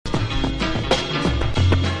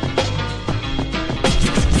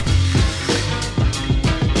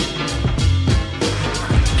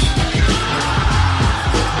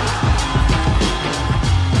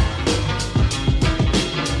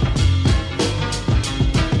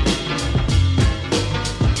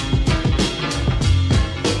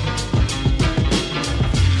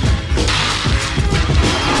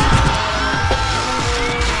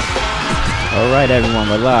right, everyone,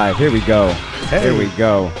 we're live. Here we go. Hey. Here we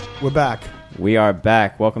go. We're back. We are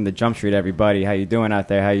back. Welcome to Jump Street, everybody. How you doing out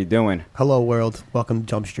there? How you doing? Hello, world. Welcome to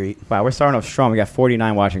Jump Street. Wow, we're starting off strong. We got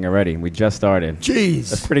 49 watching already. We just started. Jeez.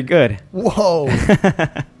 That's pretty good. Whoa.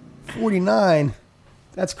 49.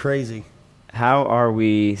 That's crazy. How are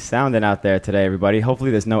we sounding out there today, everybody? Hopefully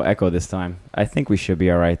there's no echo this time. I think we should be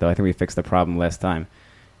all right, though. I think we fixed the problem last time.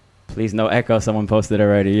 Please, no echo. Someone posted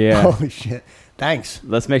already. Yeah. Holy shit. Thanks.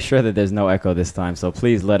 Let's make sure that there's no echo this time. So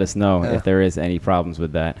please let us know if there is any problems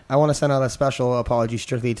with that. I want to send out a special apology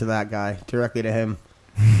strictly to that guy, directly to him,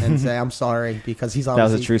 and say I'm sorry because he's obviously...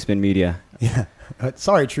 That was a True Spin Media. Yeah.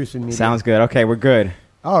 Sorry, True Spin Media. Sounds good. Okay, we're good.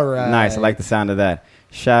 All right. Nice. I like the sound of that.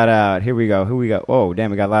 Shout out. Here we go. Who we got? Oh, damn,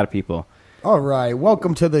 we got a lot of people. All right.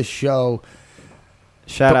 Welcome to the show.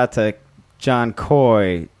 Shout out to John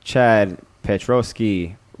Coy, Chad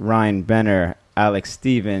Petrosky, Ryan Benner, Alex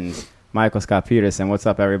Stevens, Michael Scott Peterson. What's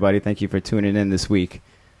up, everybody? Thank you for tuning in this week.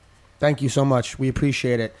 Thank you so much. We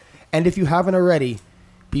appreciate it. And if you haven't already,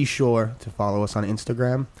 be sure to follow us on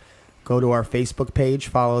Instagram. Go to our Facebook page,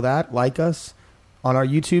 follow that, like us. On our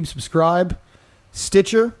YouTube, subscribe.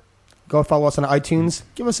 Stitcher, go follow us on iTunes.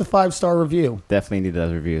 Give us a 5-star review. Definitely need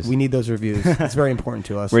those reviews. We need those reviews. It's very important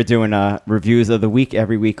to us. We're doing reviews of the week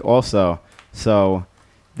every week also. So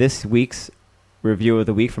this week's review of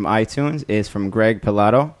the week from iTunes is from Greg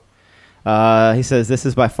Pilato. He says, this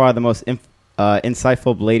is by far the most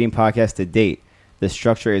insightful blading podcast to date. The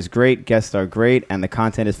structure is great, guests are great, and the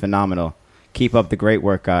content is phenomenal. Keep up the great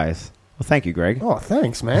work, guys. Well, thank you, Greg. Oh,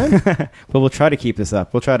 thanks, man. But we'll try to keep this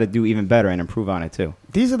up. We'll try to do even better and improve on it, too.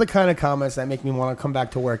 These are the kind of comments that make me want to come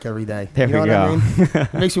back to work every day. There you know we what go. I mean?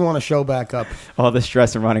 It makes me want to show back up. All the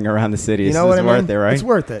stress and running around the city. You know what I mean? Worth it, right? It's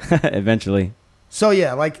worth it. Eventually. So,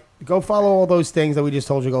 yeah, like, go follow all those things that we just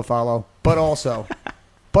told you to go follow. But also,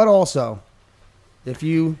 if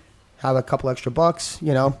you have a couple extra bucks,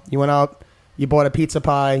 you know, you went out, you bought a pizza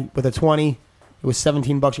pie with a 20, it was $17,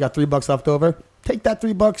 you got $3 left over, take that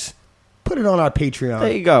 $3, put it on our Patreon.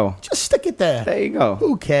 There you go. Just stick it there. There you go.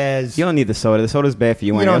 Who cares? You don't need the soda. The soda's bad for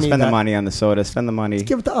you. You Don't don't need spend the that. money on the soda. Spend the money. Just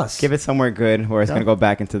give it to us. Give it somewhere good where it's Yeah. going to go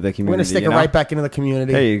back into the community. We're going to stick it right back into the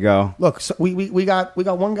community. There you go. Look, so we got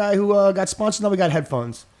one guy who got sponsored, now we got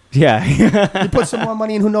headphones. Yeah. You put some more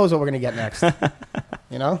money in, who knows what we're going to get next.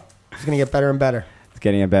 You know? It's going to get better and better. It's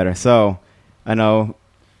getting it better. So, I know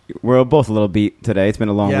we're both a little beat today. It's been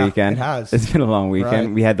a long weekend. It has. It's been a long weekend.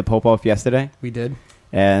 Right. We had the Pope off yesterday, We did.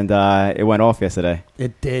 and it went off yesterday.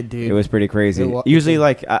 It did, dude. It was pretty crazy. It Usually, did.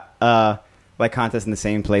 like contests in the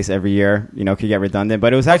same place every year, you know, could get redundant.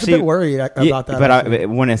 But it was I was actually a bit worried about that. But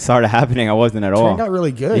when it started happening, I wasn't at all. Turned out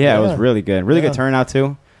really good. Yeah, it was really good. Really Yeah. good turnout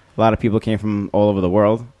too. A lot of people came from all over the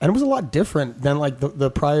world. And it was a lot different than like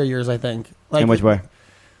the prior years, I think. Like, In which way?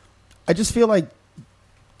 I just feel like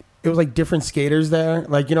it was like different skaters there.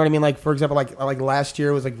 Like, you know what I mean? Like, for example, like last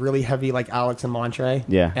year was like really heavy, like Alex and Montre.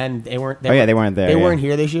 Yeah. And they weren't. They weren't there. They yeah. weren't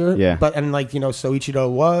here this year. Yeah. But and like, you know,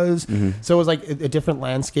 Soichiro was. Mhm. So it was like a different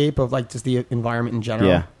landscape of like just the environment in general.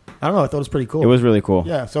 Yeah. I don't know. I thought it was pretty cool. It was really cool.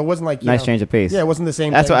 Yeah. So it wasn't like Nice change of pace. Yeah, it wasn't the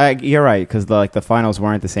same. That's thing. why you're right, because the finals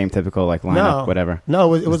weren't the same typical like lineup, No. whatever.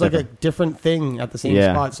 No, it was like a different. different thing at the same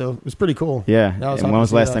Yeah. spot. So it was pretty cool. Yeah. Yeah, I was And happy when was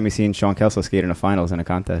to the see last that. time you seen Sean Kelso skate in a finals in a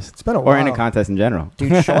contest? It's been a Or in a while. contest in general.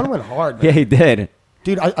 Dude, Sean went hard, man. Yeah, he did.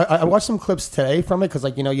 Dude, I watched some clips today from it because,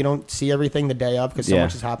 like, you know, you don't see everything the day of because so Yeah.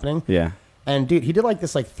 much is happening. Yeah. And, dude, he did, like,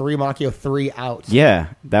 this, like, 3 Machio 3 out. Yeah.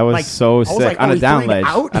 That was Like, so I was sick. like, On a only down 3 ledge.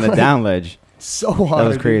 out? On a down ledge. So hard. That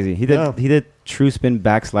was crazy. He did Yeah. he did true spin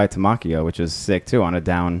backslide to Makio, which was sick too, on a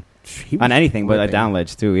down He was on anything but a ripping. down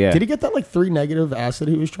ledge too, yeah. Did he get that, like, 3 negative acid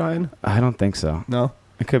he was trying? I don't think so. No?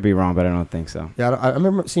 I could be wrong, but I don't think so. Yeah, I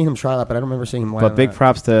remember seeing him try that, but I don't remember seeing him land But big that.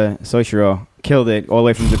 props to Soichiro. Killed it all the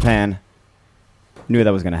way from Japan. Knew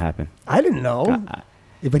that was going to happen. I didn't know.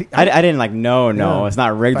 But I didn't like, no, Yeah. it's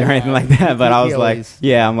not rigged But or anything yeah, like that. But I was he like, always-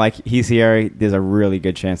 yeah, I'm like, he's here. There's a really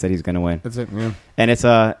good chance that he's going to win. That's it, yeah. And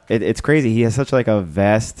it's crazy. He has such like a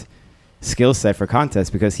vast skill set for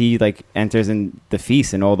contests because he like enters in the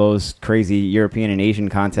feast and all those crazy European and Asian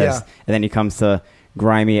contests, Yeah. and then he comes to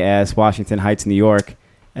grimy ass Washington Heights, New York,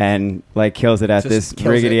 and like kills it at Just this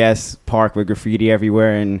kills riggedy ass park with graffiti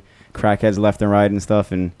everywhere and crackheads left and right and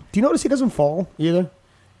stuff. And Do you notice he doesn't fall either?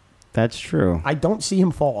 that's true. I don't see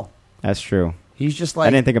him fall. That's true. He's just like... I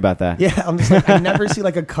didn't think about that. Yeah, I'm just like, I never see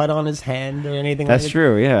like a cut on his hand or anything That's like that.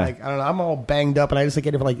 true. Yeah. Like, I don't know, I'm all banged up and I just like,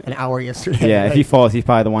 get it for like an hour yesterday. Yeah, if Like, he falls, he's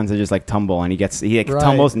probably the ones that just like tumble and he like, Right.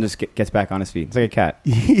 tumbles and just gets back on his feet. It's like a cat.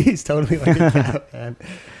 he's totally like a cat, man.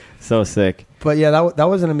 So sick. But yeah, that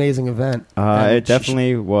was an amazing event. And It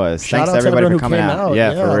definitely was. shout Thanks out to everybody everyone for who coming came out.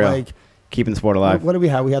 Yeah, for real. Like, Keeping the sport alive. what do we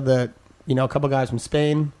have? We had the You know, a couple guys from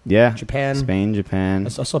Spain, Yeah. Japan. Spain, Japan. I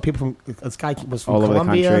saw people from this guy was from All over the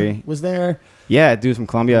Colombia. country. Was there? Yeah, dudes from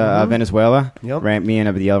Colombia, Venezuela. Yep. Me and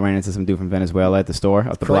Abdiel ran into some dude from Venezuela at the store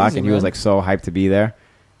up the block, Crazy, and he was man. like so hyped to be there.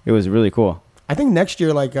 It was really cool. I think next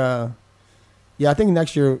year, I think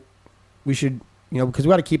next year we should, because we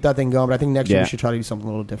got to keep that thing going. But I think next year Yeah. we should try to do something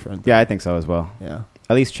a little different. Yeah, I think so as well. Yeah.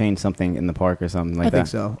 At least change something in the park or something like I that. think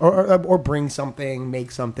so, or bring something,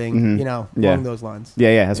 make something, Mhm. along those lines.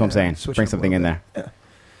 Yeah, that's what I'm Yeah, saying. switch Bring up a something in little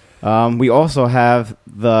there. We also have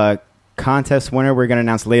the contest winner we're going to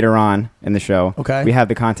announce later on in the show. Okay. We have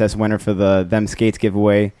the contest winner for the Them Skates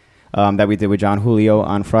giveaway that we did with John Julio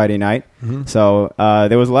on Friday night. Mhm. So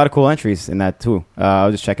there was a lot of cool entries in that too. I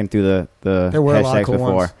was just checking through the There were a lot of hashtags cool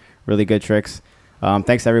before. ones. Really good tricks.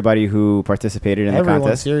 Thanks to everybody who participated in the Everyone,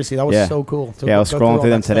 contest. seriously, that was Yeah. so cool. To Yeah, I was go scrolling all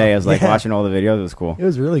through them that today. stuff. I was like Yeah. watching all the videos. It was cool. It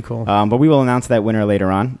was really cool. But we will announce that winner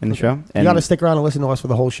later on in the show. You got to stick around and listen to us for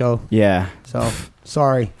the whole show. Yeah, So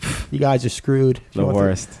sorry, you guys are screwed. If you the want to-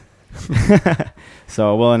 worst.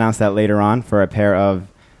 So we'll announce that later on for a pair of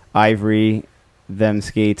Ivory Them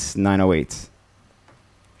Skates 908s.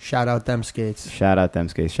 Shout out them skates. Shout out Them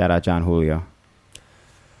Skates. Shout out John Julio.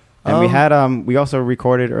 And we had we also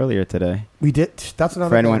recorded earlier today. We did. That's another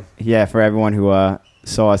For anyone, thing. for everyone who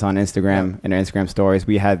saw us on Instagram and our Instagram stories,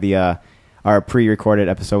 we had the our pre-recorded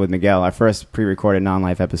episode with Miguel, our first pre-recorded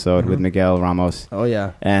non-live episode with Miguel Ramos, Oh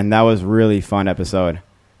yeah. and that was really fun episode.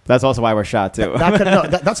 That's also why we're shot too.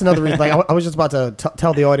 That's another reason. Like I was just about to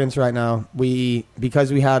tell the audience right now.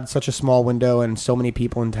 Because we had such a small window and so many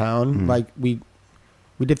people in town. Like we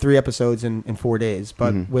did 3 episodes in 4 days,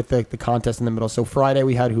 but with the contest in the middle. So Friday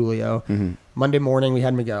we had Julio. Monday morning we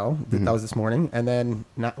had Miguel. That was this morning, and then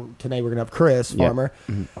today we're gonna have Chris Farmer,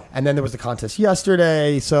 and then there was the contest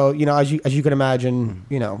yesterday. So as you can imagine,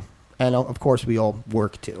 and of course we all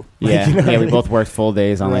work too. Yeah, Like, we both worked full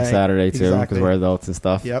days on like Right, Saturday too because exactly. we're adults and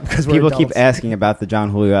stuff. Yep, because we're People adults. keep asking about the John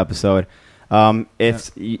Julio episode.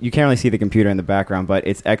 You can't really see the computer in the background, but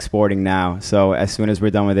it's exporting now. So as soon as we're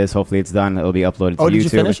done with this, hopefully it's done. It'll be uploaded to YouTube. Did you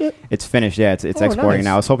finish it? It's finished. Yeah, it's Oh, exporting nice.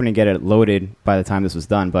 now. I was hoping to get it loaded by the time this was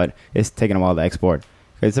done, but it's taking a while to export.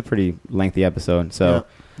 It's a pretty lengthy episode. So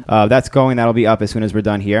that's going. That'll be up as soon as we're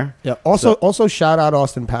done here. Yeah. Also shout out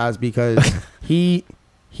Austin Paz because he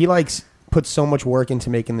puts so much work into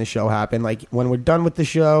making the show happen. Like when we're done with the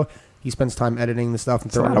show, he spends time editing the stuff and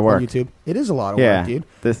It's a throwing lot it of up on work. YouTube. It is a lot of Yeah. work,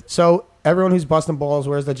 dude. So everyone who's busting balls,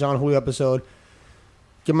 where's the John Julio episode?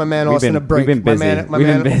 Give my man We've Austin been- a break. we've been busy. My We've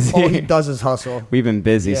man, been busy. all he does is hustle. We've been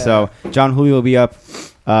busy. Yeah. So John Julio will be up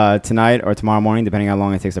tonight or tomorrow morning, depending how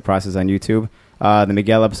long it takes to process on YouTube. The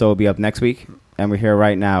Miguel episode will be up next week, and we're here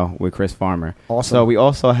right now with Chris Farmer. Awesome. So we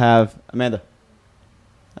also have Amanda.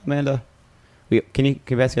 Can you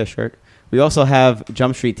pass you a shirt? We also have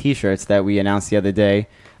Jump Street T-shirts that we announced the other day.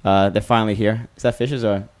 They're finally here. Is that Fisher's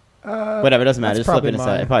or whatever? It doesn't matter. that's Just flip probably it inside.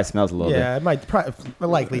 mine. It probably smells a little bit. Yeah, it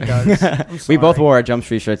likely does. I'm We both sorry. wore our Jump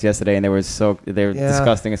Street shirts yesterday, and they were Yeah.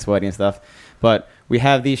 disgusting and sweaty and stuff. But we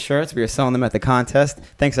have these shirts. We are selling them at the contest.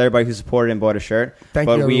 Thanks to everybody who supported and bought a shirt. Thank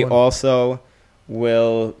but you, we everyone. also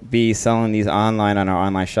will be selling these online on our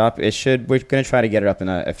online shop. We're going to try to get it up in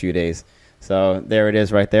a few days. So there it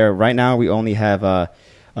is right there. Right now we only have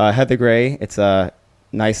Heather Gray. It's a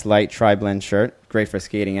nice light tri-blend shirt. Great for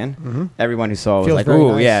skating in. Everyone who saw it was Feels like, very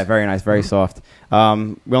ooh, nice. yeah, very nice, very soft. We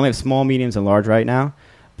only have small, mediums, and large right now.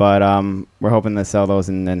 But we're hoping to sell those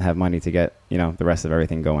and then have money to get the rest of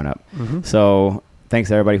everything going up. So thanks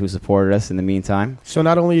to everybody who supported us in the meantime. So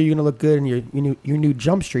not only are you going to look good in your new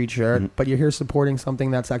Jump Street shirt, but you're here supporting something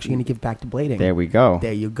that's actually going to give back to blading. There we go.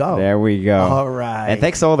 There you go. There we go. All right. And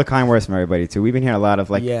thanks to all the kind words from everybody too. We've been hearing a lot of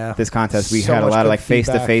this contest. We So had a much lot of good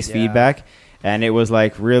face-to-face feedback. feedback, and it was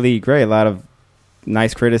really great. A lot of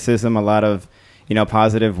nice criticism, a lot of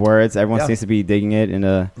positive words. Everyone seems to be digging it in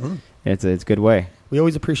it's a good way. We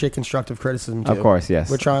always appreciate constructive criticism, too. Of course, yes.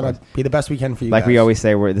 We're trying to be the best we can for you Like guys. we always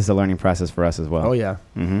say, this is a learning process for us as well. Oh, yeah.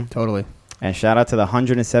 Mm-hmm. Totally. And shout out to the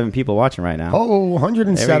 107 people watching right now. Oh,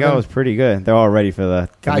 107. There we go. It's pretty good. They're all ready for the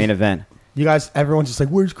Guys, main event. You guys, everyone's just like,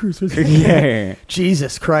 where's Chris? Yeah.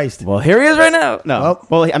 Jesus Christ. Well, here he is right now. No. Well-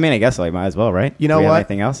 Well, I mean, I guess so. You might as well, right? You know Do we have what?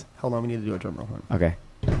 anything else? Hold on, we need to do a drum roll. Okay.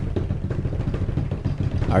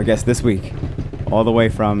 Our guest this week, all the way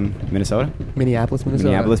from Minnesota, Minneapolis,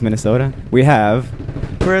 Minnesota. we have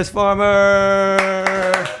Chris Farmer.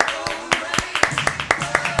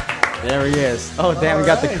 There he is. Oh, damn, we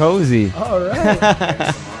got the right. cozy. All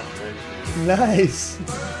right. Nice.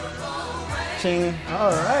 Ching.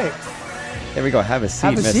 All right. There we go. Have a seat,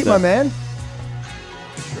 Have a mister. seat, my man.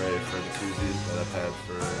 Montre for the koozies that I've had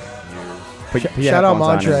for years. Put your Shout out headphones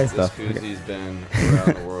on and Montre. This stuff. koozy's been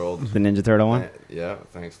around the world old. The Ninja Turtle one. Yeah,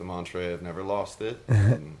 thanks to Monterey, I've never lost it.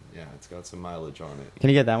 And yeah, it's got some mileage on it. Can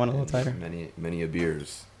you get that one a little tighter? Many a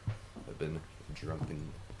beers have been drunken.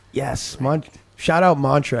 Yes, shout out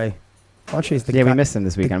Montre. Montre's the Yeah, we god- missed him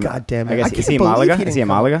this the weekend. goddamn I guess I is he in can't believe Malaga? he Is he in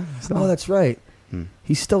didn't come. Malaga? still? Oh, that's right. Hmm.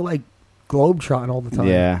 He's still like globetrotting all the time.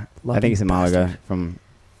 Yeah, I Lucky think he's in Malaga bastard. from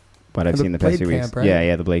what I've For the seen the past Blade few weeks. camp, right?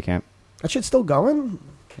 Yeah, the Blade camp. That shit's still going.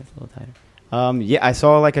 It's a little tighter. Yeah, I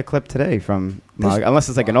saw like a clip today from This- Malaga, unless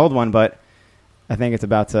it's like an old one, but I think it's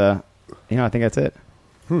about to. I think that's it.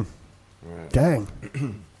 Right. Dang.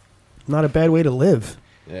 Not a bad way to live.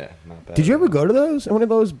 Yeah, not bad. Did you ever go to those? One of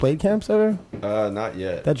those Blade camps ever? Not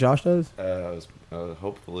yet. That Josh does?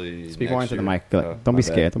 Hopefully. Speak next more into the year. mic. Oh, Don't my be bad.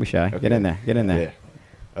 scared. Don't be shy. Get Okay. in there. Get in there.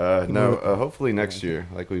 Yeah. No, hopefully next year.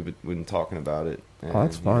 Like we've been talking about it. And, Oh,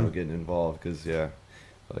 that's fun. Getting involved because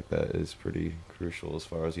like that is pretty crucial as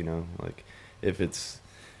far as like if it's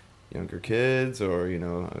younger kids or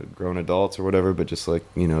grown adults or whatever, but just like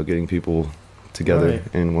getting people together Right.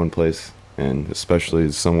 in one place, and especially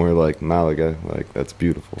somewhere like Malaga, like that's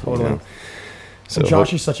beautiful. Totally. So And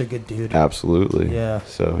Josh is such a good dude. absolutely. Yeah.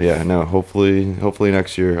 So yeah, no. Hopefully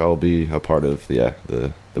next year I'll be a part of the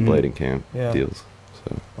Mhm. blading camp Yeah. deals.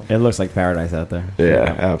 So It looks like paradise out there.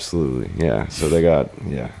 yeah, absolutely. Yeah. So they got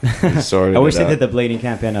they started I wish it they out. did the blading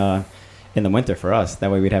camp in the winter for us.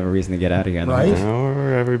 That way we'd have a reason to get out of here. In the Right? winter.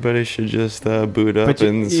 Or everybody should just boot up But you-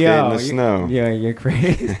 and skate yo, in the you- snow. Yeah, you're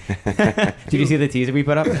crazy. Did you see the teaser we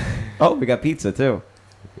put up? Oh, we got pizza too.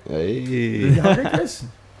 You Hey. hungry, Chris?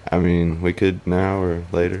 I mean, we could now or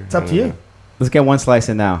later. It's up I to don't you. know. Let's get one slice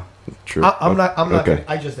in now. True. I'm not. I'm not. Okay. Gonna,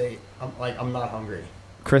 I just ate. I'm not hungry.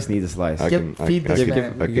 Chris needs a slice. Feed this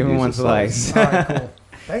man. I could Give him use one a slice. slice. All right, cool.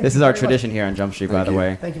 Thank This you is our very tradition here on Jump Street, by Thank the you. way.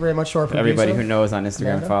 much. Thank you very much to our For producer. everybody who knows on Instagram,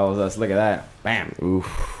 Amanda. follows us. Look at that. Bam. Oof.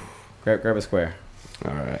 Grab a square.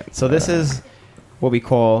 All right. So this is what we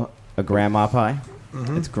call a grandma pie.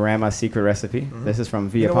 Mhm. It's grandma's secret recipe. This is from You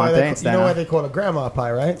Via know why Ponte. they, It's you know why they call it a grandma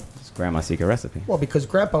pie, right? grandma's secret recipe. Well, because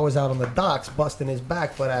Grandpa was out on the docks busting his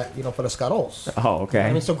back for that, for the scuttles. Oh, okay.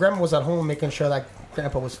 I mean, so Grandma was at home making sure that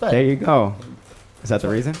Grandpa was fed. There you go. Is that the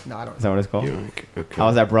reason? No, I don't Is that what it's called? Okay. I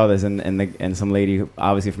was at Brothers, and some lady, who,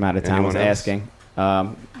 obviously from out of town, Anyone was else? asking. Yeah,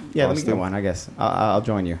 let me Austin? get one, I guess. I'll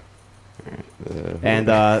join you. Uh, And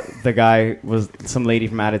the guy some lady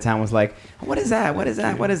from out of town was like, "What is that? What is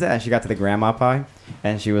that? What is that?" And she got to the grandma pie,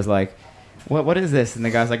 and she was like, "What is this?" And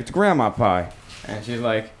the guy's like, "It's grandma pie." And she's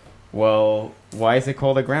like, "Well, why is it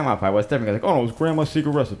called a grandma pie? What's different?" He's like, "Oh no, it's grandma's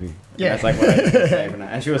secret recipe." And Yeah. that's like what I did say for now.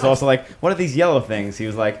 And she was also like, "What are these yellow things?" He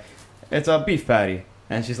was like, "It's a beef patty."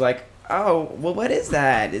 And she's like, "Oh, well, what is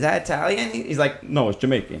that? Is that Italian?" He's like, "No, it's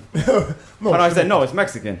Jamaican." No, I said, "No, it's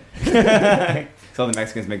Mexican." So the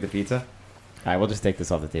Mexicans make the pizza. All right, we'll just take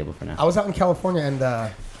this off the table for now. I was out in California and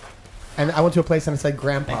I went to a place and it said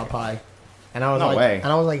Grandpa Pie, and I was No like, way.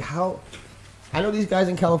 and I was like, how? I know these guys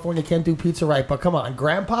in California can't do pizza right, but come on,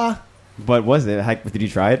 Grandpa? What was it? Did you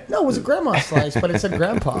try it? No, it was a grandma slice, but it said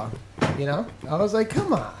Grandpa. I was like,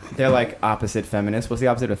 come on. They're like opposite feminist. What's the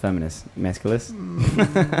opposite of feminist? Masculist?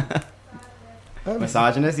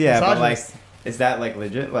 Misogynist? Yeah, but like, Misogynist. is that like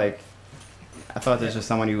legit? Like, I thought there's just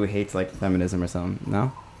someone who hates like feminism or something.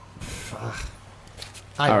 No? I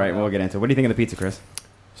All don't right, know. we'll get into it. What do you think of the pizza, Chris?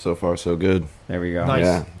 so far, so good. There we go. Nice.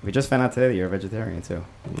 Yeah. We just found out today that you're a vegetarian too.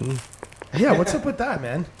 Yeah, what's up with that,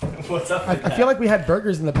 man? What's up? I feel like we had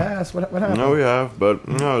burgers in the past. What happened? No, we have, but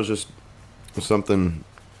no, it was just something,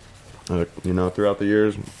 throughout the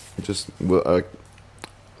years.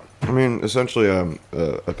 I mean, essentially, a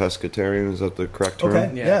pescatarian. Is that the correct term?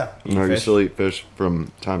 Okay, yeah. Eat I fish. still eat fish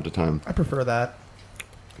from time to time. I prefer that.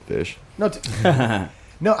 Fish. No,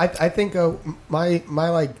 no. I think my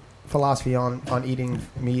like philosophy on eating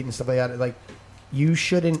meat and stuff like that, like you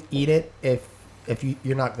shouldn't eat it if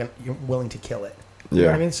you're willing to kill it. You know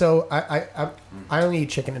what I Yeah. mean? So I only eat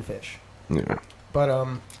chicken and fish, Yeah. but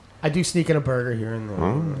I do sneak in a burger here and there.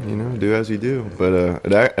 Well, do as you do. But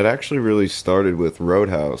it actually really started with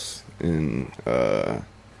Roadhouse in what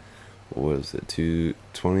was it,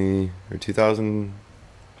 2000?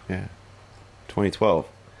 Yeah, 2012.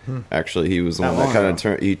 Actually, he was the Not one that long kind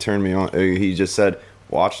ago. of turned me on. He just said,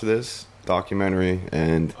 "Watch this documentary,"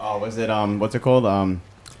 and Oh, was it what's it called?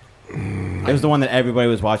 It was the one that everybody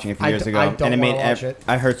was watching a few years ago, I don't and it made. wanna watch it.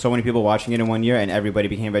 I heard so many people watching it in one year, and everybody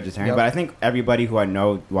became vegetarian. Yep. But I think everybody who I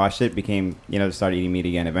know watched it became, started eating meat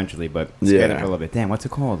again eventually. But scared Yeah. it for a little bit. Damn, what's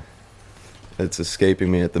it called? it's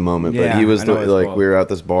escaping me at the moment. Yeah, but he was I know what it's like, called. we were at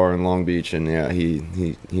this bar in Long Beach, and yeah, he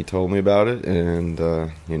told me about it, and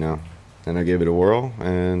and I gave it a whirl,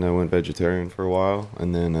 and I went vegetarian for a while,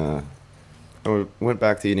 and then I went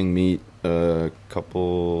back to eating meat a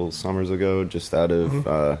couple summers ago, just out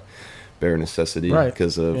of bare necessity, Right.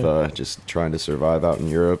 because of Yeah. just trying to survive out in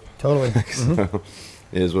Europe. Totally. So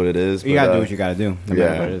it is what it is. You gotta do what you gotta do. No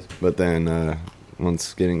matter what it Yeah, is. but then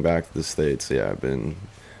once getting back to the States, yeah, I've been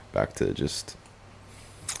back to just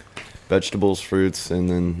vegetables, fruits, and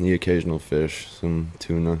then the occasional fish, some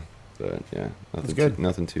tuna. But yeah, That's good.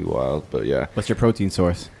 nothing too wild. But yeah, What's your protein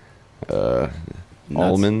source? Nuts.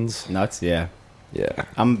 almonds. Nuts. Yeah. Yeah,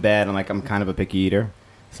 I'm bad. I'm kind of a picky eater.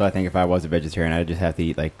 So I think if I was a vegetarian, I'd just have to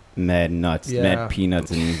eat like mad nuts, Yeah. mad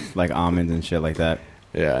peanuts, and like almonds and shit like that.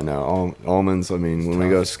 yeah. No, almonds. I mean, when we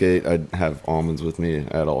go skate, I'd have almonds with me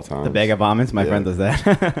at all times. The bag of almonds. My Yeah. friend does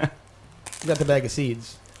that. You got the bag of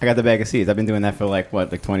seeds. I got the bag of seeds. I've been doing that for like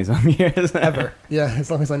 20 some years. Ever. Yeah, as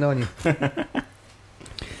long as I've known you.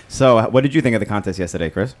 So, what did you think of the contest yesterday,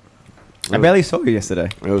 Chris? I barely saw you yesterday.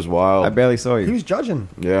 It was wild. I barely saw He you. was judging.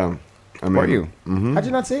 Yeah, I mean, Were you? Mm-hmm. How'd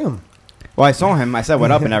you not see him? Well, I saw him. I said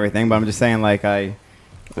what up and everything, but I'm just saying like Well,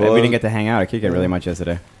 we didn't get to hang out. I kicked it really much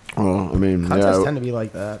yesterday. Well, I mean, Contests yeah, tend to be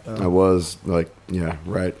like that. I was like, yeah,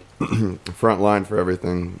 right, front line for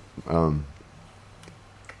everything.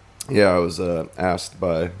 Yeah, I was asked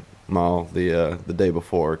by Mal the day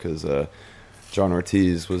before because John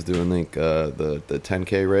Ortiz was doing like the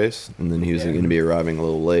 10K race, and then he was Yeah. going to be arriving a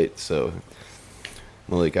little late. So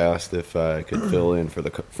Malik asked if I could fill in for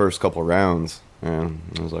the first couple rounds, and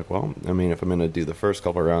I was like, well, I mean, if I'm going to do the first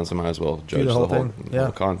couple rounds, I might as well judge the whole thing. Yeah.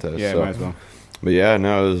 whole contest. Yeah, so. might as well. But yeah,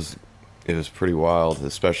 no, it was pretty wild,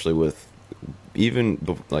 especially with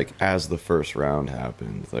even like as the first round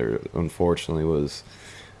happened. There unfortunately was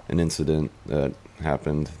an incident that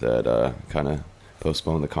happened that kind of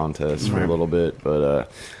postponed the contest for a Right. little bit. But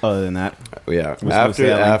Other than that, yeah, smooth after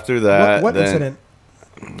sailing. after that, what then- incident?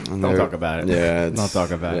 and Don't talk about it. Yeah, Don't talk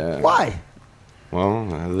about it. yeah. Why? Well,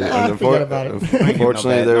 forget about it.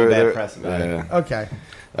 Unfortunately, No there bad there- press about it. yeah. Okay.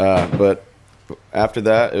 But after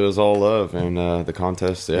that, it was all love, and the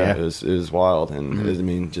contest, Yeah. it was wild, and I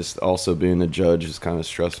mean, just also being a judge is kind of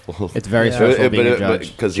stressful. It's very Yeah. stressful being a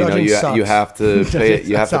judge. because you know Judging you sucks. have to pay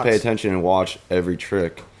you have to pay Sucks. attention and watch every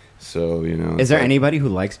trick. So you know, Is it's there like- anybody who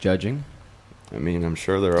likes judging? I mean, I'm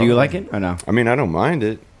sure there are. Do you like it or no? I mean, I don't mind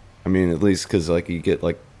it. I mean, at least because like you get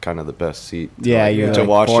like kind of the best seat. Yeah, like, you're, to like,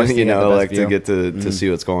 watch forced it. to You get the know, best like view. to get to see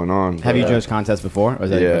what's going on. Have you But, judged contests before? Or is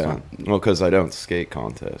that your first Yeah, one? well, because I don't skate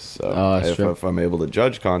contests. So Oh, that's true. if I'm able to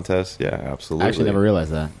judge contests, yeah, absolutely. I actually never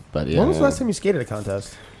realized that. But yeah. When was the last time you skated a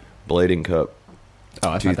contest? Blading Cup,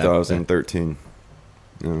 Oh, that's not that- 2013.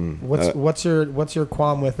 What's your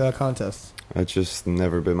qualm with contests? It's just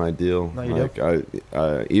never been my deal. No, you like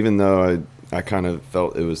I even though I kind of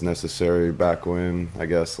felt it was necessary back when, I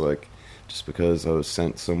guess, like just because I was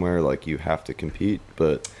sent somewhere, like you have to compete,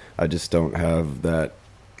 but I just don't have that.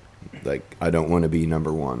 Like I don't want to be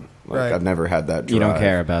number one. Like Right. I've never had that drive. You don't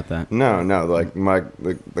care about that. No, like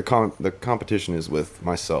the competition is with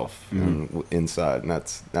myself and inside, and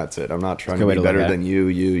that's it. I'm not trying Good to way be to look better at it. than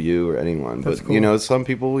you, or anyone. That's But cool. you know, some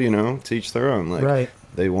people, you know, to each their own. Like Right.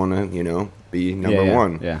 they want to, you know, be number Yeah,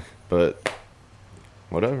 one. Yeah. But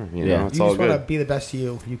whatever, you Yeah. know, You it's just all want to good. be the best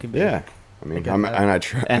you can be. Yeah, I mean, I get and that. I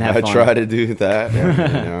try, And have I fun. try to do that.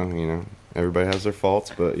 And, you know, everybody has their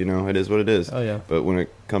faults, but you know, it is what it is. Oh yeah. But when it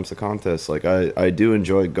comes to contests, like I do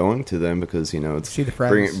enjoy going to them because you know it's See the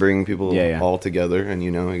friends. bringing people Yeah, yeah. all together, and you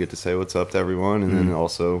know I get to say what's up to everyone, and then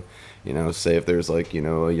also, you know, say if there's like you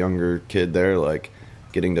know a younger kid there, like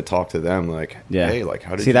getting to talk to them, like Yeah. hey, like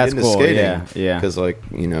how did See, you that's get into cool. skating? Yeah, yeah. Because like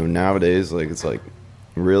you know nowadays, like it's like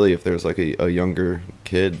really if there's like a younger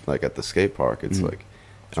kid like at the skate park, it's like.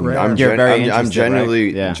 rare. You're very I'm interested, genuinely,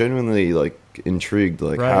 right? Yeah. genuinely like intrigued.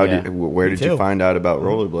 Like, Right, how yeah. did where Me did you too. find out about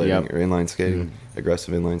rollerblading Yep. or inline skating,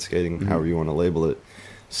 aggressive inline skating, however you want to label it?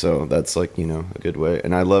 So that's like you know a good way.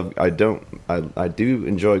 And I do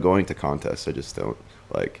enjoy going to contests. I just don't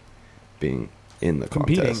like being in the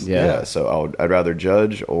Competing, contest. yeah. So I'd rather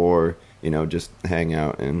judge or you know just hang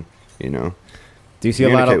out and you know Do you see a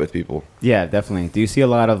lot communicate of? with people. Yeah, definitely. Do you see a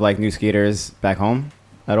lot of like new skaters back home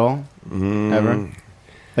at all? Ever?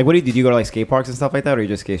 Like, what do you do? Do you go to like skate parks and stuff like that, or you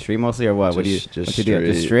just skate street mostly, or what? What do you? What you do?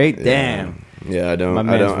 Just straight? yeah. Damn. Yeah, I don't. My I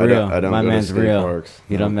man's don't. I real. don't. I don't My go to man's skate real. parks.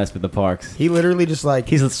 He No. don't mess with the parks. He literally just like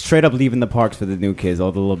He's straight up leaving the parks for the new kids,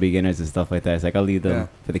 all the little beginners and stuff like that. It's like I'll leave them Yeah.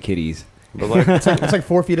 for the kiddies. But like, it's like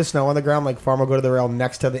 4 feet of snow on the ground. Like farm will go to the rail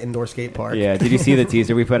next to the indoor skate park. Yeah. Did you see the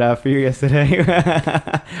teaser we put out for you yesterday?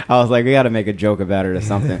 I was like, we got to make a joke about it or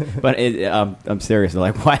something. But I'm serious.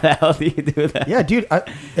 Like, why the hell do you do that? Yeah, dude.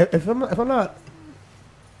 If I'm not,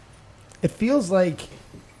 it feels like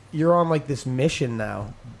you're on like this mission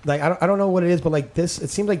now like I don't know what it is, but like this, it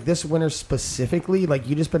seems like this winter specifically, like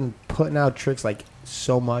you just been putting out tricks like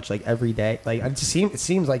so much, like every day. Like it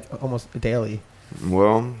seems like almost daily.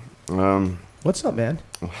 Well, What's up, man?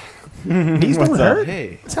 Knees don't hurt.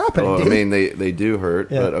 hey. What's happening? Well, I dude? mean, they do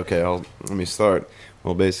hurt, Yeah. but okay. Let me start.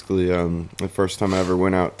 Well, basically, the first time I ever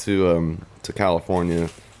went out to California,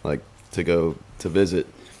 like to go to visit,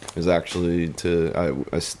 was actually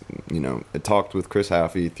I talked with Chris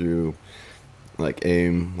Haffey through like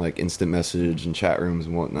AIM, like instant message and chat rooms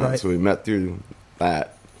and whatnot. Right. So we met through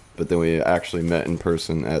that, but then we actually met in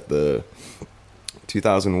person at the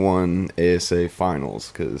 2001 ASA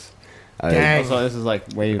finals because Dang. So this is like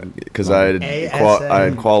way I ASA.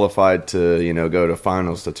 had qualified to go to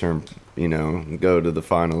finals to turn go to the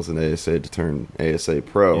finals in ASA to turn ASA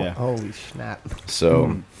pro. Yeah. Holy snap!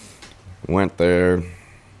 So went there,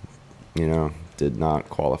 did not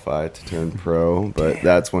qualify to turn pro, but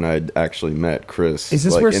that's when I actually met Chris. Is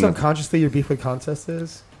this like, where in the- subconsciously your beef with contest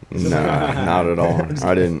is? No, not at all.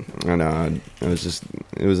 I didn't. I know.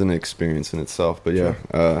 It was an experience in itself. But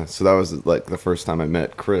yeah, so that was like the first time I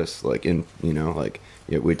met Chris. Like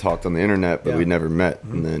we talked on the internet, but Yeah. we never met.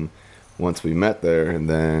 And then once we met there, and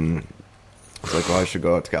then it's like, well, I should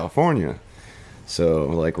go out to California. So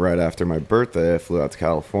like right after my birthday, I flew out to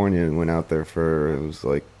California and went out there for, it was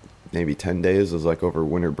like maybe 10 days. It was like over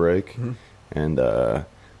winter break. Mhm. And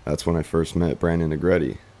that's when I first met Brandon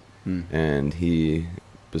Negretti. And he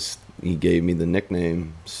gave me the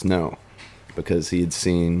nickname Snow because he had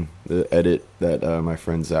seen the edit that my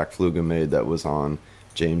friend Zach Fluga made that was on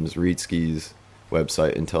James Reetsky's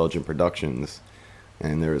website, Intelligent Productions,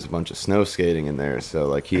 and there was a bunch of snow skating in there. So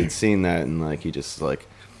like he had seen that, and like he just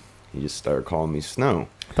started calling me Snow.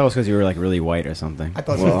 I thought it was because you were like really white or something. I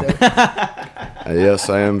thought Well, so. Too. Yes,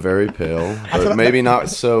 I am very pale, but maybe not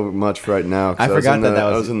so much right now. 'Cause I forgot that I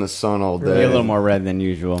was- was in the sun all You're day. a little more red than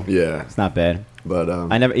usual. Yeah, It's not bad. but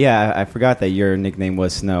I forgot that your nickname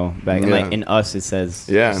was Snow back. And Yeah. like in Us, it says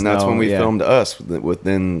yeah, and that's Snow, when we yeah. filmed Us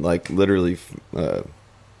within like literally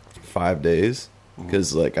 5 days,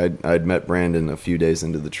 because like I'd met Brandon a few days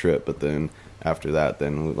into the trip, but then after that,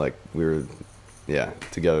 then we were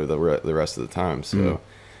together the rest of the time. So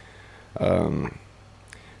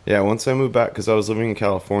once I moved back, because I was living in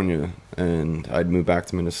California and I'd moved back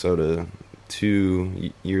to Minnesota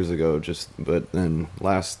 2 years ago, but then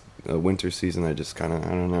last winter season I just kind of, I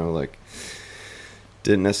don't know, like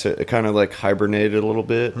didn't necessarily, kind of like hibernated a little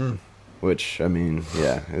bit, which I mean,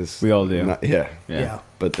 is We all do. Yeah.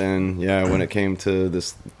 But then, when it came to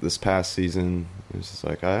this past season, it was just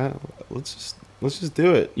like, let's just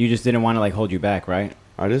do it. You just didn't want to like hold you back, right?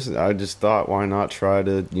 I just thought, why not try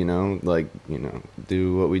to,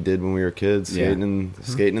 do what we did when we were kids, Yeah.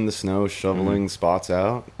 skating in the snow, shoveling spots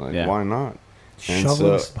out. Like, Yeah. why not? And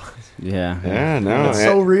Shoveling so- spots. Yeah. Yeah, no, That's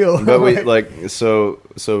so real. But we so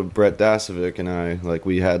Brett Dasovic and I, like,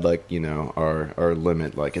 we had our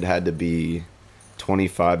limit, like it had to be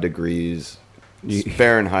 25 degrees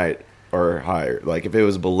Fahrenheit or higher. Like if it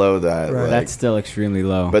was below that, Right. like, That's still extremely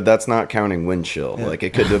low. but that's not counting wind chill. Yeah. Like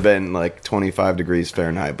it could have been like 25 degrees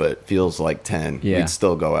Fahrenheit, but feels like 10. Yeah. We'd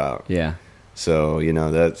still go out. yeah. So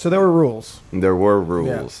that So there were rules, there were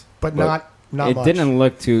rules, but not It much. didn't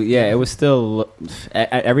look too. Yeah, it was still.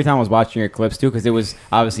 Every time I was watching your clips too, because it was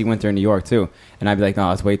obviously winter in New York too, and I'd be like,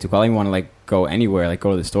 "No, it's way too cold. I didn't want to like go anywhere, like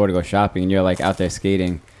go to the store to go shopping." And you're like out there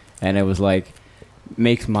skating, and it was like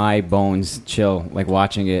makes my bones chill like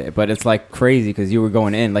watching it. But it's like crazy because you were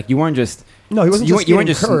going in, like you weren't just. No, he wasn't you, just you weren't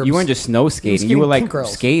skating just curbs. you weren't just snow skating. skating You were like pink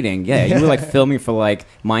girls. skating. Yeah, you were like filming for like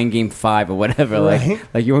Mind Game 5 or whatever. Right.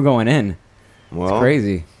 Like you were going in. well, It's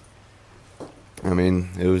crazy. I mean,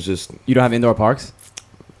 it was just You don't have indoor parks?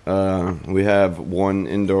 we have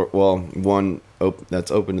one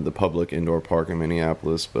that's open to the public indoor park in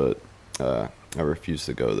Minneapolis, but I refuse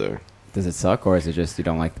to go there. Does it suck, or is it just you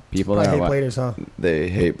don't like the people I there? or hate what? bladers, huh? They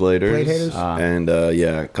hate bladers. Blade haters? And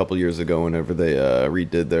a couple years ago, whenever they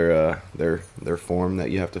redid their form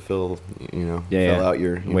that you have to fill, fill Yeah. out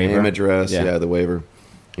your Waiver? name, address, Yeah. the waiver.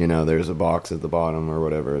 There's a box at the bottom or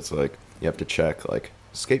whatever. It's like you have to check like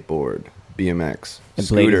skateboard, BMX, And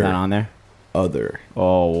Blade is scooter, not on there? other.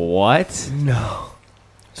 Oh, what? No.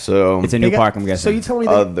 So It's a They new got- park, I'm guessing. So you tell me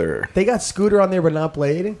other. they got Scooter on there but not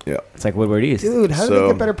Blade? Yeah. It's like Woodward East. Dude, how did So- they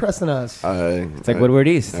get better press than us? It's like Woodward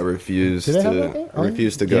East. I refuse Do they have that to there? I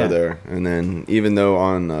refuse to go Yeah. there. And then even though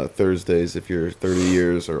on Thursdays, if you're 30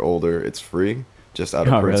 years or older, it's free. Just out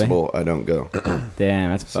of Oh, really? principle, I don't go.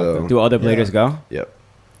 Damn, that's So- fucked up. Do other bladers Yeah. go? Yep.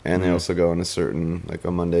 And they Mhm. also go on a certain, like a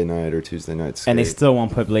Monday night or Tuesday night skate. And they still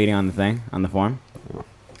won't put blading on the thing, on the form? No.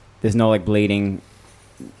 There's no, like, blading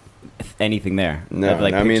anything there? No,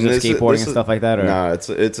 like I mean, pictures of skateboarding and stuff like that. Or No, it's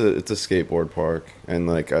a skateboard park, and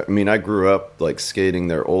like I mean, I grew up like skating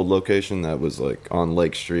their old location that was like on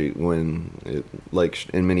Lake Street in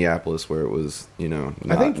Minneapolis, where it was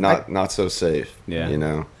not so safe.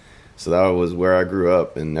 Yeah. So that was where I grew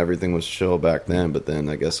up, and everything was chill back then. But then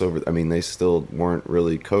I guess they still weren't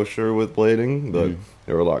really kosher with blading, but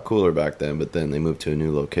they were a lot cooler back then. But then they moved to a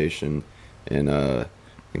new location, and I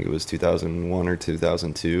think it was 2001 or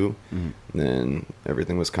 2002. And then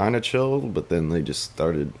everything was kind of chill, but then they just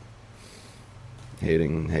started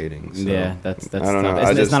hating. So, yeah, that's I don't know.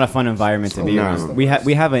 It's not a fun environment to be No. around. We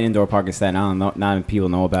have an indoor park in Staten Island. Not many people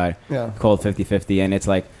know about it. Yeah. Called 50/50, and it's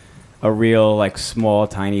like a real like small,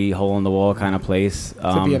 tiny hole in the wall kind of place. It's a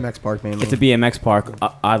BMX park mainly. It's a BMX park,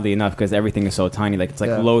 oddly enough, because everything is so tiny. Like it's like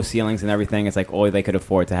low ceilings and everything. It's like all they could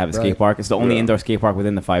afford to have a skate park. It's the only indoor skate park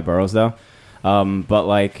within the 5 boroughs, though. But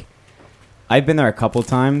like, I've been there a couple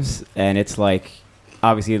times, and it's like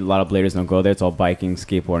obviously a lot of bladers don't go there. It's all biking,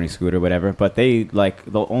 skateboarding, scooter, whatever. But they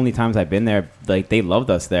like the only times I've been there, like they loved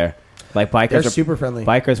us there. Like They're bikers, super friendly.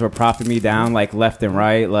 Bikers were propping me down like left and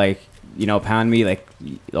right, like pound me, like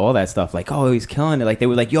all that stuff. Like, oh, he's killing it. Like they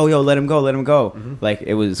were like, yo, let him go. Like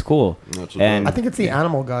it was cool. And I think it's the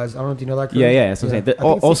animal guys. I don't know. Do you know that? Crew? Yeah, that's what I'm saying. The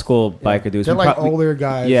old school biker dudes. They're like older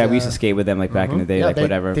guys. Yeah, we used to skate with them like back in the day, like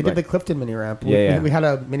whatever. They did the Clifton mini ramp. Yeah. We had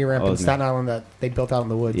a mini ramp in Staten Island that they built out in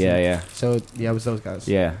the woods. Yeah. So yeah, it was those guys.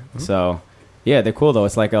 Yeah. So yeah, they're cool though.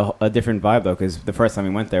 It's like a different vibe though, because the first time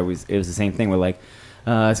we went there it was the same thing. We're like,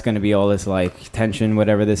 it's going to be all this like tension,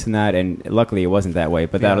 whatever, this and that, and luckily it wasn't that way.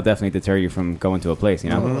 But that'll definitely deter you from going to a place.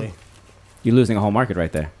 Totally. You're losing a whole market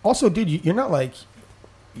right there. Also, dude, you're not like,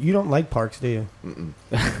 you don't like parks, do you?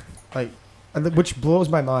 Like, which blows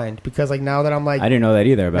my mind because like now that I'm like, I didn't know that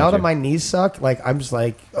either. About now you. that my knees suck, like I'm just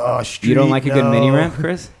like, oh, street. You don't like a good mini ramp,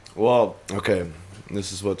 Chris? Well, okay,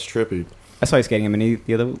 this is what's trippy. I saw you skating a mini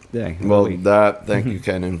the other day. Well, thank you,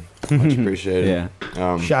 Kenan. Much appreciated.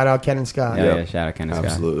 Yeah. Shout out Ken and Scott. Yeah. Shout out Ken and Scott.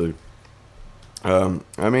 Absolutely.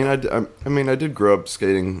 I mean, I did grow up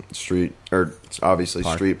skating street, or obviously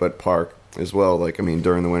Park. street, but park as well. Like, I mean,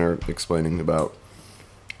 during the winter, explaining about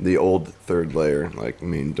the old third layer. Like, I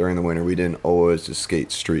mean, during the winter, we didn't always just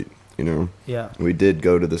skate street. Yeah. We did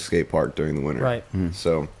go to the skate park during the winter. Right.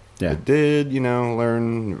 So Yeah. I did,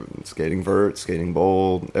 learn skating vert, skating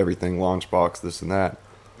bowl, everything, launch box, this and that.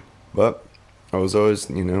 But I was always,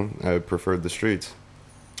 I preferred the streets.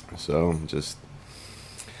 So just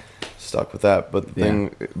stuck with that. But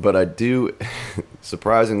but I do,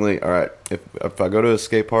 surprisingly, all right, if I go to a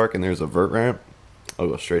skate park and there's a vert ramp, I'll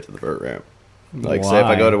go straight to the vert ramp. Like, say if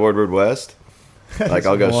I go to Woodward West, like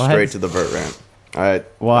I'll go straight to the vert ramp.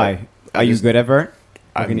 Why? Are you good at vert?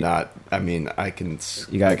 I'm not. I mean, I can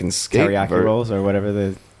skate teriyaki vert. rolls or whatever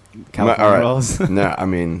the California all right. rolls. No, I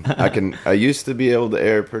mean, I used to be able to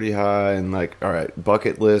air pretty high, and like, all right,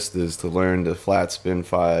 bucket list is to learn to flat spin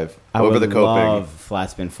 5 over the coping. I love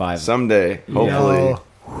flat spin 5 someday. Hopefully.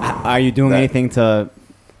 Are you doing anything to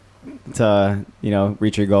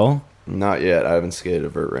reach your goal? Not yet. I haven't skated a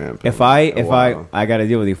vert ramp. If I got to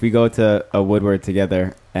deal with you. If we go to a Woodward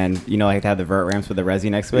together, and like to have the vert ramps with the resi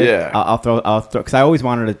next to it, yeah, I'll throw because I always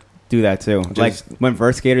wanted to do that too. Like when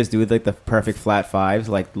vert skaters do like the perfect flat 5s,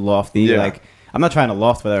 like lofty, like I'm not trying to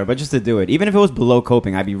loft whatever, but just to do it. Even if it was below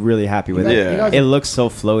coping, I'd be really happy with it. Yeah. It looks so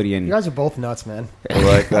floaty and you guys are both nuts, man.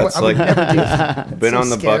 Like that's I would like never do that. been so on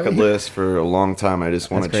the scary. bucket list for a long time. I just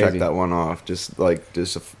want to That's check crazy. that one off. Just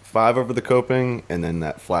a 5 over the coping, and then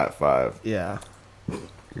that flat 5. Yeah.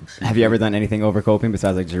 Have you ever done anything over coping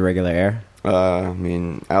besides like just regular air? I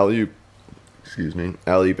mean, alley-oop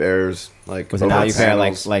airs, like Was it over alley-oop air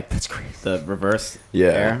panels. like that's crazy. The reverse Yeah.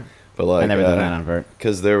 air? But like I never done that on vert.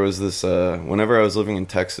 because there was this whenever I was living in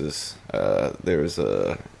Texas, there was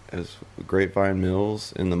it was Grapevine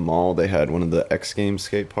Mills in the mall. They had one of the X Games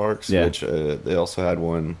skate parks, which they also had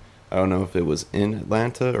one. I don't know if it was in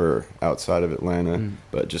Atlanta or outside of Atlanta,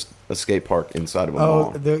 but just a skate park inside of a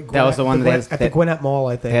mall. That was the one at the Gwinnett Mall,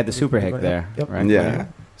 I think. They had the Super Hick there, Yep. right? Yeah.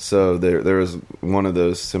 So there was one of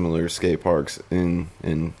those similar skate parks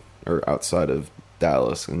in or outside of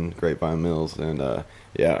Dallas and Grapevine Mills, and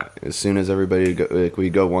as soon as everybody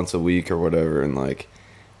we'd go once a week or whatever, and like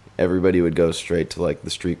everybody would go straight to like the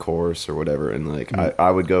street course or whatever, and like I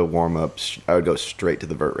would go warm up. I would go straight to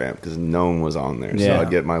the vert ramp because no one was on there, so I'd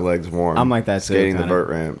get my legs warm. I'm like that too, skating kinda. the vert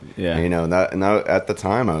ramp. Yeah, and that at the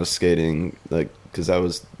time I was skating like because I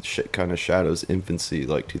was kind of Shadow's infancy,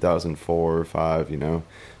 like 2004 or 5,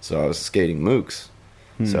 so I was skating Mooks.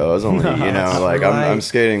 So I was only, like I'm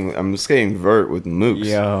skating vert with Mooks.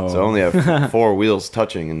 Yo. So I only have 4 wheels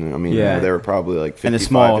touching, and I mean they were probably like 55, and the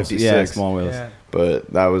small, 56. small wheels. Yeah.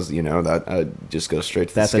 But that was, that I'd just go straight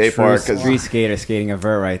to That's the a skate true park. 'Cause street skater skating a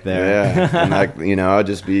vert right there. yeah, and I'd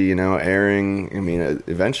just be, airing. I mean,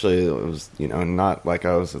 eventually it was, not like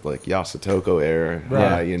I was like Yasutoko air,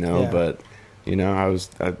 Right. yeah. But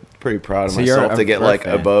I'm pretty proud of So you're myself a to get vert like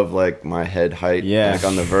fan. above like my head height, Yeah. like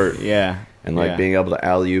on the vert, Yeah. and like Yeah. being able to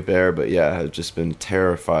alley oop air. But yeah, I've just been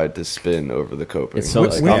terrified to spin over the coping. It's so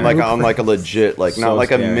like, scary. I'm like a legit, like So not like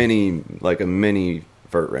scary. a mini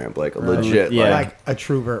vert ramp, like a Right. legit, Yeah. Like a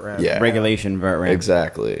true vert ramp. Yeah. Regulation vert ramp.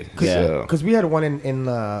 exactly. Yeah. So, Because we had one in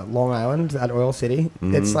Long Island at Oil City.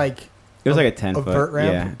 It's like It was like a 10 a foot. vert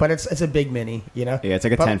ramp, Yeah. but it's a big mini, Yeah, it's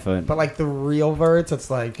like a But- 10 foot. But like the real verts,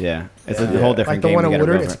 it's like Yeah, it's Yeah. a whole different Like the game. one to in get a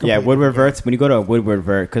Woodward, real it's vert. Yeah, completely Woodward different. verts. When you go to a Woodward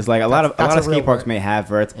vert, because like a lot of That's a skate real parks vert. may have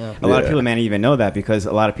verts. Yeah. A lot of Yeah. people may not even know that because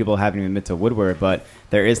a lot of people haven't even been to Woodward. But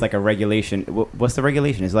there is like a regulation. What's the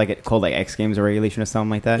regulation? Is it like called like X Games or regulation or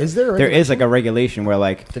something like that? Is there a There is regulation? like a regulation where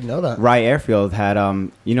like didn't know that. Rye Airfield had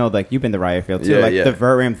like you've been to Rye Airfield too. Yeah, like yeah. the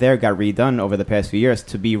vert ramp there got redone over the past few years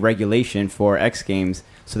to be regulation for X Games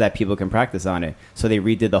so that people can practice on it. So they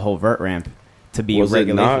redid the whole vert ramp to be was it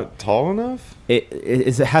regulation. not tall enough?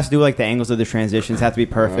 It has to do like the angles of the transitions have to be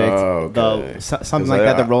perfect. Oh, okay. Something 'Cause like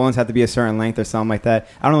that. The I- roll-ins have to be a certain length or something like that.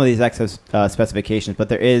 I don't know the exact specifications, but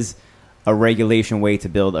there is a regulation way to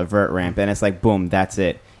build a vert ramp, and it's like boom, that's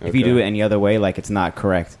it. If you Okay. do it any other way, like it's not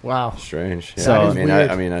correct. Wow. Strange. Yeah, So- I That is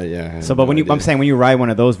mean, weird. yeah. I had So, but no when I'm idea. saying when you ride one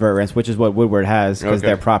of those vert ramps, which is what Woodward has because Okay.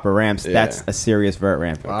 they're proper ramps, Yeah. that's a serious vert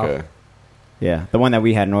ramp. Wow. Okay. Yeah, the one that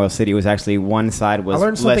we had in Oil City was actually one side was I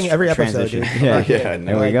learned something less every episode, transition. dude. Yeah, Yeah,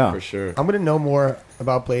 there we go. for sure. I'm gonna know more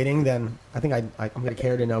about blading than I think I'm gonna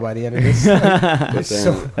care to know by the end of this. But It's then,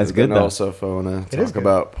 so- That's but good, then though. Also, if I want It to is talk good.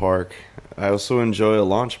 about park, I also enjoy a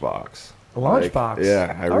launch box. A launch Like, box.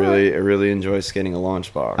 Yeah, I All really enjoy skating a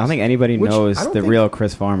launch box. I don't think anybody Which- knows I don't the think- real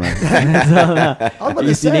Chris Farmer. I was about to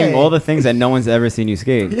You say. name all the things that no one's ever seen you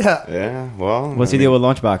skate. Yeah. Yeah, well, What's I your deal mean, with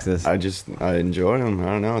launch boxes? I enjoy them. I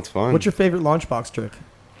don't know, it's fun. What's your favorite launch box trick?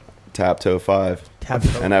 Tap toe 5? Tap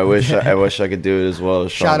And I wish I could do it as well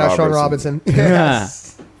as Sean Shout out Sean Robertson. Robinson.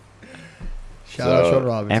 Yes. Shout out So- Sean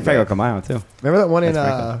Robinson. and Franco Camayo too. Remember that one in That's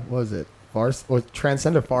Franco. what was it?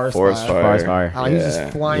 Transcender Forest Forest Fire. Fire. Forest Fire. He was Yeah.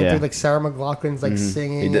 just flying Yeah. through like Sarah McLaughlin's like Mhm.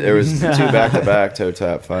 singing. There was 2 back-to-back toe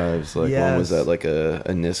tap 5s. Like one was Yes. at like a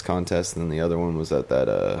NIST contest, and then the other one was at that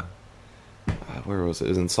where was it? It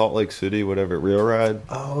was in Salt Lake City, whatever, Real Ride.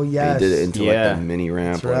 Oh And yes. he did it into Yeah. like the mini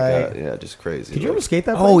ramp That's like right. that. Yeah, just crazy. Did you Like, ever skate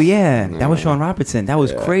that? Oh place? yeah, that was No. Sean Robertson. That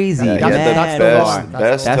was Yeah. crazy. Yeah, That's- he had the that's the best, one.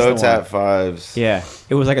 best That's toe the tap one. 5s. Yeah,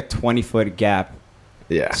 it was like a 20-foot gap,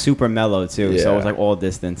 Yeah. super mellow too. So it was Yeah. like all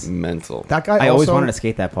distance. Mental. That guy. I always also, wanted to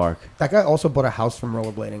skate that park. That guy also bought a house from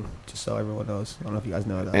rollerblading. Just so everyone knows. I don't know if you guys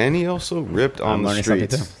know that. And he also ripped I'm on the learning something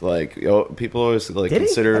streets. Like people always like Did he? I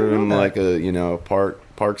consider didn't know him that. like a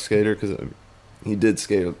park skater because he did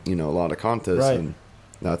skate a lot of contests, Right. and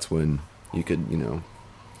that's when you could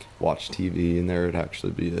watch TV and there would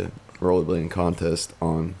actually be a rollerblading contest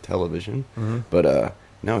on television. Mhm. But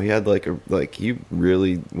no, he had he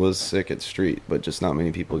really was sick at street, but just not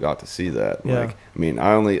many people got to see that. Yeah. Like, I mean,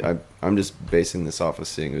 I'm just basing this off of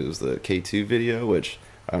seeing it was the K2 video, which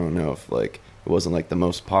I don't know if it wasn't like the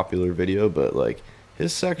most popular video, but like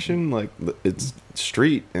his section, it's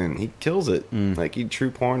street and he kills it. Mm. Like he true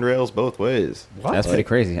porn rails both ways. What? That's pretty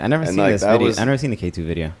crazy. I never and, seen like, this that video. was- I never seen the K2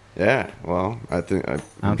 video. Yeah, well, I'm think I've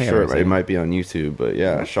sure ever seen it it. might be on YouTube, but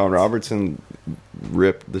yeah, Sean Robertson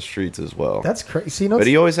ripped the streets as well. That's crazy. See, you know, But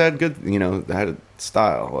he always had good, had a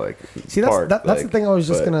style. Like see, that's park, that's the thing. I was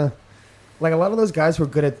just but- gonna like a lot of those guys who are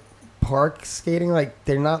good at park skating. Like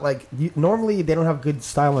they're not normally they don't have good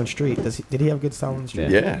style on street. Did he have good style on the street?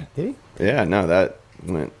 Yeah, Did he? yeah. No, that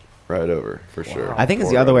went right over for sure. I think it's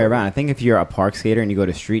the other way around. I think if you're a park skater and you go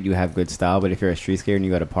to street, you have good style. But if you're a street skater and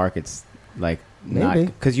you go to park, it's like not Maybe.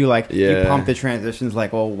 because you you Yeah. pump the transitions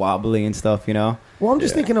like all wobbly and stuff. You know. Well, I'm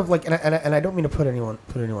just Yeah. thinking of and I don't mean to put anyone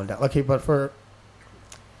down. Okay, but for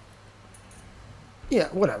yeah,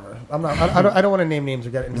 whatever. I'm not. I don't want to name names or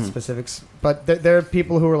get into Mm. specifics. But there are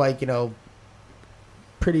people who are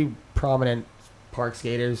pretty prominent park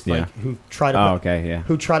skaters Yeah. who try to Oh, okay, yeah.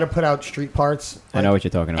 who try to put out street parts. I know what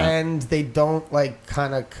you're talking about. And they don't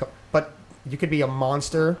but you could be a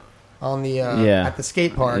monster on the Yeah. at the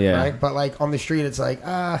skate park, Yeah. right? But on the street, it's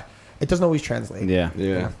it doesn't always translate. Yeah.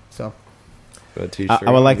 Yeah, So but I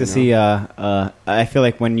would like to see. I feel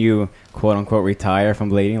like when you quote unquote retire from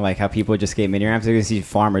blading, like how people just skate mini ramps, you can see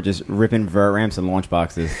Farmer just ripping vert ramps and launch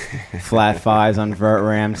boxes, flat 5s on vert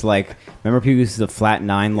ramps. Like remember people used the flat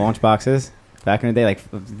 9 launch boxes? back in the day,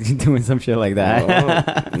 like doing some shit like that.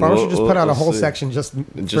 Farmers should just put out a whole see. section just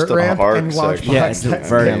Just vert a ramp park and launch section. Yeah, box. it's a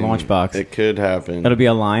vert and launch box. It could happen. It'll be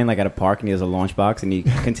a line like at a park, and he has a launch box, and he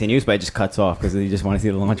continues, but it just cuts off because you just want to see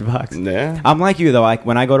the launch box. Yeah. I'm like you though. Like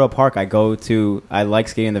when I go to a park, I like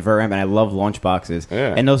skating the vert ramp, and I love launch boxes.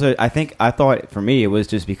 Yeah. And those are, I thought for me it was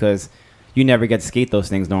just because you never get to skate those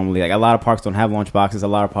things normally. Like a lot of parks don't have launch boxes, a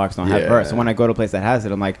lot of parks don't have Yeah. vert. So when I go to a place that has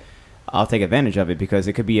it, I'm like, I'll take advantage of it because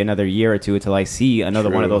it could be another year or two until I see another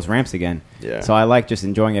one of True. those ramps again. Yeah. So I like just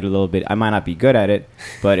enjoying it a little bit. I might not be good at it,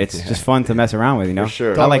 but it's Yeah. just fun to mess around with, you know. For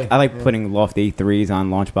sure. I like Totally. putting lofty threes on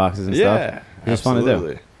launch boxes and Yeah. stuff. It's just fun to do.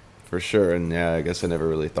 absolutely. For sure. And yeah, I guess I never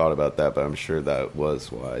really thought about that, but I'm sure that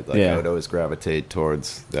was why. Like Yeah. I would always gravitate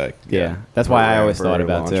towards that. Yeah. That's why I always thought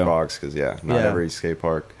about launch too. box because not Yeah. every skate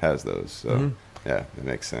park has those. So Mhm. yeah, it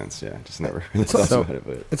makes sense. Yeah, just never really So- thought about it.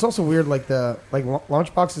 But It's also weird, like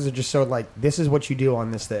launch boxes are just so like this is what you do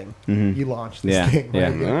on this thing. Mhm. You launch this Yeah, thing. yeah.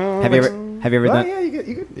 right? No, Have you that's- ever Well, done? yeah,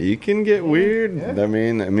 you could. You can get weird. Yeah. I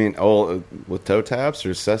mean, with toe taps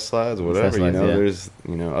or cess slides, whatever. slides, yeah. There's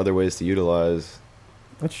other ways to utilize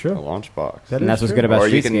That's a true. launch box. That And that's is what's true. good about or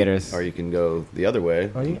street you can, skaters. Or you can go the other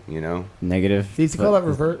way. Oh, yeah. Negative. They used to call that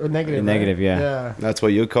revert or negative. Negative, right? yeah. Yeah. That's what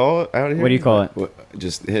you call it out here. What do you call it? What,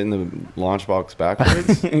 just hitting the launch box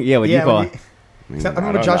backwards. Yeah, what do you Yeah, call when it? I mean, I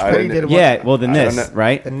remember don't Josh know. I Petty didn't- did it. Yeah, well, the I don't NIS, know.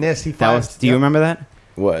 right? The NIS. He That was. finds- Do you yep. remember that?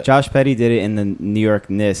 What? Josh Petty did it in the New York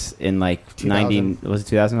NIS in like 2000. 90. Was it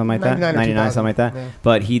 2000 something like that? 99 or 99 something like that. 2000, yeah.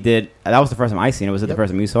 But he did. That was the first time I seen it. Was it the Yep.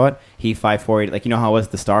 first time you saw it? He 540. Like you know how it was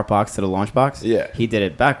the start box to the launch box. Yeah. He did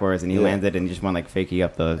it backwards and he Yeah. landed and he just went like fakie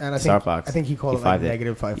up the And I start think box. I think he called He it like fived it.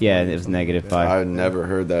 negative 5. Yeah, it was negative 5. I've never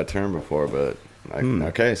heard that term before, but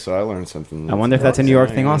okay, so I learned something. I wonder if that's a New York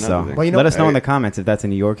thing Yeah, also. another Well, you know- Let us know in Hey. the comments if that's a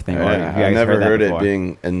New York thing or if you Yeah, guys I never that heard it before.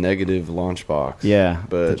 being a negative launch box. Yeah, to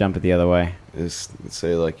but jump it the other way. is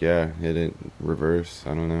say like hit it reverse. I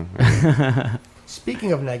don't know.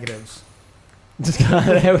 Speaking of negatives,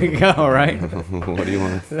 There we go. Right. What do you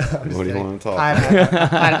want? What do you want to talk?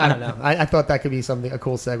 I don't know. I thought that could be a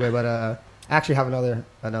cool segue, but I actually have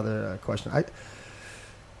another question.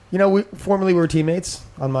 We formerly were teammates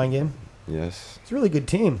on Mind Game. Yes. It's a really good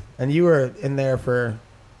team, and you were in there for.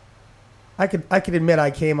 I could admit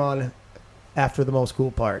I came on after the most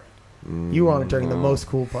cool part. You were on it during the most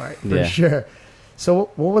cool part for Yeah. sure. So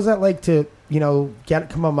what was that like to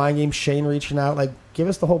come on Mind Game? Shane reaching out, like give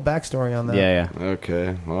us the whole backstory on that. Yeah,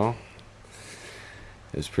 Okay. Well,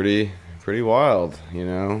 it's pretty wild,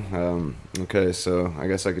 Okay, so I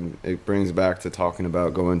guess it brings back to talking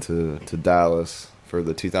about going to Dallas for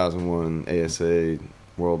the 2001 ASA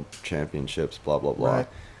World Championships. Blah blah blah. Right.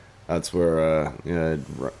 That's where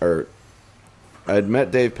I'd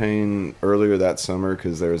met Dave Payne earlier that summer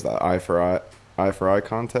because there was the Eye for Eye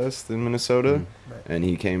contest in Minnesota, Right. and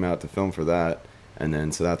he came out to film for that. And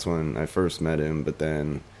then so that's when I first met him. But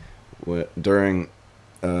then during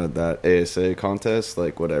that ASA contest,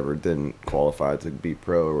 didn't qualify to be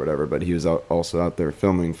pro or whatever. But he was also out there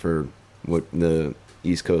filming for the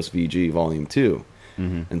East Coast VG Volume 2.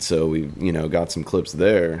 Mm-hmm. And so we, got some clips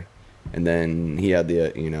there. And then he had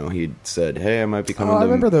he said, "Hey, I might be coming I to."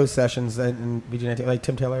 remember those sessions in VG19, like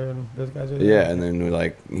Tim Taylor and those guys. Yeah, and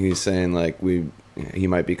then he's saying he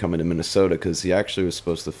might be coming to Minnesota because he actually was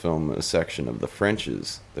supposed to film a section of the French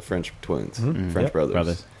twins, Mhm. French Yep.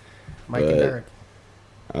 brothers. Mike and but-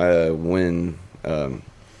 Eric. When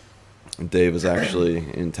Dave was actually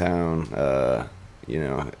in town, I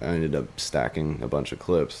ended up stacking a bunch of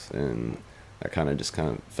clips, and that kind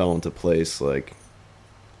of fell into place,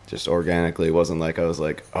 just organically. It wasn't like I was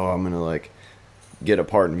like, oh, I'm gonna get a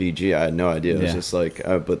part in VG. I had no idea. It was Yeah.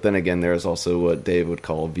 just but then again, there's also what Dave would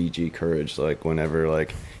call VG courage. Whenever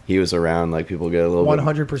he was around, people get a little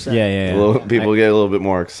 100%. Yeah. people get a little bit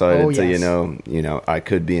more excited Oh, to yes. I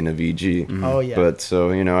could be in a VG. Mhm. Oh yeah. But so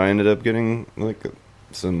I ended up getting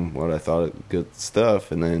some what I thought good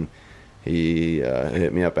stuff, and then he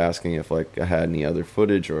hit me up asking if I had any other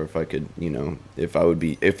footage or if I could if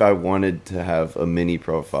I wanted to have a mini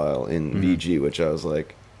profile in Mhm. VG, which I was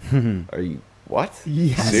like, are you what?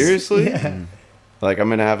 Yes. Seriously? Yeah. I'm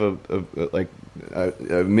gonna have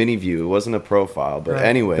a mini view. It wasn't a profile, but Right.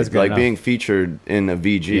 anyway, That's good enough. being featured in a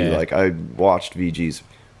VG. Yeah. I watched VGs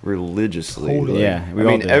religiously. Totally. Yeah, we I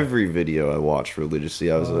all mean, did. every video I watched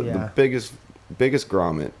religiously. I was Oh, yeah. the biggest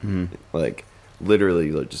grommet. Mhm.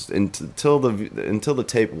 Literally, just until the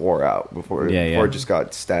tape wore out before Yeah. it just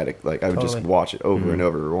got static. I would just Totally. watch it over Mhm. and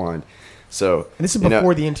over, rewind. So And this is you know-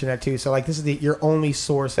 before the internet too. So this is your only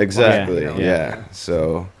source. Of exactly, life, yeah.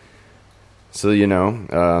 So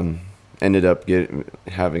ended up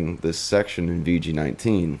having this section in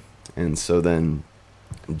VG19, and so then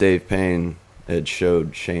Dave Payne had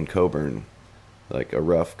showed Shane Coburn like a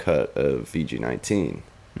rough cut of VG19,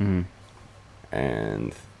 Mhm.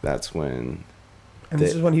 and that's when And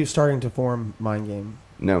this is when he was starting to form Mind Game.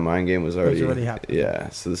 no Mind Game was already happening. yeah.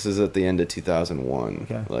 So this is at the end of 2001,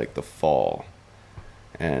 Okay. like the fall,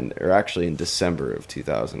 or actually in December of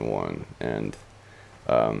 2001, and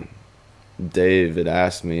Dave had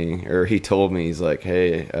asked me, or he told me, he's like,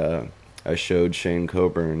 hey. I showed Shane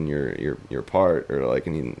Coburn your part, or like,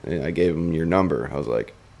 and I gave him your number. I was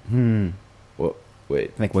like, "What?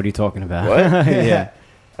 Wait, Like, what are you talking about? What? Yeah.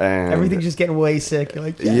 And Everything's just getting way sick. You're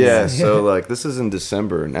like, yes. yeah." So like, this is in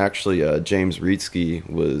December, and actually, James Reetsky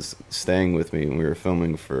was staying with me when we were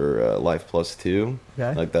filming for Life Plus 2,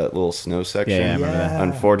 Okay. like that little snow section. Yeah, I remember that. Yeah.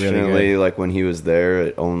 Unfortunately, Really good. like when he was there,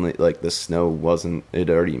 it only like the snow wasn't. It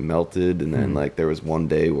already melted, and then like there was one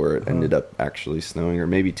day where it ended up actually snowing, or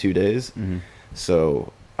maybe 2 days. Mhm.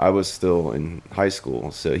 So I was still in high school,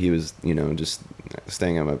 so he was, just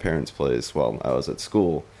staying at my parents' place while I was at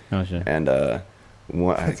school. Oh shit. And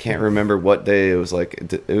I can't remember what day it was. Like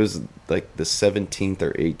it was like the 17th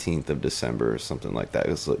or 18th of December or something like that.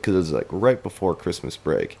 It was because it was like right before Christmas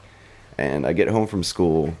break, and I get home from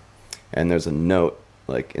school, and there's a note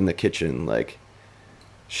like in the kitchen, like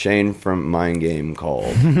Shane from Mind Game called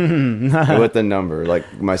with the number. Like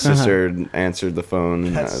my sister had answered the phone,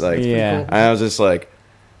 and That's like Yeah. cool. and I was just like,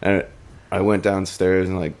 and I went downstairs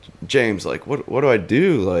and like, James, like what do I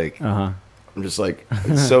do? Like Uh-huh. I'm just like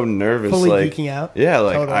so nervous, Fully like geeking out. yeah,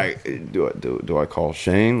 like Totally. do I call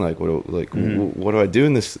Shane? Like what do I do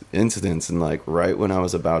in this instance? And like right when I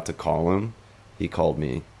was about to call him, he called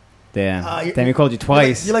me. Damn. You- Damn, he called you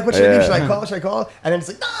twice. You're like, what should I do? Yeah. Should I call? Should I call? And then it's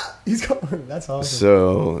like, nah, he's calling. That's awesome.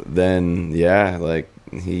 So then, yeah, like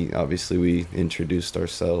we introduced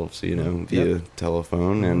ourselves, via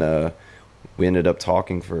telephone, and we ended up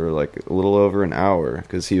talking for like a little over an hour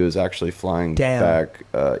because he was actually flying Damn. back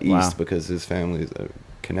east Wow. because his family's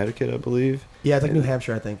Connecticut, I believe, Yeah, it's like New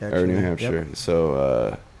Hampshire, I think. Actually. or New Yep. Hampshire.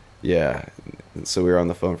 So yeah, so we were on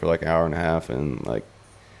the phone for like an hour and a half, and like,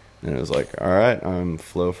 and it was like, all right, I'm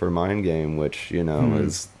Flo for Mind Game, which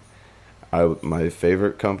is my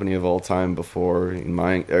favorite company of all time before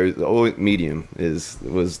Medium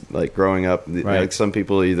was like growing up. Right. Like some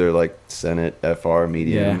people either like Senate, FR,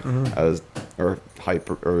 Medium. Yeah. Mhm. I was or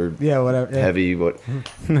hyper or Yeah, whatever. Yeah. heavy. What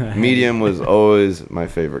Medium was always my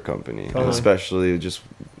favorite company, Totally. especially just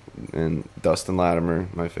and Dustin Latimer,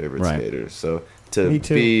 my favorite Right. skater. So to Me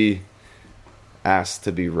too. be asked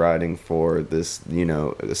to be riding for this,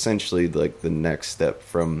 essentially like the next step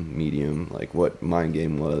from Medium, like what Mind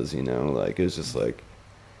Game was, like it was just like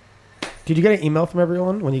Did you get an email from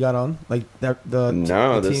everyone when you got on? Like the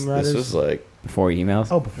this team riders? was like Before emails.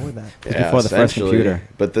 Oh, before that. before the first essentially. computer.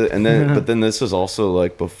 But then this was also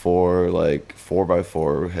like before like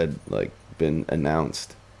 4x4 had like been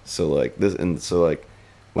announced. So like this, and so like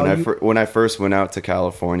when when I first went out to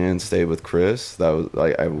California and stayed with Chris, that was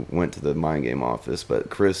like I went to the Mind Game office, but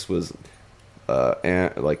Chris was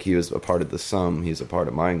like he was a part of the Sum, he's a part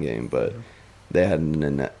of Mind Game, but they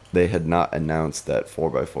had not announced that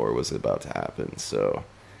 4x4 was about to happen. So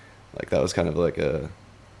like that was kind of like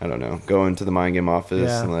I don't know, going to the Mind Game office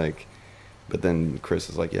Yeah. and like, but then Chris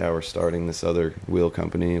was like, yeah, we're starting this other wheel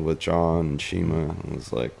company with John and Shima. It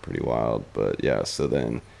was like pretty wild, but yeah. So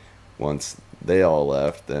then once they all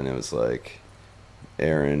left, then it was like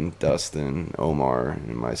Aaron, Dustin, Omar,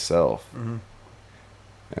 and myself. Mm-hmm.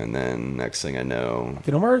 And then next thing I know,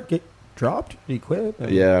 Did Omar get dropped? Did he quit?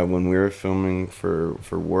 yeah, when we were filming for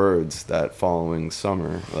Words that following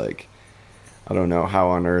summer, like I don't know how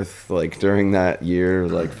on earth, like during that year,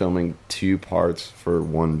 like filming 2 parts for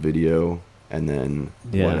one video, and then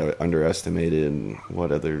Yeah. what I underestimated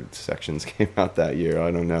what other sections came out that year.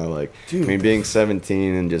 I don't know, like Dude. I mean, being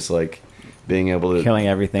 17 and just like being able to Killing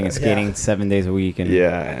everything and skating Yeah. 7 days a week. And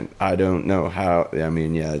yeah, and I don't know how. I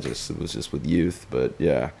mean, yeah, it was just with youth, but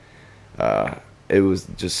yeah, it was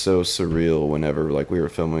just so surreal whenever like we were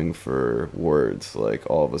filming for Words. Like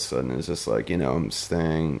all of a sudden, it's just like I'm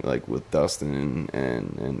staying like with Dustin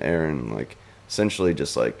and Aaron, like essentially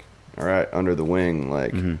just like all right under the wing,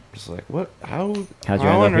 like Mhm. just like what? How'd you How'd you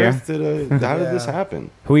how end on up earth did how did this Yeah. happen?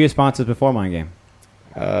 Who were your sponsors before Mind Game?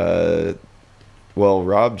 Well,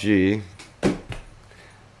 Rob G.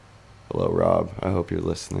 Hello, Rob. I hope you're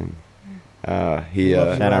listening. He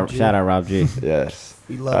Love Shout Rob out, G. shout out, Rob G. yes.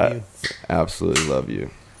 We love you. Absolutely love you.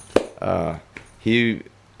 He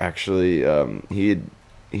actually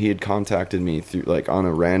he had contacted me through like on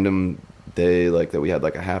a random day, like that we had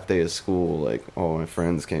like a half day of school, like all my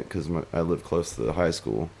friends came because I lived close to the high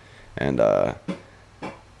school, and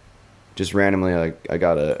just randomly, like, I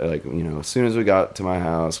got as soon as we got to my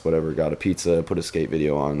house, whatever, got a pizza, put a skate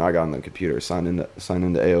video on. I got on the computer, signed into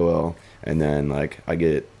AOL, and then like I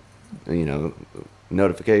get,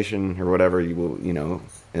 notification or whatever.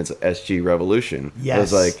 It's SG Revolution. Yes. I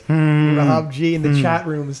was like, Rob G in the chat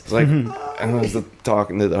rooms. it's like, I was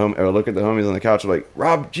talking to the or look at the homies on the couch, like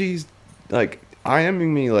Rob G's like IMing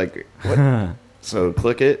me, like what? So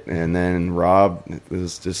click it, and then Rob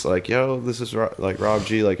was just like, "Yo, this is Rob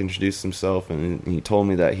G." Like introduced himself, and he told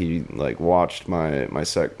me that he like watched my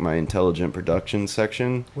intelligent production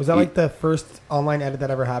section. Was that like the first online edit that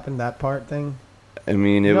ever happened? That part thing. I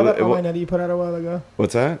mean, You know that online edit you put out a while ago?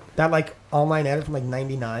 What's that? That like online edit from like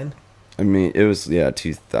 '99. I mean, it was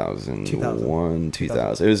 2001,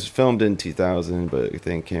 2000. It was filmed in 2000, but I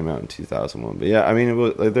think it came out in 2001. But yeah, I mean, it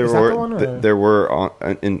was like, it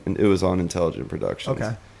was on Intelligent Productions.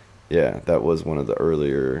 Okay. Yeah, that was one of the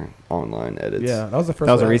earlier online edits. Yeah, that was the first.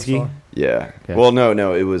 That was one I Arizki? saw. Yeah. Okay. Well,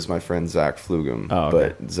 no, it was my friend Zach Flugum. Oh,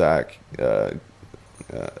 okay. But Zach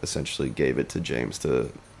essentially gave it to James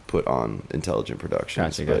to put on Intelligent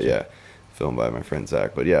Productions. Gotcha. But yeah, filmed by my friend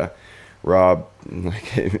Zach. But yeah, Rob like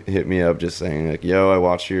hit me up just saying like, "Yo, I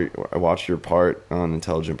watch your part on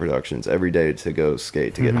Intelligent Productions every day to go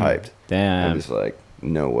skate to get hyped." Damn. I'm just like,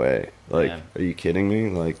 no way. Like, Damn. are you kidding me?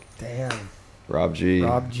 Like, Damn. Rob G.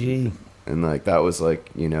 And like that was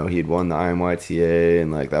like, he'd won the IMYTA,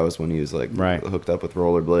 and like that was when he was like Right. hooked up with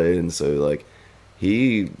Rollerblade, and so like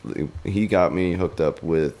he got me hooked up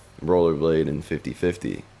with Rollerblade and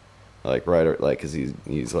 50/50, like because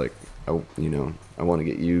he's like, I want to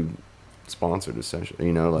get you sponsored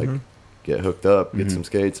essentially, get hooked up, get some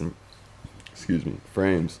skates and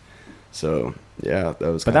frames. So yeah, that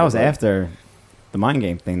was. But that was after the mind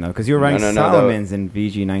game thing though, because you were riding Solomons in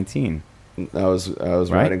VG19. I was Right?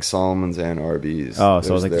 riding Solomons and RBs. Oh,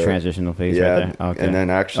 so it was like the transitional phase right there. Okay. And then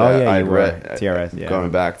actually, I I'd read TRS. Yeah.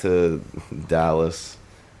 going back to Dallas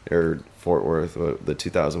or Fort Worth, the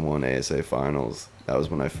 2001 ASA finals. That was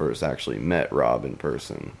when I first actually met Rob in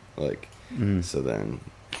person. Like, so then,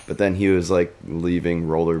 but then he was like leaving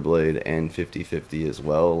Rollerblade and 50/50 as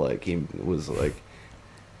well. Like he was like,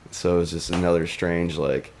 so it was just another strange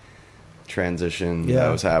like transition that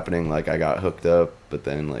was happening. Like I got hooked up, but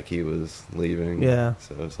then like he was leaving. Yeah.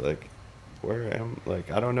 So it's like, where am like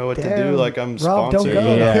I don't know what to Damn. do. Like I'm Rob, don't sponsored,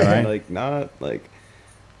 go. Yeah, right. like not like.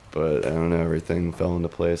 But I don't know. Everything fell into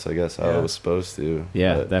place, I guess, how it was supposed to.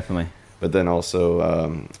 Yeah, but, definitely. But then also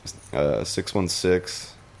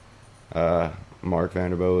 616. Mark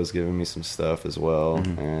Vanderbo was giving me some stuff as well,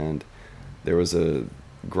 and there was a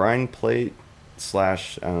grind plate / I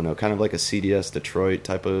don't know, kind of like a CDS Detroit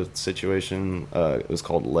type of situation. It was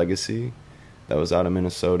called Legacy. That was out of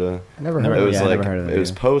Minnesota. I never heard It of was it. I like never heard of that it was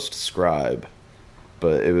either. post Scribe,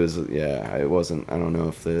 but it was it wasn't. I don't know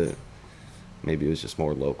if maybe it was just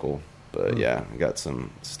more local, but yeah, I got some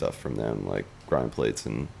stuff from them like grind plates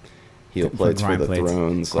and heel plates for Grind the plates.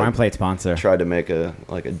 thrones. Grind Like, plate sponsor. tried to make a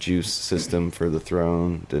juice system for the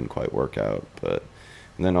throne, didn't quite work out. But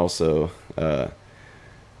and then also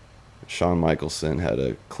Shawn Michelson had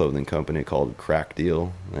a clothing company called Crack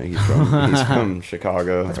Deal. He's from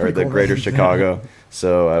Chicago, That's or pretty the cool. greater Chicago.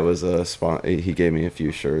 So I was he gave me a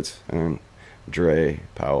few shirts, and Dre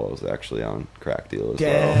Powell was actually on Crack Deal as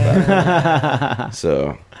well.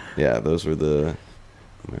 So yeah, those were the.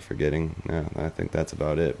 Am I forgetting? Yeah, I think that's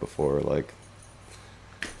about it before like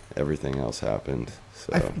everything else happened.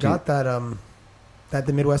 So I forgot that that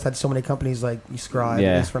the Midwest had so many companies like Scribe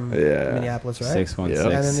is from Minneapolis, right? 616 Yeah.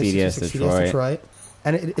 And then this CDS is Detroit. Detroit.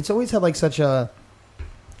 And it's always had like such a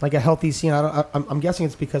healthy scene. I'm guessing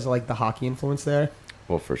it's because of like the hockey influence there.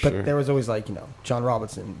 well, for But sure. there was always like John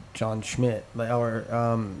Robinson, John Schmidt, like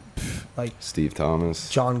Steve Thomas,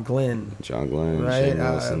 John Glenn, Glenn, right? Shane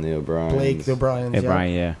Wilson, the O'Briens. Blake, the O'Briens. Hey, yeah.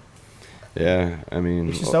 Brian, yeah. Yeah, I mean,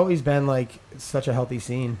 It's just always been like such a healthy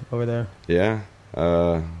scene over there. yeah.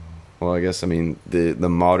 Well, I guess the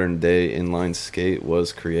modern day inline skate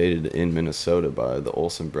was created in Minnesota by the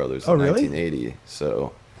Olsen brothers in really? 1980.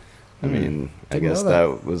 So, I mean, I Didn't guess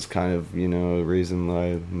know that was kind of a reason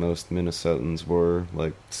why most Minnesotans were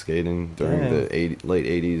like skating during Dang. the late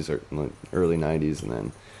 80s or like, early 90s, and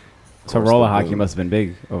then. of So course, roller the hockey boom. must have been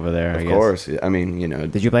big over there, I Of guess. course, yeah. I mean,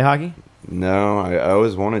 Did you play hockey? No, I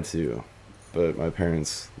always wanted to, but my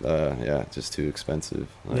parents, just too expensive.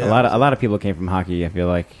 Like, Yeah. A lot of people came from hockey, I feel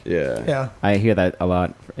like. Yeah. Yeah. I hear that a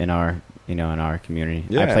lot in our community.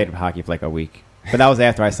 I Yeah. played hockey for like a week. But that was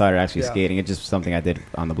after I started actually Yeah. skating. It's just something I did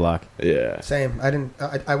on the block. Yeah. Same.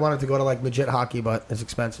 I wanted to go to like legit hockey, but it's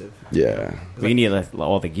expensive. Yeah. But you need like,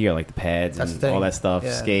 all the gear, like the pads That's and the thing. all that stuff.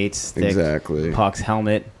 Yeah. Skates, stick, Exactly. pucks,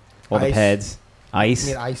 helmet, all the Ice. pads. Ice.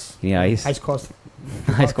 You need ice. Yeah, ice. Ice costs.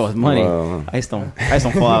 Ice costs money. Well, Ice don't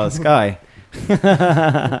fall out of the sky.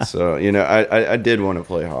 so I did want to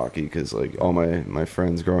play hockey because like all my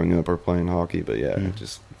friends growing up are playing hockey, but yeah,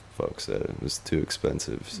 just folks said it was too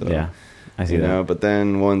expensive. So Yeah, I see you that. know. But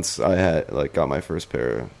then once I had like got my first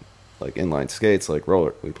pair of like inline skates, like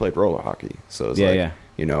we played roller hockey. So it's like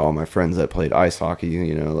you know, all my friends that played ice hockey,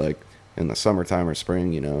 you know, like in the summertime or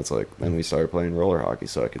spring, you know, it's like then we started playing roller hockey,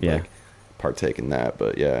 so I could like partake in that.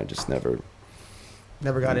 But yeah, I just never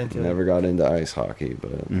got into it. Never got into ice hockey,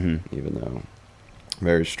 but even though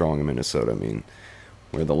very strong in Minnesota. I mean,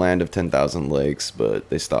 we're the land of 10,000 lakes, but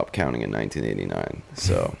they stopped counting in 1989.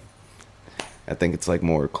 So I think it's like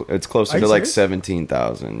more. It's closer to like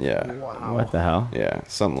 17,000. Yeah. Wow. What the hell? Yeah,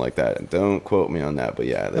 something like that. Don't quote me on that, but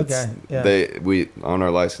yeah, that's Okay, yeah. we on our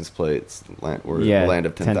license plates. We're the land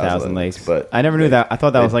of 10,000 lakes. But I never knew that. I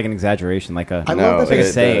thought that was like an exaggeration, like a. I no, love that they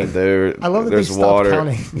say. I love that they there's stopped water.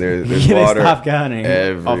 counting. There's They water. stopped counting off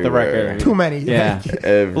the everywhere. record. Too many. Yeah,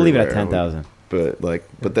 Everywhere. we'll leave it at 10,000. But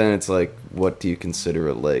then it's like, what do you consider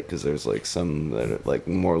a lake? Because there's like some that are like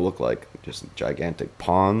more look like just gigantic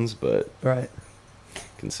ponds, but Right.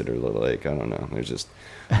 consider it a lake. I don't know. There's just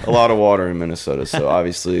a lot of water in Minnesota, so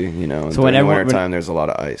obviously, you know, So during the when winter time, there's a lot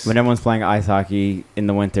of ice. When everyone's playing ice hockey in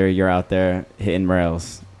the winter, you're out there hitting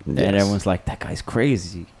rails, Yes. and everyone's like, "That guy's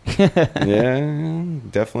crazy." Yeah,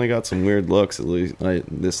 definitely got some weird looks at least like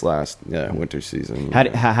this last winter season.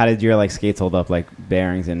 How did your like skates hold up, like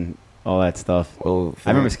bearings and all that stuff? Well, I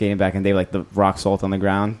remember skating back in the day, like the rock salt on the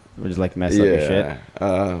ground would just like mess up your shit.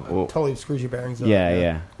 Well, Totally screws your bearings up.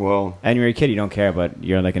 Yeah. well, And you're a kid, you don't care, but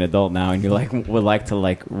you're like an adult now, and you like would like to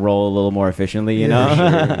like roll a little more efficiently, you know?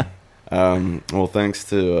 sure. Well, thanks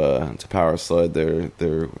to Power Slide, they're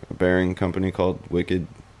a bearing company called Wicked.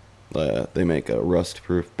 They make a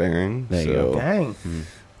rust-proof bearing, There you so go. Dang.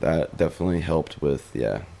 that definitely helped with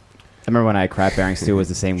I remember when I had crap bearings too, it was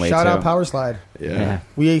the same way Shout too. out Power Slide. Yeah.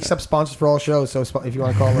 We accept sponsors for all shows, so if you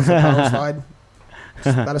want to call us a Power Slide,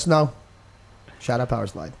 just let us know. Shout out Power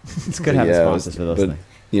Slide. It's good having Yeah, sponsors for those but, things.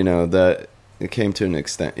 you know, that it came to an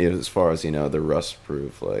extent as far as, you know, the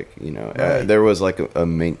rust-proof, like, you know, Right. there was like a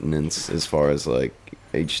maintenance as far as like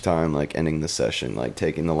each time like ending the session, like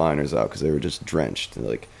taking the liners out because they were just drenched,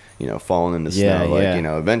 like, you know, falling in the Yeah, snow, like, yeah. you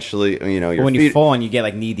know, eventually, you know, But your when feet, you fall and you get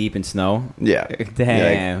like knee deep in snow, yeah,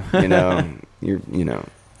 damn. like, you know, you know,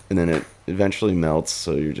 and then it eventually melts,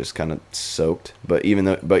 so you're just kind of soaked. But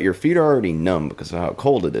but your feet are already numb because of how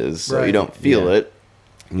cold it is, so you Right. don't feel Yeah. it,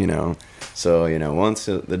 you know. So, you know, once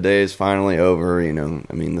the day is finally over, you know,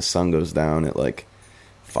 I mean, the sun goes down at like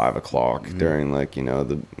 5 o'clock during like, you know,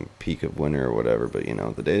 the peak of winter or whatever. But, you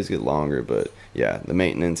know, the days get longer. But yeah, the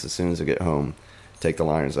maintenance as soon as I get home, take the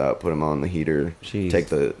liners out, put them on the heater, Jeez.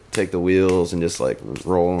 take the wheels and just like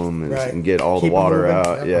roll them and, Right. and get all Keep the 'em water moving.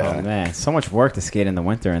 out. Yep. Yeah. Oh man, so much work to skate in the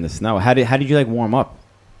winter in the snow. How did you like warm up?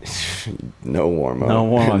 No warm up. No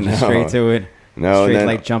warm up, just straight to it. No, Straight and then,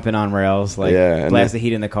 like jumping on rails, like Yeah, and blast then- the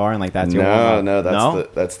heat in the car, and like that's your warm no,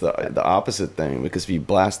 up. that's the opposite thing, because if you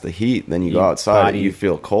blast the heat, then you You go outside body- and you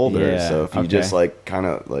feel colder. Yeah, So if you okay. just like kind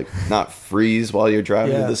of like not freeze while you're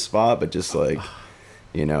driving Yeah. to the spot, but just like,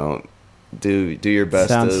 you know, do your best.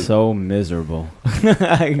 Sounds to, so miserable.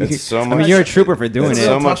 It's so I much. mean, you're a trooper for doing it's it.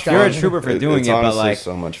 so Real much tough You're a guy. trooper for doing it's it, but honestly like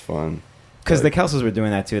so much fun. because Like- the Kelsos were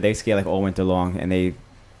doing that too. They skate like all winter long, and they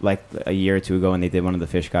like a year or two ago, and they did one of the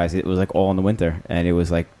fish guys. It was like all in the winter, and it was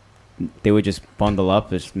like they would just bundle up,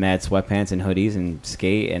 just mad sweatpants and hoodies and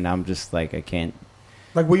skate, and I'm just like I can't.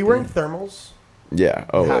 Like, were you wearing thermals? Yeah,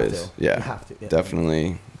 You have always. to. Yeah, You have to. Yeah.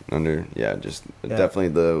 definitely just definitely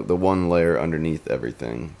the one layer underneath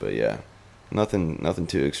everything. But yeah, nothing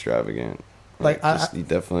too extravagant. Like, you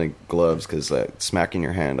definitely gloves, because smacking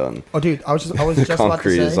your hand on Oh, dude, I was just about to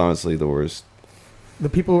concrete is say, honestly the worst. the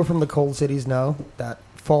people who are from the cold cities know that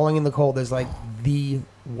falling in the cold is like the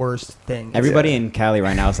worst thing. Everybody in Cali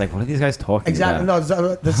right now is like, what are these guys talking Exactly. about?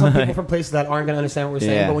 No, there's some people from places that aren't going to understand what we're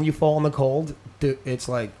saying, Yeah. but when you fall in the cold, dude, it's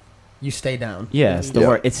like you stay down. Yeah, it's the Yeah.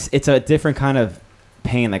 word. It's a different kind of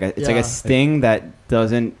pain. Like it's like Yeah. a sting that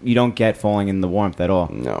you don't get falling in the warmth at all.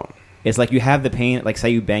 No. It's like you have the pain. Like say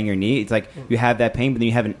you bang your knee, it's like you have that pain, but then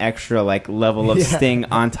you have an extra like level of Yeah. sting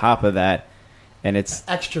on top of that, and it's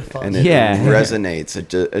Extra fun. And it Yeah. resonates. It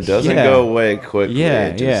doesn't Yeah. go away quickly. yeah,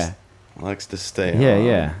 It just likes to stay yeah, on.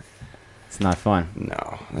 yeah. It's not fun.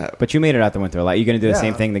 No. But you made it out the winter. Like you gonna do the Yeah.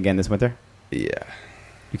 same thing again this winter? Yeah.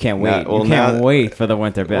 You can't Now- wait. well, you can't now- wait for the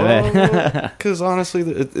winter. Because honestly,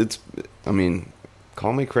 it's. I mean,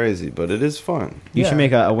 call me crazy, but it is fun. You Yeah. should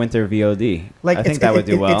make a winter VOD. Like, I think it's- that would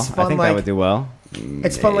do well. it's I fun, think that like- would do well.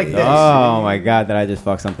 It's fun like this. Oh my god, did I just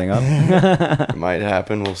fuck something up? It might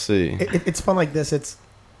happen. We'll see. It's fun like this.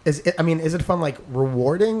 Is it fun like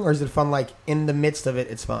rewarding, or is it fun like in the midst of it?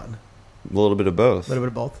 It's fun. A little bit of both. A little bit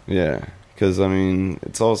of both. Yeah, because I mean,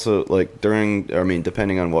 it's also like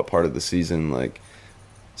depending on what part of the season, like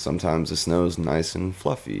sometimes the snow's nice and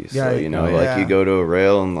fluffy. So Yeah, like you go to a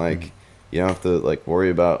rail and like you don't have to like worry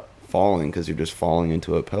about falling because you're just falling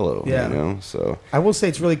into a pillow. Yeah. You know, so I will say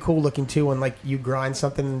it's really cool looking too when like you grind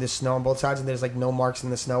something in the snow on both sides and there's like no marks in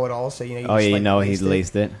the snow at all. So you Oh, just, yeah, like, you know laced he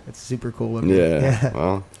laced it. It's super cool looking. yeah.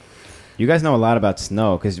 Well, You guys know a lot about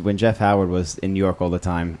snow because when Jeff Howard was in New York all the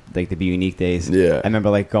time, like the Be Unique days, Yeah. I remember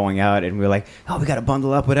like going out and we were like, oh, we got to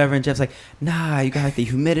bundle up, whatever. And Jeff's like, nah, you got like the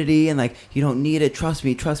humidity and like you don't need it. Trust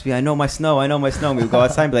me. I know my snow. And we would go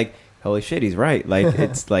outside and be like, holy shit, he's right. Like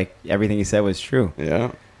it's like everything he said was true.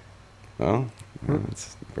 yeah. Well,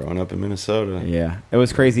 it's growing up in Minnesota. Yeah, it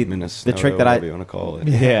was crazy. Minnesota, The trick that whatever you want to call it.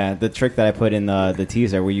 yeah, the trick that I put in the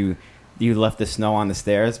teaser where you left the snow on the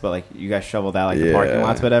stairs, but like you guys shoveled out like the parking Yeah.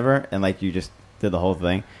 lots, whatever, and like you just did the whole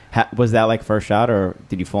thing. Was that like first shot, or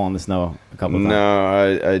did you fall in the snow a couple of times?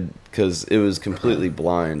 No, I because it was completely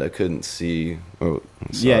blind. I couldn't see. Oh,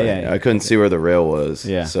 sorry. Yeah. I couldn't see where the rail was.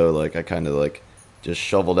 Yeah. So like I kind of like just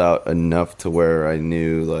shoveled out enough to where I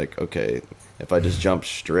knew like okay, if I just jump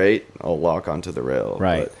straight, I'll lock onto the rail.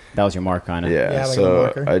 Right, But, that was your mark, kind of. yeah. Yeah, like a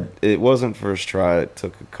so marker. it wasn't first try. It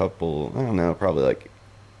took a couple. I don't know, probably like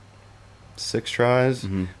 6 tries,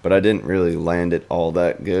 Mhm. but I didn't really land it all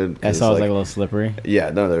that good. I 'cause, saw it was like a little slippery. yeah,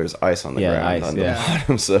 no, there was ice on the Yeah, ground ice, on yeah. the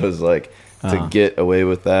bottom, so it was like Uh-huh. to get away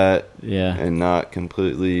with that Yeah, and not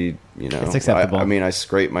completely, It's acceptable. I mean, I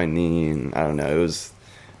scraped my knee, and I don't know, it was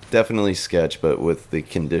definitely sketch, but with the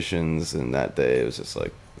conditions and that day, it was just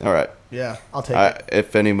like, all right, Yeah, I'll take it.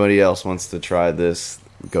 if anybody else wants to try this,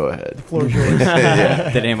 go ahead. The floor is yours. Yeah.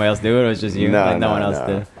 Did anybody else do it, or was it just you? Like, no one else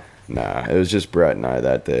did. Nah, it was just Brett and I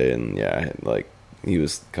that day, and yeah, like he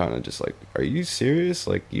was kind of just like, "Are you serious?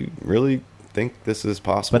 Like, you really think this is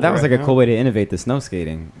possible?" But that was right like a now?" cool way to innovate the snow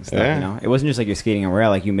skating stuff. Yeah. You know, it wasn't just like you're skating a rail;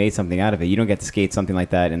 like you made something out of it. You don't get to skate something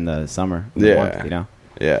like that in the summer. In the Yeah. warmth, you know,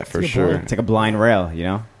 Yeah, for a good sure. point. it's like a blind rail. You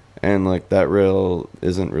know. And like that rail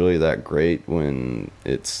isn't really that great when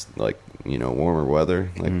it's like, you know, warmer weather.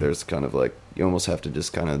 Like there's kind of like you almost have to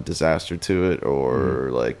just kind of disaster to it, or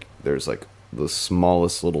like there's like the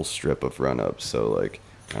smallest little strip of run up. So like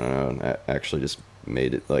I don't know, I actually just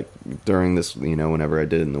made it like during this, you know, whenever I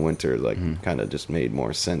did in the winter, like kind of just made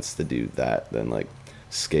more sense to do that than like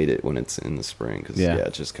skate it when it's in the spring, because Yeah.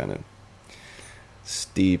 it's just kind of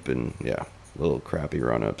steep and little crappy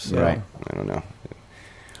run ups. So Right. I don't know.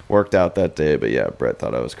 Worked out that day, but yeah, Brett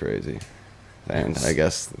thought I was crazy, and I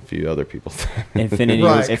guess a few other people. Infinity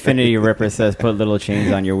Right. Infinity Ripper says put little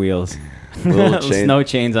chains on your wheels. Little chain- Snow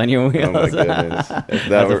chains on your wheels. Oh my goodness! If that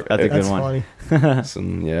That's were, a good That's one.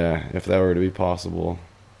 funny. if that were to be possible,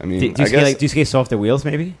 I mean, Do you I skate guess do you skate softer wheels?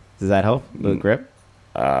 Maybe does that help the Mm. grip?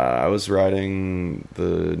 I was riding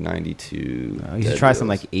the '92. You should try some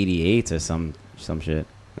like 88s or some shit.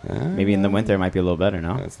 Maybe in the winter it might be a little better.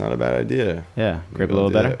 No, That's not a bad idea. yeah, grip a Maybe I'll little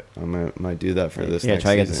do better. that. I might do that for this. Yeah, next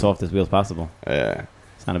try to get the season. softest wheels possible. Yeah.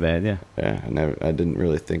 It's not a bad idea. Yeah, I didn't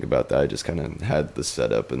really think about that. I just kind of had the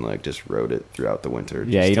setup and like just rode it throughout the winter.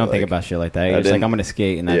 Yeah, just you to, don't think like- about shit like that. I You're just like, didn't- I'm gonna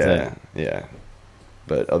skate and that's yeah, it. Yeah.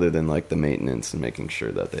 But other than like the maintenance and making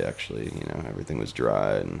sure that they actually, you know, everything was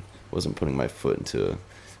dry and wasn't putting my foot into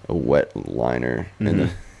a wet liner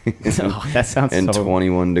Oh, that sounds in so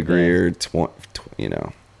 21 degree Yeah. or you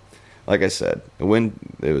know, like I said, when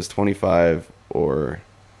it was 25 or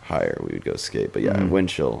higher, we would go skate. But yeah, Mhm. wind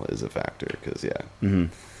chill is a factor because Mhm.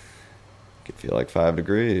 could feel like 5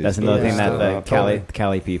 degrees. That's but another it's thing that still- the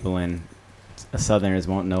Cali people and Southerners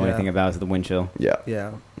won't know Yeah. anything about is the wind chill. Yeah.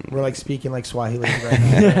 Yeah, we're like speaking like Swahili right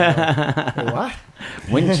now. Wait, what?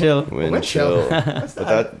 Wind chill. Wind chill. What's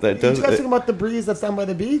But that You does. guys talking about the breeze that's down by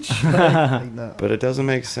the beach? No. But it doesn't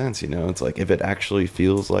make sense, you know. It's like if it actually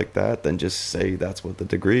feels like that, then just say that's what the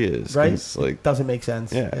degree is. Right? 'Cause, like Doesn't make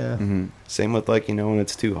sense. Yeah. Mhm. same with like, you know, when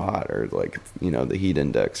it's too hot or like, you know, the heat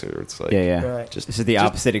index, or it's like Yeah, yeah. Right. just This is the just-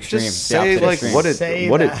 opposite extreme. Just The say opposite like extreme. what it Say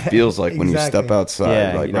what it that. feels like when you step Exactly. outside.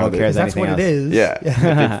 Yeah, like you know, who rather- cares? That's what anything it else. is. Yeah,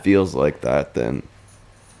 if it feels like that, then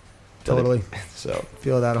Totally. So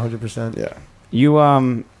Feel that 100%. yeah,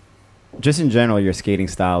 You just in general, your skating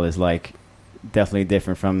style is like definitely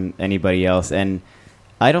different from anybody else, and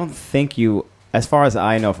I don't think you, as far as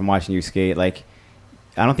I know from watching you skate, like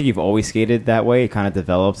I don't think you've always skated that way. It kind of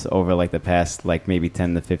develops over like the past like maybe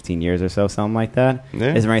 10 to 15 years or so, something like that.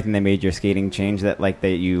 Yeah. Is there anything that made your skating change that like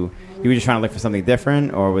that you were just trying to look for something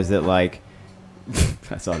different, or was it like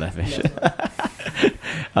I saw that fish.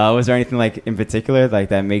 Was there anything like in particular like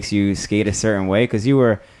that makes you skate a certain way? Because you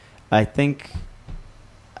were, I think,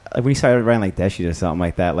 when you started riding like Deschis or something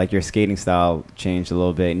like that, like your skating style changed a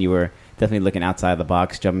little bit, and you were definitely looking outside the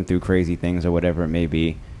box, jumping through crazy things or whatever it may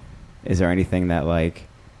be. Is there anything that like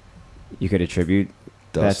you could attribute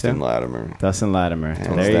Dustin that to? Latimer. Dustin Latimer.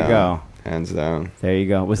 Hands There down. you go. Hands down. There you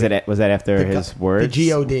go. Was that after The his go- words? The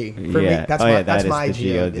God. For Yeah. me, that's Oh, my, yeah, that's that is my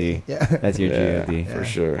the God. God. Yeah. That's your Yeah, God. for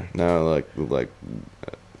sure. No, like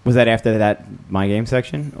Was that after that My Game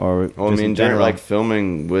section, or well, I just mean, in during general? like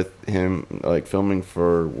filming with him, like filming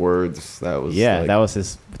for Words, that was Yeah, like, that was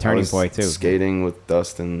his I turning was point too. Skating with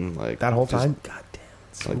Dustin, like That whole just, time? God damn.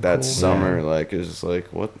 So like that cool. summer, Yeah. like it was just like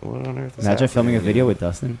what on earth? Is Imagine filming a happening, video you know? with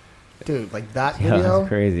Dustin. Dude, like that Yeah, video. that's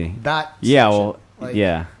crazy. That Yeah, section, well, like,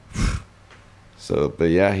 yeah, So, but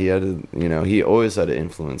yeah, he had a, he always had an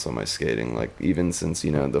influence on my skating. Like even since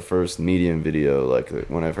the first Medium video, like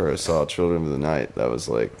whenever I saw Children of the Night, that was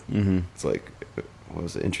like it's like what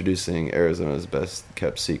was it? Introducing Arizona's best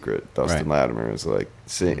kept secret. Dustin Latimer is like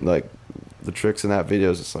seeing like the tricks in that video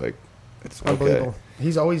is just like It's unbelievable.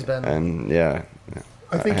 He's always been. and yeah.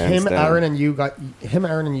 I think hands down. Aaron, and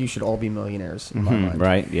you should all be millionaires in my mind.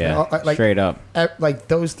 right, yeah, You know, like- straight up. Like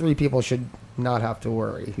those three people should not have to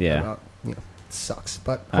worry. Yeah. About, it sucks,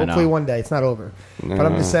 but I know. hopefully one day it's not over. But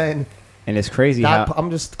I'm just saying And it's crazy that how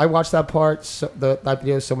I watched that part, that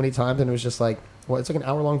video so many times, and it was just like, it's like an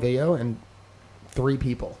hour-long video and 3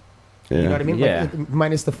 people. Yeah. You know what I mean? Yeah. Like,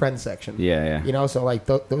 minus the friend section. yeah. So like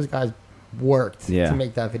those guys worked Yeah. to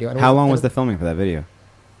make that video. And it How long and was the filming for that video?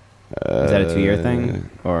 Was that a 2-year thing,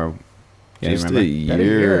 or you Just remember? a About a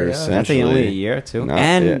year, year, yeah. essentially. That's only a year too. Not-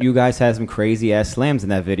 And yeah. you guys had some crazy ass slams in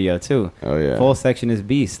that video too. Oh yeah. Full section is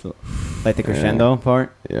beast, like the crescendo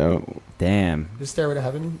part. Yeah. Damn. Just Stairway to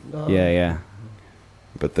Heaven. Yeah.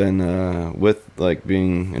 But then with like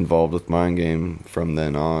being involved with Mind Game from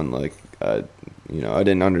then on, like I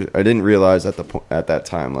didn't realize at that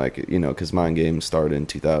time, like because Mind Game started in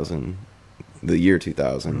 2000, the year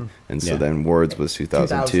 2000, and so Yeah. then Words was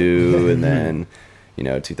 2002, and then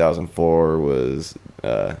 2004 was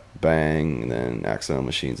Bang, and then Accidental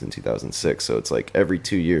Machines in 2006. So it's like every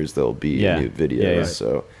 2 years there'll be Yeah. a new video. Yeah, yeah.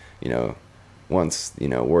 So once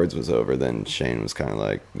Words was over, then Shane was kind of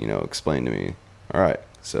like explained to me, all right,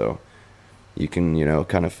 so you can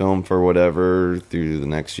kind of film for whatever through the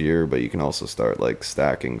next year, but you can also start like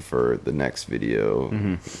stacking for the next video.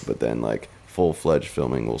 But then like full-fledged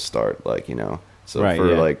filming will start like so Right,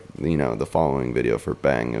 for yeah. like the following video for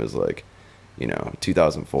Bang, it was like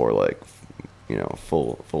 2004, like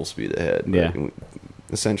full speed ahead. But Yeah. we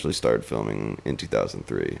essentially started filming in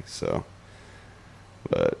 2003. So,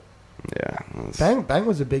 but yeah, it was- Bang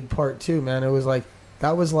was a big part too, man. It was like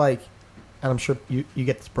that was like, and I'm sure you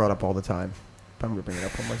get this brought up all the time. But I'm gonna bring it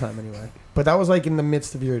up one more time anyway. But that was like in the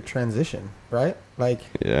midst of your transition, right? Like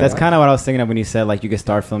yeah. That's kind of what I was thinking of when you said like you could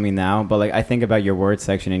start filming now. But like I think about your Words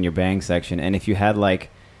section and your Bang section, and if you had like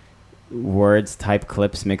Words type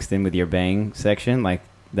clips mixed in with your Bang section, like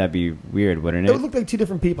that'd be weird, wouldn't it it? would look like 2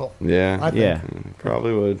 different people. yeah. I think. Yeah.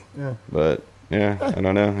 Probably would. Yeah. But yeah, I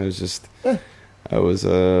don't know. It was just I was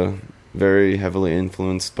very heavily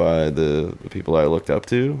influenced by the people I looked up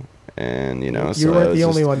to, and so You I weren't was the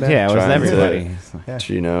only just, one there. Yeah, it was trying to- everybody.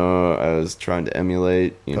 Yeah. I was trying to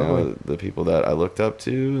emulate Totally. the people that I looked up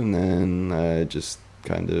to, and then I just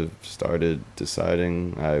kind of started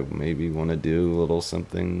deciding I maybe want to do a little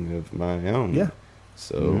something of my own. Yeah.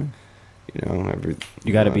 So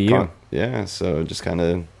You gotta be you. Yeah, so just kind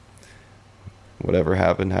of whatever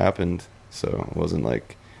happened. So it wasn't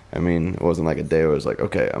like a day where it was like,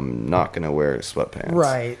 okay, I'm not gonna wear sweatpants.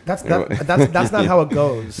 Right. That's not how it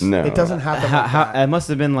goes. No. It doesn't happen. How Like that. it must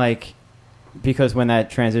have been like because when that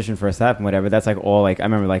transition first happened, whatever. That's like all like I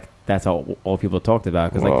remember like that's all people talked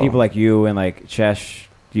about because like Well- people like you and like Chesh,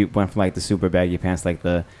 you went from like the super baggy pants like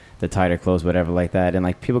the tighter clothes whatever like that, and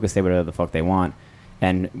like people could say whatever the fuck they want.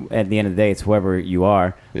 And at the end of the day, it's whoever you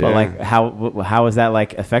are. Yeah. But like, how is that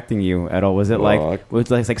like affecting you at all? Was it Well, was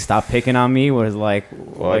it like stop picking on me? Was it like,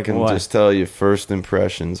 Well, like I can what? just tell you, first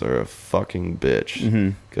impressions are a fucking bitch.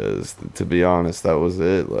 Mhm. Because to be honest, that was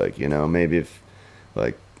it. Like maybe if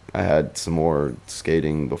like I had some more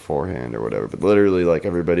skating beforehand or whatever, but literally like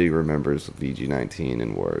everybody remembers VG19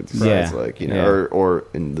 in Words. So Yeah. it's like Yeah. or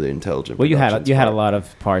in the Intelligent. Well, you had Productions a part. lot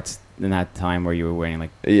of parts in that time where you were wearing like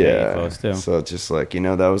baggy Yeah, clothes too. so it's just like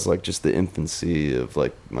that was like just the infancy of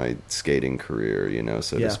like my skating career,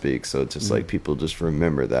 so Yeah. to speak. So it's just Mhm. like people just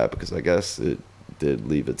remember that because I guess it did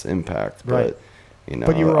leave its impact, Right. but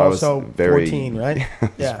But you were I was also very 14, right?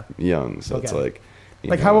 Yeah. young, so it's Okay. like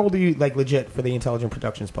Like how old are you? Like legit for the Intelligent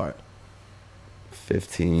Productions part?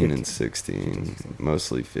 15 and 16,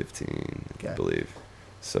 mostly 15, I Okay. believe.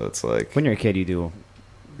 So it's like When you're a kid, you do.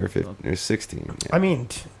 or 16. Yeah. I mean,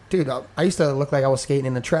 dude, I used to look like I was skating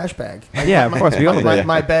in a trash bag. Like, Yeah, of course, we all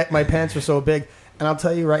my, did. my pants were so big, and I'll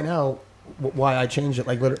tell you right now why I changed it.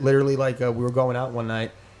 Like literally, like we were going out one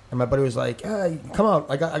night, and my buddy was like, "Hey, come out!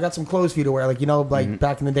 I got some clothes for you to wear." Like like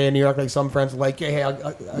back in the day in New York, like some friends were like, "Hey, I'll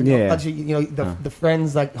Yeah. let you know the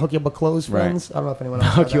friends like hook you up with clothes Right. friends." I don't know if anyone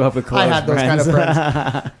else Hook had you that. up with clothes I had those kind of friends.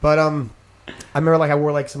 friends, but I remember like I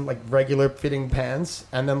wore like some like regular fitting pants,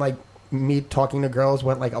 and then like me talking to girls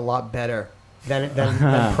went like a lot better than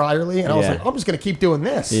priorly, and I was Yeah. like, I'm just gonna keep doing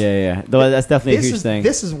this. Yeah. Though that's definitely a This huge is thing.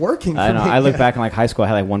 this is working. For I know. me. I look Yeah. back in like high school. I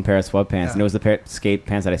had like one pair of sweatpants, Yeah. and it was the pair of skate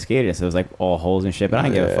pants that I skated in. So it was like all holes and shit. But I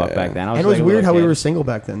didn't give a fuck back then. I was And it was like a weird how little we were kid. single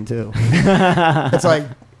back then too. It's like,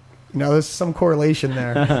 there's some correlation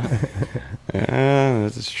there. Yeah,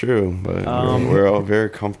 that's true. But we're all very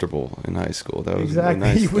comfortable in high school. That was Exactly,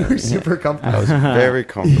 a nice we were thing. super I comfortable. was very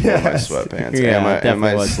comfortable Yes. in my sweatpants Yeah, and definitely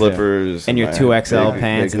my was, too. slippers And your my 2XL big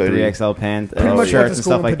pants and hoodie. 3XL pants, Pretty much went shirts to and school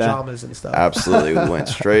stuff in like that. pajamas and stuff. Absolutely, we went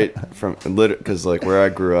straight from because like where I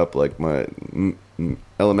grew up, like my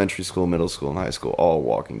elementary school, middle school, and high school, all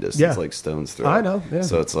walking distance, Yeah. like stones throw. I know. Yeah.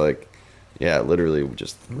 So it's like, yeah, literally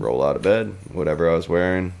just roll out of bed, whatever I was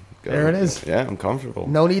wearing. Go. There it is. Yeah, I'm comfortable.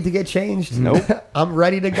 No need to get changed. Nope. I'm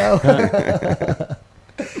ready to go.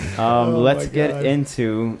 Oh Let's my get God.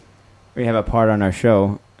 into. We have a part on our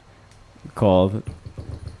show called.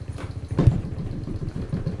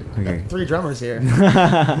 Okay. 3 drummers here.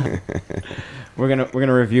 We're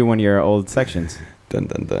gonna review one of your old sections. Dun,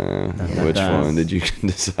 dun, dun. dun, Which dun. one did you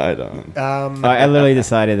decide on? I literally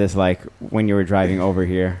decided this like when you were driving over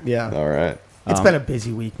here. Yeah. All right. It's Um, been a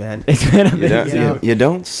busy week, man. It's been a You don't, busy. you know. you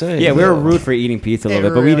don't say. Yeah, we were no. rude for eating pizza a little It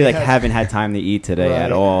bit, but we really like has. haven't had time to eat today at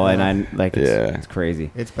Right. all, and I like Yeah. it's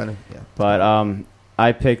crazy. It's been yeah. But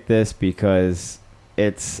I picked this because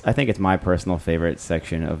I think it's my personal favorite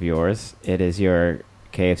section of yours. It is your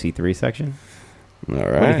KFC 3 section. All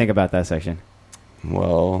right. What do you think about that section?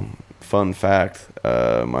 Well, fun fact: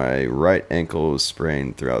 my right ankle was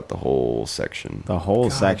sprained throughout the whole section. The whole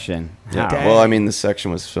God. section. Yeah. How? Dang. Well, I mean, the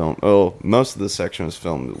section was filmed. Oh, most of the section was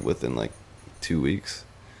filmed within like 2 weeks.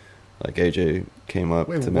 Like AJ came up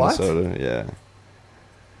Wait, to what? Minnesota. Yeah.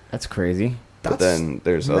 That's crazy. But That's then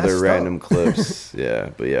there's messed other up. random clips. Yeah.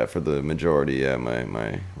 But yeah, for the majority, yeah,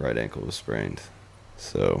 my right ankle was sprained.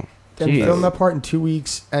 So, Then Jeez. film that part in 2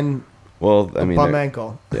 weeks and well, I a mean, bum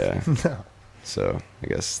ankle. yeah. No. So I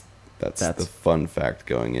guess that's That's- the fun fact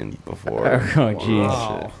going in before. Oh, geez.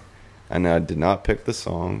 Wow. And I did not pick the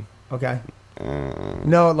song. Okay. Uh,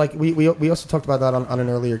 No, like we also talked about that on an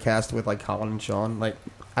earlier cast with like Colin and Sean. Like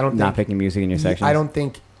I don't Not think picking music in your section. I don't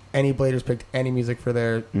think any Bladers picked any music for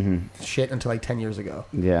their Hmm. shit until like 10 years ago.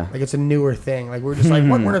 Yeah. Like it's a newer thing. Like we're just like,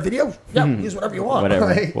 what? We're in a video? Yeah, use whatever you want. Whatever.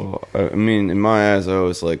 Like, Well, I mean, in my eyes, I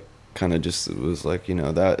always like kind of just it was like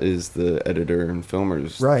that is the editor and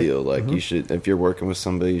filmer's Right. deal. Like Mhm. you should, if you're working with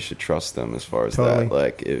somebody, you should trust them as far as Totally. that.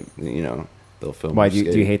 Like if they'll film. Why your do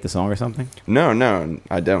you skate. hate the song or something? No,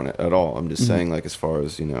 I don't at all. I'm just Mhm. saying like as far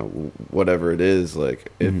as whatever it is, like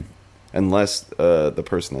if Mhm. unless the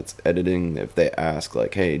person that's editing, if they ask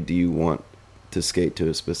like, hey, do you want to skate to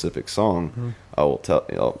a specific song, Mhm. I will tell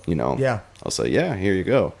yeah. I'll say, yeah, here you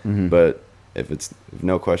go. Mhm. But if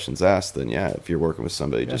no questions asked, then yeah, if you're working with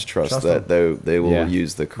somebody, Yeah, just trust trust that they will Yeah.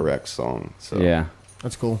 use the correct song. So Yeah.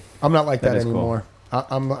 That's cool. I'm not like That that, is cool. anymore.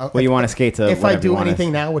 Well, you want to skate to if I whatever do you wanna-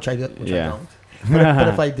 anything now, which I don't, Yeah. but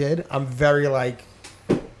if I did, I'm very like,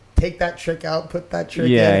 take that trick out, put that trick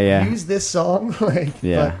Yeah, in, yeah. use this song. Like,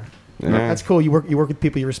 Yeah. but yeah, that's cool. You work with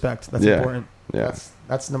people you respect. That's Yeah. important. yeah.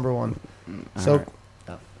 That's number one. All So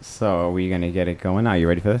right. So are we gonna get it going now? You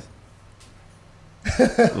ready for this?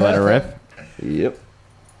 Let it rip. Yep.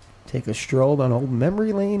 take a stroll down old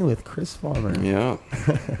memory lane with Chris Farmer. Yeah.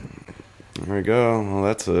 There we go. Well,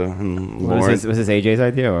 that's a Was this AJ's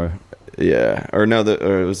idea or? yeah. Or no,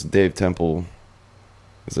 or it was Dave Temple.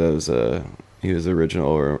 'Cause that was he was the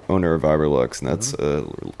original owner of Viberlux, and that's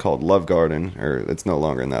called Love Garden, or it's no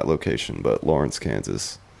longer in that location, but Lawrence,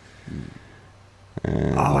 Kansas.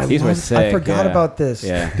 And These were sick, I forgot yeah. about this.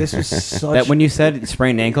 Yeah. This was such. That when you said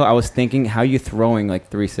sprained ankle, I was thinking how you throwing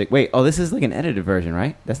like 3-6. Wait, this is like an edited version,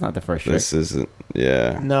 right? That's not the first trick. this isn't.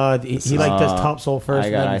 Yeah. no, he like does topsoul first. I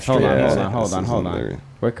and got then it. Hold on, straight hold in. on, hold This on, isn't hold on. there.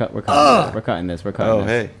 We're cutting this. We're cutting Oh,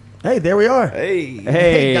 this. hey. Hey, there we are. Hey.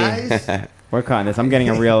 Hey, guys. we're cutting this. I'm getting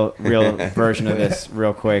a real version of this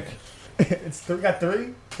real quick. We got 3.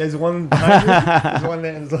 There's one behind you. There's one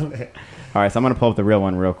there. There's one there. All right, so I'm gonna pull up the real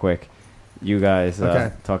one real quick. You guys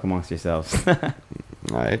Okay. talk amongst yourselves. All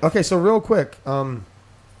right. Okay, so real quick,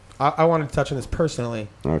 I I wanted to touch on this personally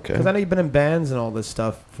Okay. because I know you've been in bands and all this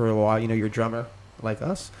stuff for a while. You know, you're a drummer like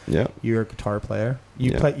us. Yeah. You're a guitar player.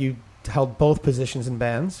 You Yeah. You held both positions in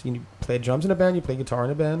bands. You played drums in a band. You played guitar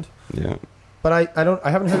in a band. Yeah. But I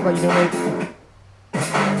haven't heard about you doing.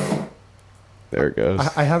 There it goes.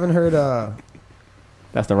 I haven't heard.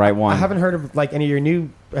 That's the right one. I haven't heard of like any of your new.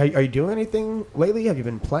 Are you doing anything lately? Have you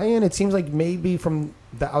been playing? It seems like maybe from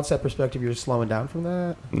the outside perspective, you're slowing down from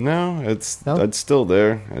that. No, No? it's still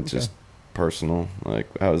there. It's Okay. just personal, like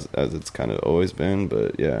as it's kind of always been.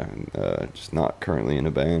 But yeah, just not currently in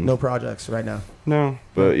a band. No projects right now. No,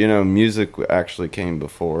 but music actually came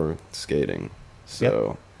before skating.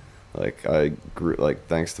 So, like I grew like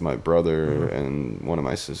thanks to my brother and one of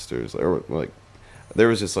my sisters, or like there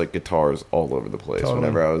was just like guitars all over the place Totally.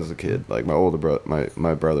 whenever I was a kid. Like my older brother,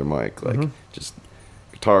 my brother Mike, like just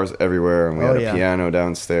guitars everywhere, and we had a piano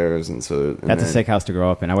downstairs, and so That's a sick house to grow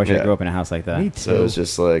up in. I wish I grew up in a house like that. Me too. So it was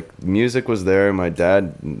just like music was there. My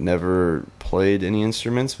dad never played any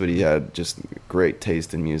instruments, but he had just great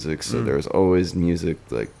taste in music. So there was always music,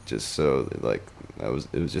 like just so like it was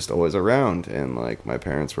just always around. And like my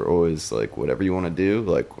parents were always like, whatever you want to do,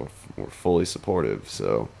 like we're fully supportive.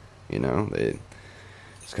 So they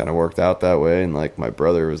just kind of worked out that way. And like my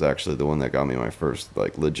brother was actually the one that got me my first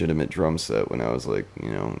like legitimate drum set when I was like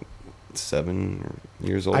 7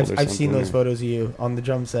 years old. I've seen those photos of you on the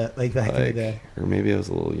drum set, like back in the day. Or maybe I was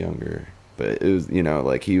a little younger, but it was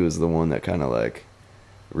like he was the one that kind of like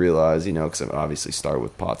realized, because I obviously started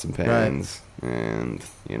with pots and pans, and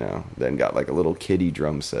then got like a little kiddie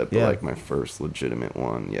drum set, but like my first legitimate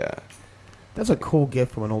one, That's a cool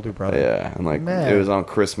gift from an older brother. yeah, and like Man. it was on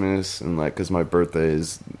Christmas, and like because my birthday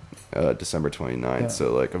is December 29th,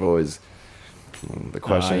 so like I've always. The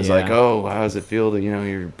question is like, oh, how does it feel to,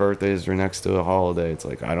 your birthdays are next to a holiday? It's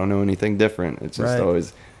like, I don't know anything different. It's just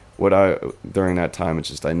always during that time, it's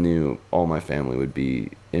just, I knew all my family would be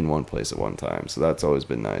in one place at one time. So that's always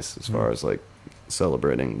been nice as far as like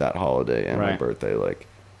celebrating that holiday and my birthday, like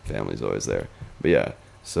family's always there. But yeah,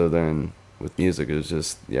 so then with music, it was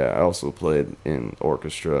just, I also played in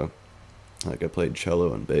orchestra. Like I played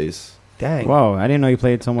cello and bass. Dang. Whoa, I didn't know you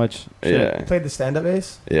played so much shit. Yeah. You played the stand-up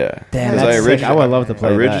bass? Yeah. Damn, 'Cause that's sick. I would love to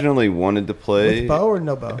play originally wanted to play With bow or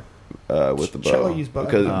no bow? with the bow. Cello use bow.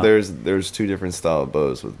 Because there's two different style of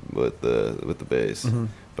bows with the bass.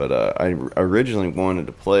 But I originally wanted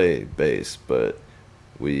to play bass, but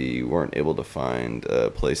we weren't able to find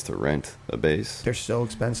a place to rent a bass. They're so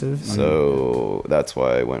expensive. So that's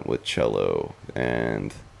why I went with cello.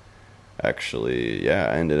 And actually,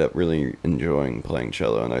 I ended up really enjoying playing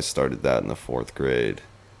cello, and I started that in the 4th grade.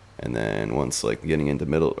 And then once like getting into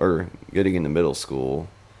middle school,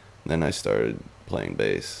 then I started playing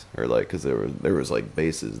bass, or like because there was like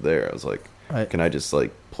basses there. I was like, can I just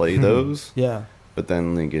like play those? Yeah. But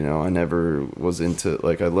then like I never was into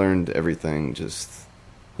like I learned everything just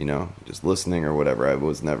just listening or whatever. I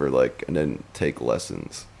was never like I didn't take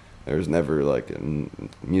lessons. There was never like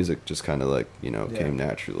music just kind of like came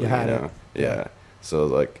naturally. Yeah. So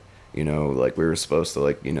like like we were supposed to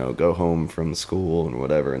like go home from school and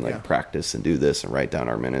whatever and like practice and do this and write down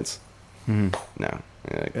our minutes. No,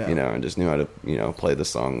 I just knew how to play the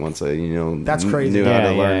song once I That's crazy. knew how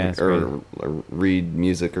to learn crazy. or read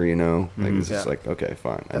music or like it's just like okay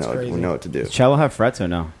fine That's we crazy. know what to do. Does cello have frets or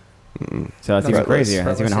no? So that's even Fretless. crazier.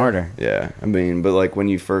 That's even Fretless, harder. Yeah, I mean, but like when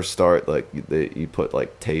you first start, like you put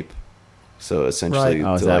like tape, so essentially,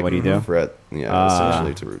 Oh, is to that like what you do? fret,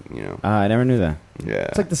 essentially to I never knew that. yeah,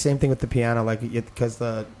 It's like the same thing with the piano, like because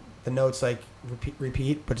the notes like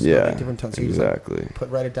repeat, but just like different tones. So you exactly. just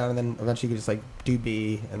like write it down, and then eventually you can just like do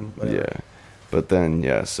B and whatever. Yeah, but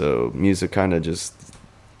then so music kind of just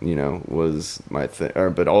was my thing,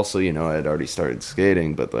 but also I had already started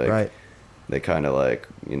skating, but like they kind of like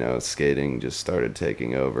skating just started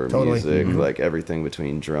taking over music, like everything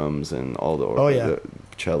between drums and all the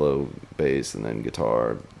cello, bass, and then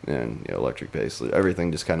guitar and electric bass,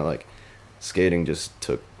 everything just kind of like skating just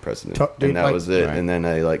took precedent, and that was it. And then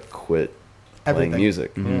I like quit playing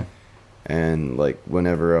music. And like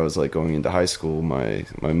whenever I was like going into high school, my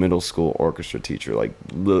middle school orchestra teacher like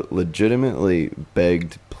legitimately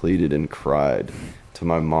begged, pleaded, and cried to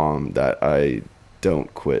my mom that I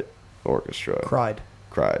don't quit orchestra. Cried.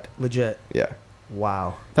 Legit. Yeah.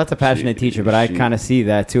 Wow. That's a passionate teacher, but I kind of see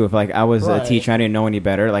that too. If like I was a teacher, I didn't know any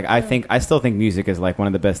better. Like I still think music is like one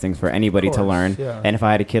of the best things for anybody to learn. Yeah. And if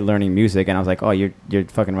I had a kid learning music, and I was like, oh, you're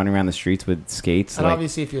fucking running around the streets with skates, And like,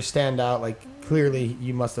 obviously, if you're stand out, like clearly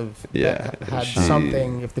you must have had she-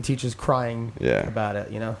 something. If the teacher's crying Yeah. about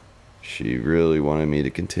it, She really wanted me to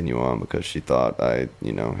continue on because she thought I,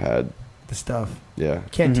 had the stuff. yeah.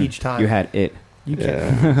 Can't teach time. you had it. You can't.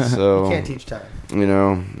 Yeah. So You can't teach time. you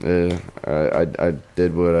know, I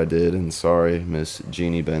did what I did, and sorry, Miss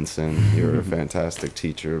Jeannie Benson, you're a fantastic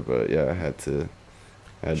teacher, but yeah, I had to.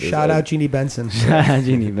 Shout out Jeannie Benson.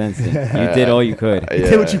 Jeannie Benson. You did all you could. You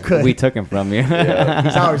did what you could. We took him from you. Yeah.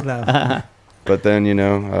 He's ours now. But then, you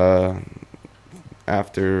know,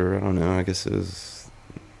 after, I don't know, I guess it was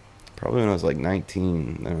probably when I was like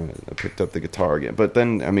 19, I picked up the guitar again. But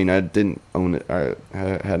then, I mean, I didn't own it. I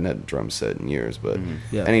hadn't had a drum set in years. But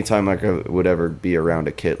Yeah. anytime I would ever be around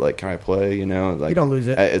a kit, like, can I play? You know, like You don't lose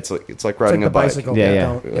it. It's like riding it's like a bike. bicycle. Yeah, yeah.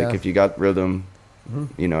 Don't- Like if you got rhythm,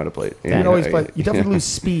 you know how to play it. You can always play. You definitely lose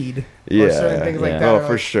speed. Or certain things like yeah. that. Oh, are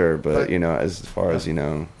for like- sure. But, but- you know, as far as, you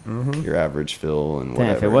know, your average fill and Damn,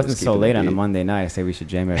 whatever. if it wasn't just so keeping late the on a beat. Monday night, I say we should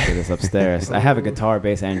jam after this upstairs. I have a guitar,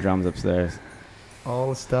 bass, and drums upstairs. all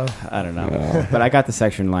the stuff. I don't know. Oh. But I got the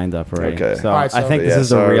section lined up already. Okay. So, All right, I so- think But this yeah, is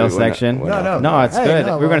the sorry, real we went- section. went No, off. no. No, it's Hey, good.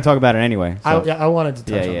 no, We're going well- to talk about it anyway. So. I wanted to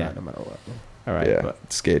touch Yeah, on yeah. that no matter what. All right. Yeah,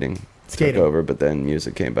 But skating. Skating. Took over, but then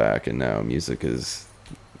music came back, and now music is.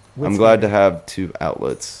 With I'm glad to skating. have two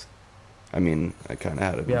outlets. I mean, I kind of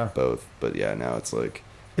had it Yeah. both, but yeah, now it's like.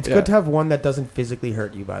 It's Yeah. good to have one that doesn't physically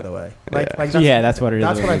hurt you. By the way, Yeah. Yeah, that's what it is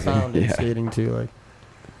That's with what I music. found in Yeah. skating too. Like,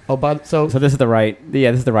 oh, but so So this is the right.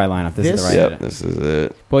 Yeah, this is the right lineup. This is the right. Yep, this is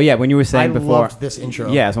it. Well, yeah. When you were I saying before. loved this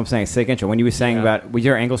intro. Yeah, that's what I'm saying. Sick intro. When you were saying Yeah. about with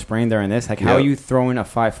your ankle sprain during this, like how Yep. are you throwing a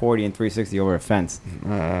 540 and 360 over a fence?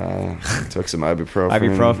 Took some ibuprofen.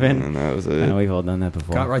 Ibuprofen? and that was I know it. we've all done that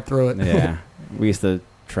before. got right through it. Yeah, we used to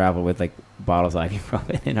travel with like bottles of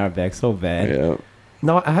ibuprofen in our bag. So bad. Yeah,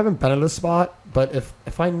 No, I haven't been in this spot, but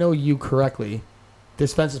if I know you correctly,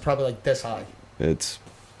 this fence is probably like this high. it's.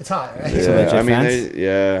 It's high, right? It's a Yeah, legit I mean, fence?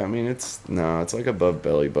 yeah, I mean, it's it's like above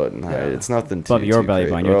belly button height. Yeah. It's nothing too Above your too belly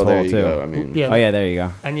crazy. button, you're Well, there tall, you too. go. I mean, Yeah. Oh yeah, there you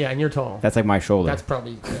go. And you're tall. That's like my shoulder. That's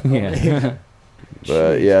probably yeah. but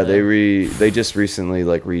Jeez, yeah, man. they just recently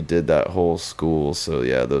like redid that whole school, so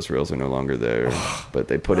yeah, those rails are no longer there. But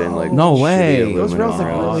they put in like No shitty way. Those rails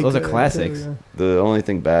aluminum are really Those are good, classics. too, The only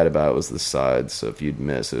thing bad about it was the sides, so if you'd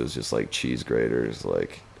miss, it was just like cheese graters,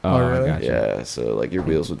 like Oh, Oh, really? I got you. yeah, so like your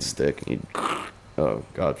wheels would stick, and you'd oh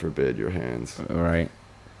God forbid your hands. All right.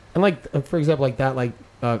 And like for example, like that, like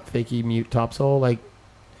fakey mute topsoil, like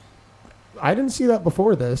I didn't see that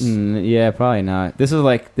before this. Yeah, probably not. This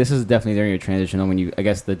is definitely during your transitional when you, I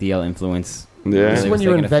guess, the DL influence. Yeah, This is really when was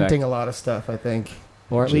you're taking inventing effect. a lot of stuff, I think,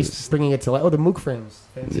 or at Just- least bringing it to life. Oh, the Moog frames.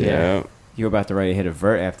 Fancy. yeah. You were about to ready to hit a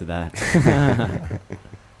vert after that.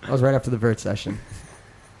 That was right after the vert session.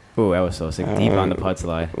 Ooh, that was so sick. Deep on the putt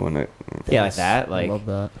slide. When it, Yeah, like that. I Like love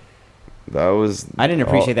that. that was. I didn't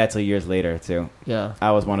appreciate all- that till years later too. Yeah.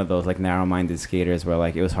 I was one of those like narrow-minded skaters where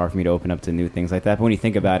like it was hard for me to open up to new things like that. But when you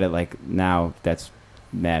think about it, like now that's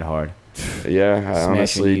mad hard. Yeah, I Smashing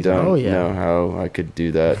honestly knees. don't Oh, yeah. know how I could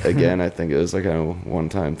do that again. I think it was like a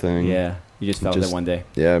one-time thing. Yeah, you just felt Just- it one day.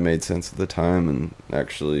 Yeah, it made sense at the time, and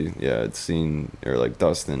actually, yeah, I'd seen, or like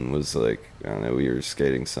Dustin was like, I don't know, we were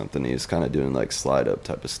skating something. He was kind of doing like slide up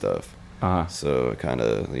type of stuff. So kind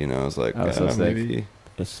of, I was like, Oh, so sick. maybe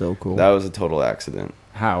It's so cool. that was a total accident.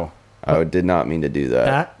 How? I did not mean to do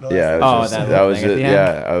that. That? Yeah, it Oh, was just, that that little was thing at it. the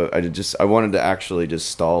end? Yeah, I wanted to actually just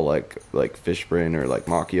stall like fish brain or like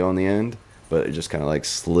Machio on the end, but it just kind of like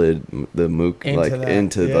slid the mook Into like that,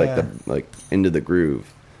 into like yeah. the like into the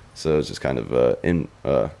groove. So it's just kind of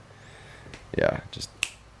just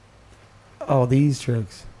Oh, these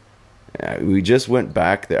tricks. yeah, we just went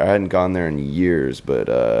back there. I hadn't gone there in years, but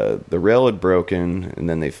the rail had broken, and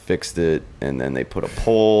then they fixed it, and then they put a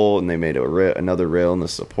pole, and they made another rail in the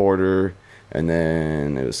supporter, and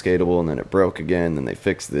then it was skatable, and then it broke again, then they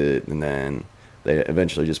fixed it, and then they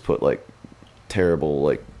eventually just put like terrible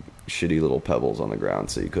like shitty little pebbles on the ground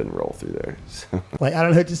so you couldn't roll through there. So, Like I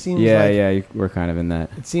don't know. It just seems Yeah, like yeah, we're kind of in that.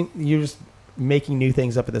 it seems you're just making new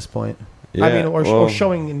things up at this point. yeah, I mean, or well,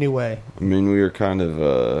 showing a new way. I mean, we were kind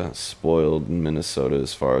of spoiled in Minnesota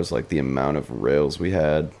as far as like the amount of rails we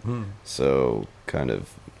had. So kind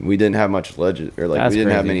of, we didn't have much ledges, or like That's we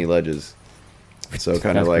didn't have crazy. many ledges. So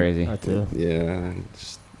kind That's of like, crazy. That too. yeah, it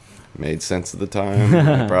just made sense at the time.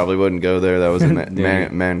 I probably wouldn't go there. That was in Yeah.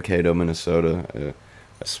 Mankato, Minnesota.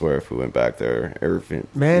 I swear, if we went back there,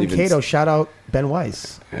 Mankato, shout out Ben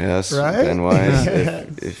Weiss. yes, Right? Ben Weiss. Yes.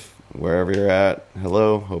 if wherever you're at,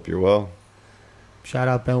 hello, hope you're well. Shout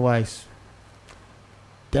out Ben Weiss.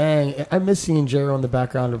 Dang, I miss seeing Jero in the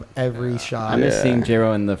background of every shot. I miss Yeah. seeing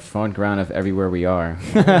Jero in the front ground of everywhere we are.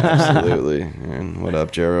 Absolutely. And what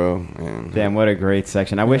up, Jero? And Damn, what a great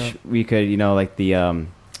section. I wish we could, like the,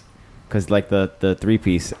 because like the three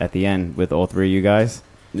piece at the end with all three of you guys,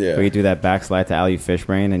 yeah, we could do that backslide to alley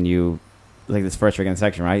fishbrain, and you, like this first trick in the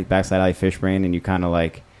section, right? Backslide alley fishbrain, and you kind of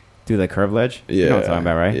like do the curve ledge? Yeah, You know what I'm talking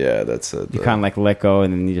about, right? Yeah, that's it. You kind of like let go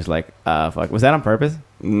and then you just like, fuck. Was that on purpose?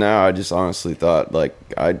 No, I just honestly thought, like,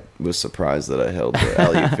 I was surprised that I held the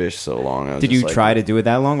alley fish so long. I was Did just you like, try to do it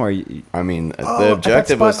that long, or you, I mean, Oh, the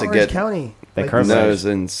objective was to Orange get. County. The Like, curve No, ledge. it was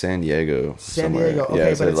in San Diego. San somewhere. Diego. Okay, yeah,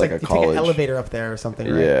 it's but it's like, a you take college. an elevator up there or something,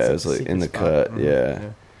 right? Yeah, it It's was a like in the secret spot. cut. Yeah.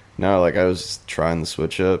 No, like I was trying the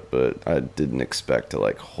switch up, but I didn't expect to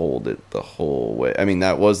like hold it the whole way. I mean,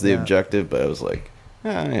 that was the Yeah. objective, but I was like,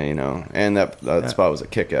 you know, and that Yeah. spot was a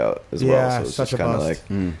kick out as Yeah, well. So it's such just a kind of bust. like,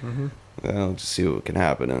 Mm-hmm. well, just see what can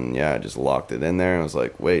happen. And yeah, I just locked it in there and I was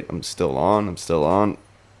like, wait, I'm still on.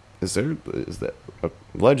 Is that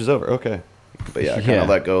ledge is over? Okay. But yeah, I kind Yeah. of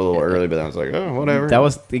let go a little early, but I was like, oh, whatever.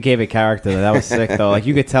 it gave it character. That was sick though. Like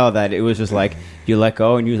you could tell that it was just like you let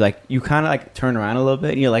go and you kind of like turn around a little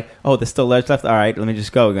bit and you're like, oh, there's still ledge left. All right, let me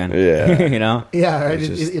just go again. Yeah. you know. Yeah, right.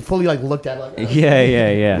 It's just- It fully like looked at it like Yeah.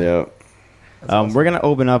 Yeah. We're gonna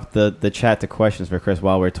open up the chat to questions for Chris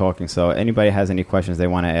while we're talking. So anybody has any questions they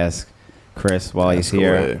want to ask Chris while he's Ask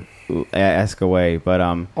here, away. ask away. But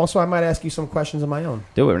Also, I might ask you some questions of my own.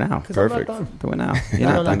 do it now. 'Cause Perfect. I'm not done. Do it now. You're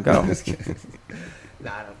No, not no, done. no. Go.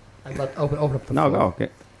 Nah, I don't. I'd love to open up the No, floor. go. Okay.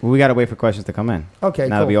 We gotta wait for questions to come in. Okay,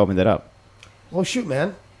 Now cool. that we opened it up. Well, shoot,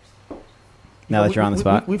 man. Now that you're on the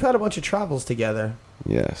spot. We've had a bunch of travels together.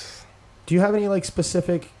 Yes. Do you have any like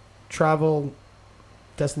specific travel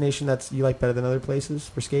destination that's you like better than other places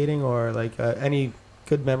for skating, or like any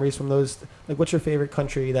good memories from those? Like, what's your favorite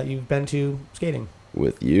country that you've been to skating?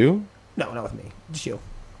 With you? No, not with me. Just you.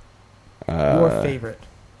 Uh, Your favorite.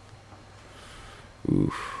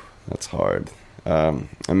 Oof, that's hard.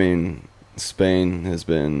 I mean, Spain has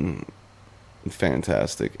been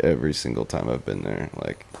fantastic every single time I've been there.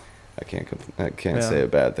 Like, I can't Yeah. say a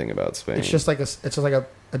bad thing about Spain. It's just like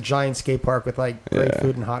a giant skate park with like great Yeah.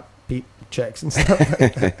 food and hot beat chicks and stuff.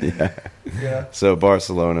 Like that. yeah. Yeah. So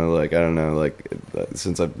Barcelona, like I don't know, like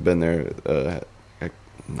since I've been there, I'm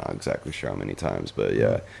not exactly sure how many times, but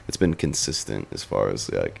yeah, it's been consistent as far as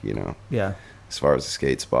like Yeah. as far as the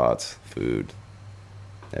skate spots, food,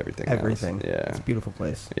 everything. Everything. Else. Yeah. It's a beautiful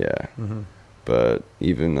place. Yeah. Mm-hmm. But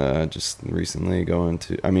even just recently going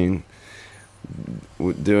to, I mean,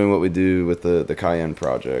 doing what we do with the Cayenne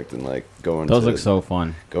project and like going Those to look so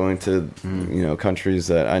fun. going to countries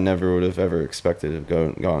that I never would have ever expected to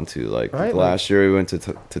have gone to. Like Right, last year we went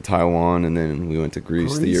to Taiwan and then we went to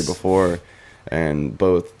Greece the year Greece. before, and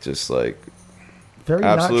both just like Very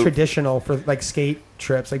Absolute- not traditional for like skate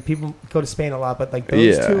trips. Like people go to Spain a lot, but like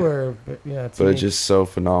those Yeah. two are it's but unique. it's just so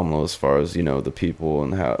phenomenal as far as the people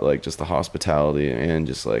and how like just the hospitality and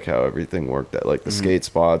just like how everything worked at like the skate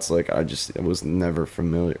spots. Like I was never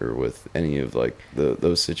familiar with any of like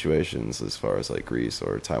those situations as far as like Greece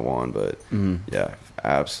or Taiwan, but yeah,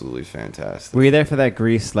 absolutely fantastic. Were you there for that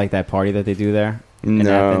Greece, like that party that they do there? in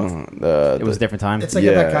No, It was a different time. It's like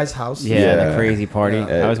at yeah. that guy's house. Yeah, Yeah. that crazy party. Yeah.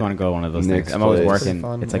 I always want to go to one of those Nick's things. I'm always place. working. Pretty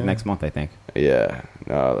fun, It's like yeah. next month, I think. Yeah,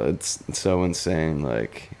 no, it's so insane.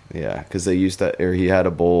 Like, yeah, because they used that, or he had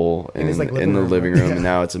a bowl In his, like, in living the room, living right? room, Yeah. and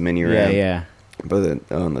now it's a mini Yeah, ramp. yeah. But then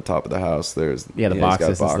on the top of the house, there's Yeah, the he's got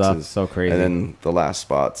boxes and stuff. So crazy. And then the last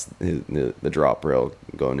spot's the drop rail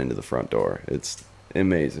going into the front door. It's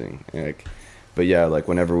amazing. Like, but yeah, like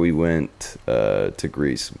whenever we went to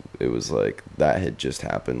Greece, it was like that had just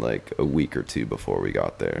happened like a week or two before we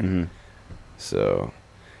got there. Mhm. So,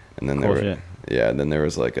 and then Cool there, shit. yeah, and then there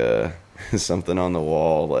was like a something on the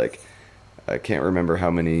wall. Like I can't remember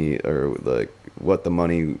how many or like what the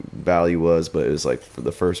money value was, but it was like for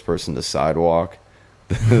the first person to sidewalk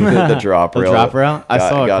the drop The rail. drop rail? I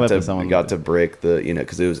saw a got clip to of someone- got to break the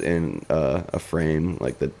because it was in a frame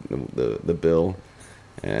like the bill.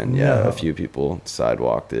 And yeah, No. a few people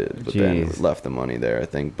sidewalked it, but then Jeez. left the money there. I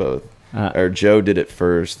think both, Uh, or Joe did it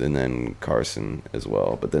first, and then Carson as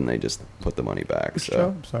well. But then they just put the money back. Which so Joe?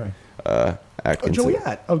 I'm sorry. Uh, Oh, Atkinson. Joey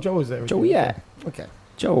at. Oh, Joe was there. Joey at. Okay.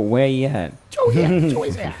 Joe, where you at? Joey at.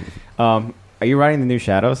 Joey's at. Are you riding the new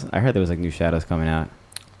Shadows? I heard there was like new Shadows coming out.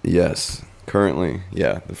 Yes, currently,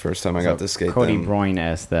 yeah. The first time I got to skate Cody them. Broyne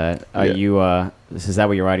asked that. Are Yeah. you? Is that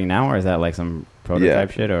what you're riding now, or is that like some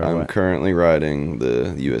prototype shit, or I'm what? currently riding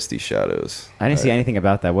the USD Shadows. I didn't see anything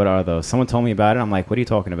about that. What are those? Someone told me about it. I'm like, what are you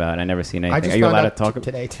talking about? I never seen I anything. just Are you found allowed to out talk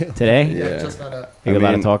today too. today? Yeah, Yeah. just found out. Are you I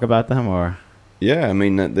allowed to mean- talk about them, or Yeah, I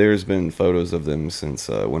mean, there's been photos of them since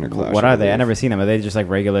Winter Clash. what I are they? I believe. never seen them. Are they just like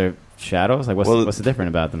regular Shadows? Like, Well, what's the different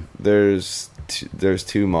about them? There's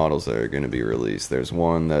two models that are going to be released. There's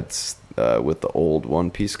one that's with the old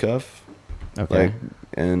one-piece cuff, Okay. like,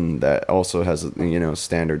 and that also has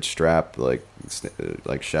standard strap like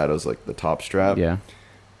Shadows, like the top strap. Yeah.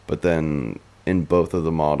 But then in both of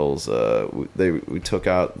the models, we took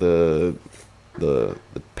out the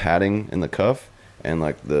padding in the cuff and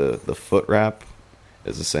like the foot wrap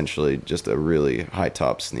is essentially just a really high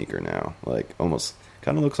top sneaker now. Like almost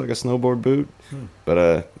kind of looks like a snowboard boot.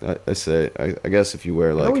 But I guess if you wear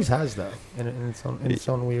It like always has though, in its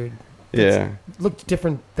own weird. yeah. Looked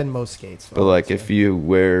different than most skates. But like if you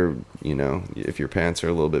wear, you know, if your pants are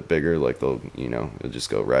a little bit bigger, like they'll, you know, it'll just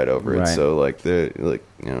go right over it. Right. So like the like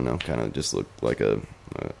I don't know, kind of just look like a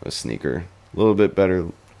sneaker, a little bit better.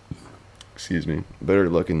 Excuse me, better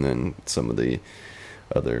looking than some of the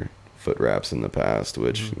other foot wraps in the past,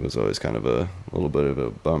 which was always kind of a little bit of a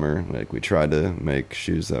bummer. Like we tried to make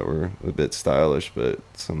shoes that were a bit stylish, but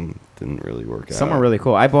some didn't really work out. Some are really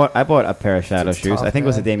cool. I bought a pair of Shadow It's shoes. tough, I think it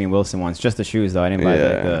was the man. Damian Wilson ones. Just the shoes though. I didn't buy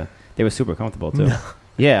Yeah. they were super comfortable too.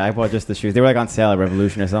 Yeah, I bought just the shoes. They were like on sale at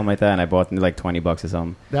Revolution or something like that, and I bought them like $20 or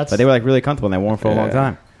something. That's But they were like really comfortable and they wore them for a long Yeah.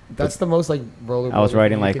 time. that's the most like roller. I was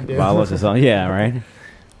riding like Valos or something. Yeah, right.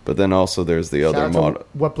 But then also there's the other model.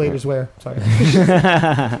 What bladers wear? Sorry.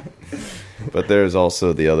 But there's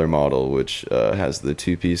also the other model, which has the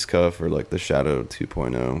two-piece cuff, or like the Shadow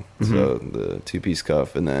 2.0. So the two-piece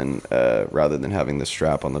cuff, and then rather than having the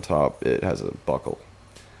strap on the top, it has a buckle.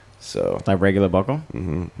 So, Like regular buckle. so Do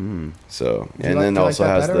you and like- then do you like also that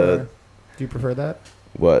has better, the or do you prefer that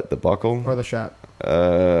what, the buckle? or the strap?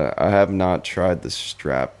 I have not tried the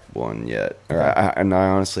strap one yet, or and I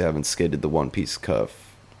honestly haven't skated the one-piece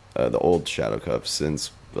cuff, the old Shadow cuff,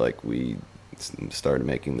 since like we started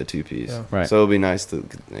making the two-piece. Yeah. Right. So it'll be nice to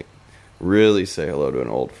like, really say hello to an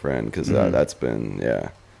old friend, because that's been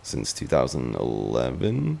since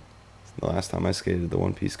 2011, the last time I skated the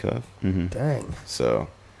one-piece cuff. Dang. So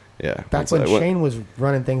yeah, Back once when I went- Shane was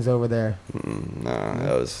running things over there. Nah,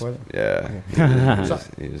 that was Was it? yeah. Okay.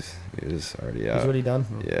 He was already He's out. already done.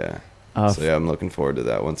 Yeah. Uh, So yeah, I'm looking forward to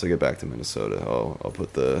that. Once I get back to Minnesota, I'll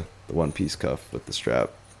put the one piece cuff with the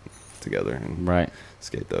strap together and Right.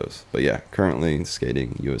 skate those. But yeah, currently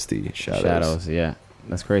skating USD Shadows. Shadows. Yeah.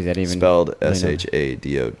 That's crazy. I didn't even Spelled really know.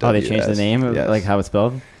 SHADOWS. Oh, they changed the name, of, Yes. like how it's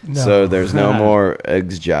spelled. No. So there's no more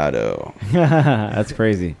Exjado. That's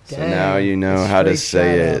crazy. So now you know It's how to straight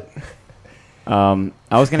say shout it.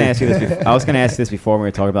 I was gonna ask you this. I was gonna ask you this before when we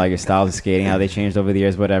were talking about like, your styles of skating, how they changed over the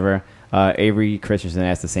years, whatever. Avery Christensen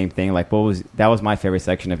asked the same thing. Like, that was my favorite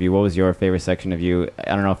section of you. What was your favorite section of you?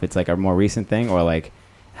 I don't know if it's like a more recent thing or like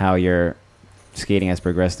how your skating has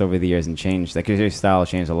progressed over the years and changed. Like, 'cause your style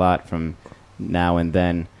changed a lot from now and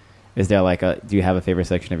then. Is there like do you have a favorite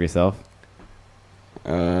section of yourself?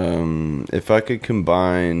 If I could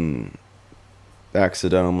combine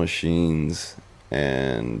Accidental Machines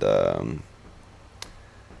and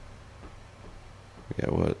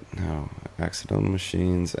Accidental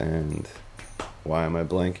Machines and why am I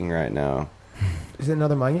blanking right now? Is it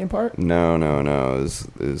another mind game part? No.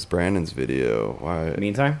 It was Brandon's video. Why?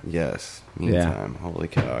 Meantime, Yes. Yeah. Meantime. Holy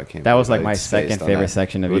cow! I can't. that was believe like I my spaced second on favorite that.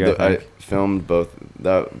 section of With you. I I think. filmed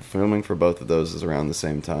filming for both of those is around the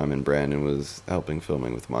same time, and Brandon was helping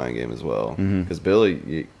filming with Mind Game as well. Mhm. Because Billy,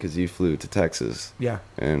 because you flew to Texas, Yeah.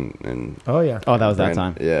 and Oh yeah. Oh, that was that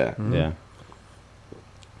Brandon- time. Yeah. Mhm. Yeah.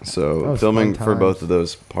 That So was filming fun for both times. of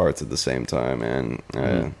those parts at the same time, and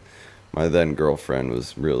Mhm. my then girlfriend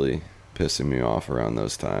was really pissing me off around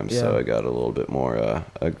those times, so Yeah. I got a little bit more A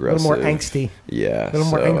aggressive, little more angsty. Yeah, A little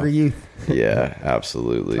more so- angry youth. Yeah,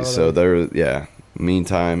 absolutely. Totally. So there,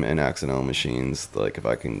 Meantime and Accidental Machines. Like if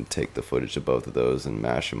I can take the footage of both of those and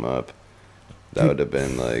mash them up, that Dude. would have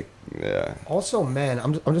been like, yeah. Also, man,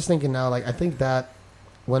 I'm just thinking now. Like I think that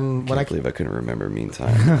when Can't I believe I couldn't remember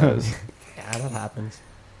Meantime. That was- yeah, that happens.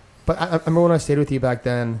 But I remember when I stayed with you back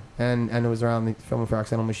then, and it was around the filming for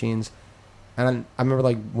Accidental Machines, and I remember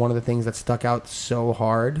like one of the things that stuck out so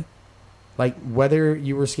hard, like whether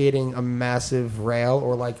you were skating a massive rail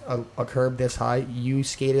or like a curb this high, you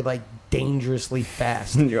skated like dangerously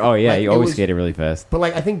fast. Oh yeah, Like, you it always was- skated really fast. But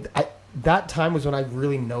like I think that time was when I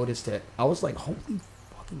really noticed it. I was like, holy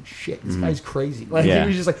fucking shit, this guy's crazy. Like Yeah. he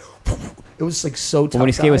was just like, it was like so tough. But when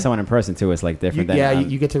you skate with guy. someone in person too, it's like different. than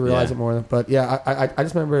You get to realize yeah. it more. But yeah, I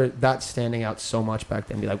just remember that standing out so much back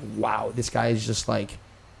then. Be like, wow, this guy is just like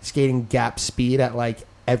skating gap speed at like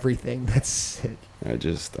everything. That's sick. I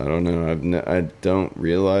don't know. I don't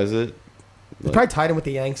realize it. You probably tied him with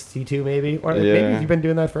the Yanks too, maybe. Or maybe Yeah. you've been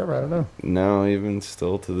doing that forever. I don't know. No, even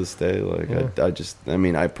still to this day, like Yeah. I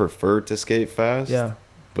mean, I prefer to skate fast. Yeah.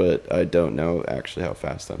 But I don't know actually how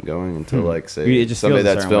fast I'm going until like say It just somebody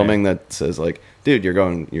feels a that's certain way. filming that says like, dude, you're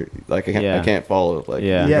like I Yeah. can't follow, like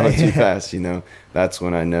Yeah. you're Yeah, going too yeah. fast, you know. That's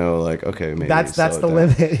when I know like, okay, maybe That's slow the it down.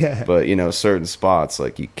 limit. Yeah. But you know, certain spots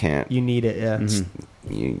like you can't You need it. Yeah. Mhm.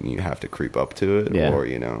 you have to creep up to it, Yeah. or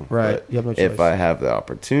you know, Right. but You have no if choice. I have the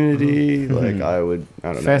opportunity, like Mhm. I would. I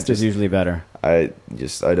don't know. Faster is just- usually better. I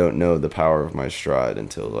don't know the power of my stride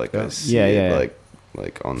until like I see Yeah, it, yeah.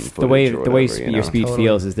 like on footage The way or the way whatever, you your know? speed Totally.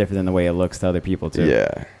 feels is different than the way it looks to other people too.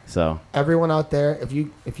 Yeah, So Everyone out there, if you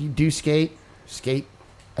do skate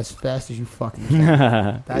as fast as you fucking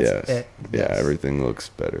can. That's yes. it. Yeah, Yes. everything looks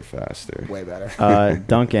better faster. Way better.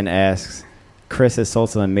 Duncan asks, Chris has sold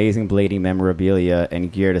some amazing blading memorabilia and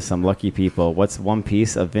gear to some lucky people. What's one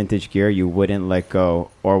piece of vintage gear you wouldn't let go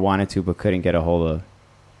or wanted to but couldn't get a hold of?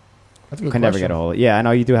 That's a good Could never get a hold of. Yeah, I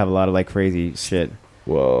know you do have a lot of like crazy shit.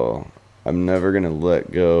 Well, I'm never gonna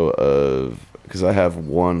let go of, because I have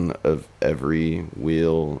one of every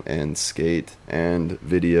wheel and skate and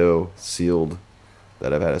video sealed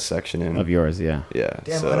that I've had a section in. Of yours, yeah. Yeah.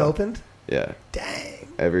 Damn, so, unopened? Yeah. Dang.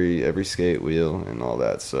 Every skate wheel and all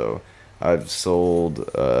that. So I've sold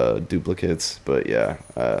duplicates, but yeah,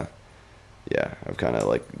 I've kind of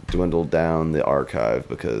like dwindled down the archive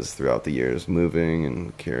because throughout the years moving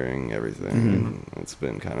and carrying everything, and it's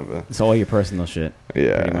been kind of a It's all your personal shit.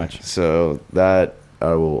 yeah. pretty much. So that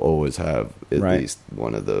I will always have at Right. least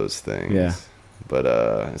one of those things. Yeah. But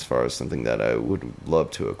as far as something that I would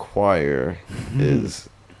love to acquire is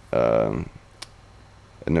an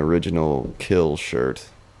original Kill shirt,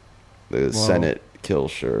 the Whoa. Senate Kill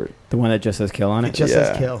shirt. The one that just says kill on It it? just Yeah.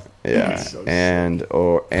 says kill. Yeah, So and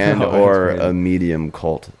Oh, that's or crazy. a medium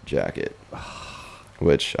cult jacket,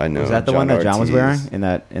 which I know. Was that the one that John was Ortiz-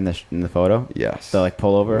 wearing in the photo? Yes, The like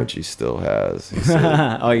pullover? which he still has. He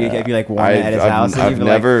said, Oh, if you like worn it at his house? and I've you'd be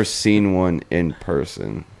never seen one in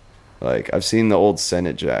person. Like I've seen the old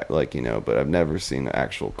Senate jacket, like but I've never seen the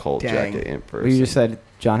actual cult Dang. jacket in Like, person. you just said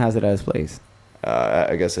John has it at his place.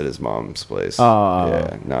 I guess at his mom's place. Oh.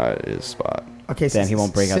 Yeah, not at his spot. Okay, Then he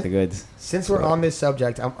won't break out the goods. Since we're on this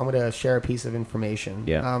subject, I'm going to share a piece of information.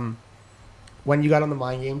 Yeah. When you got on the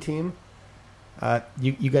Mind Game team,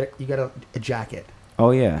 you got a jacket,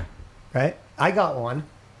 Oh yeah. right? I got one,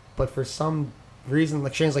 but for some reason,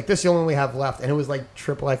 like Shane's like, this is the only one we have left, and it was like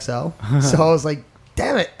triple XL. So I was like,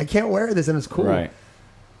 damn it, I can't wear this, and it's cool. Right.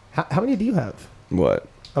 How many do you have What?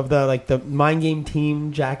 of the Mind Game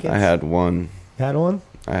team jackets? I had one. You had one.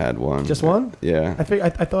 I had one. Just one? Yeah. I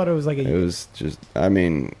thought it was like It was just. I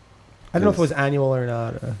mean, I don't know if it was annual or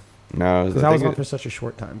not. no. Because I was think on for such a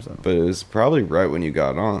short time. So But it was probably right when you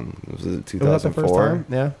got on. Was it was that the first 2004? time?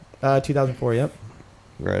 Yeah, 2004. Yep.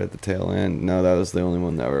 Right at the tail end. No, that was the only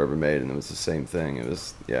one that were ever made, and it was the same thing. It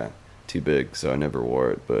was too big, so I never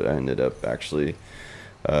wore it. But I ended up actually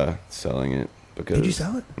selling it because. Did you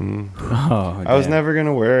sell it? Mhm. Oh, I was damn. never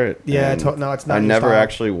gonna wear it. Yeah, and no, it's not. I your never style.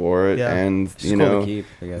 actually wore it, Yeah. and It's you cool to know, keep,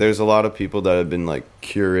 I guess. there's a lot of people that have been like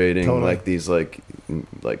curating Totally. like these like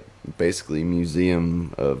basically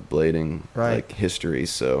museum of blading Right. like history.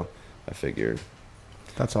 So I figured,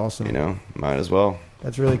 That's awesome. might as well.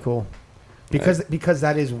 That's really cool. Because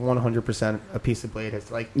that is 100% a piece of blade.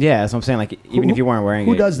 It's like Yeah, that's what I'm saying. Like, even if you weren't wearing it,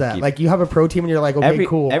 who does that? keep- Like you have a pro team and you're like, okay,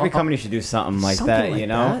 cool. Every I'll- company should do something like Something that, like you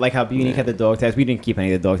know, that. like how Unique had the dog tags. We didn't keep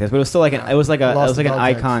any of the dog tags, but it was still like it was like Lost the an dog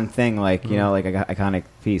tags. icon thing, like you know, like an iconic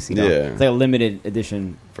piece. You know, Yeah. it's like a limited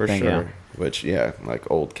edition For thing, sure. yeah. Which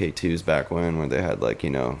like old K2s back when they had like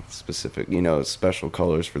specific special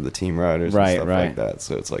colors for the team riders Right, and stuff right. like that.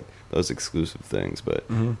 So it's like those exclusive things. But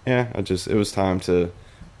Mhm. yeah, it was time to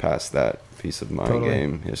pass that piece of mind Totally.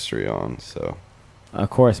 game history on. So Of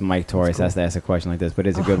course, Mike Torres cool. has to ask a question like this, but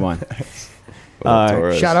it's a good one. well,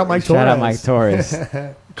 Torres- Shout out Mike Shout out Torres. Mike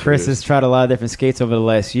Torres. Chris has tried a lot of different skates over the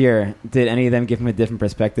last year. Did any of them give him a different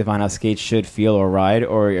perspective on how skates should feel or ride,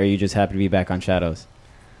 or are you just happy to be back on Shadows?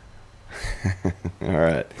 All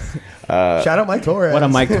right. Shout out Mike Torres. What a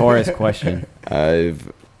Mike Torres question.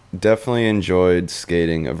 I've definitely enjoyed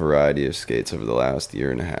skating a variety of skates over the last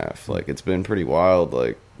year and a half. Like it's been pretty wild.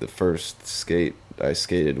 Like the first skate I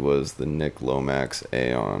skated was the Nick Lomax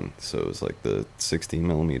Aeon, so it was like the 16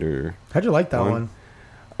 millimeter. How'd you like that one?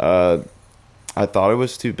 I thought it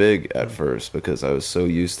was too big at first because I was so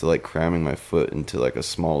used to like cramming my foot into like a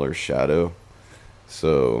smaller shadow,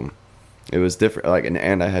 so it was different. Like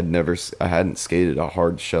and I hadn't skated a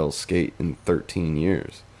hard shell skate in 13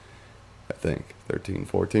 years. I think 13,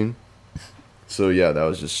 14. So yeah, that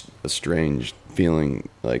was just a strange feeling.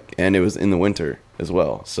 Like, and it was in the winter as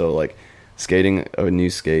well. So like, skating a new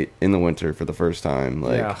skate in the winter for the first time.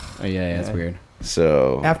 Like, Oh yeah, that's Yeah. weird.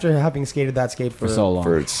 so After having skated that skate For so long.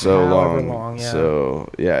 for so However long. long, yeah. So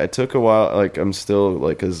yeah, it took a while. Like I'm still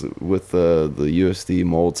like, cause with the USD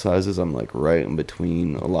mold sizes, I'm like right in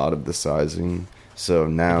between a lot of the sizing. So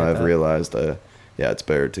now I get I've that. realized, it's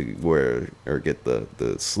better to wear or get the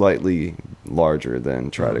slightly larger than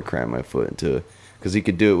try to cram my foot into because he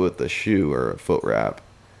could do it with a shoe or a foot wrap,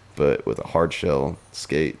 but with a hard shell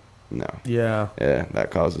skate, no. Yeah. Yeah,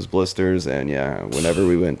 that causes blisters. And yeah, whenever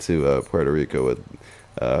we went to Puerto Rico with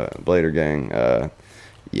Blader Gang,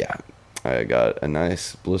 yeah, I got a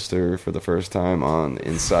nice blister for the first time on the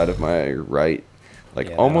inside of my right, like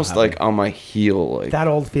Yeah, almost that'll like happen. on my heel. Like, That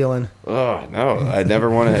old feeling. oh no, I never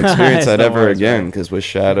want to experience that It's the ever worst, again. right? Because with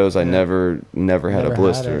Shadows, I Yeah. never had Never a had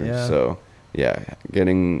blister. it, yeah. So yeah,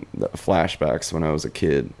 getting the flashbacks when I was a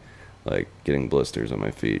kid, like getting blisters on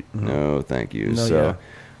my feet. Mhm. No, thank you. No, So,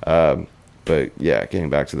 but yeah, getting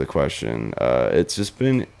back to the question, it's just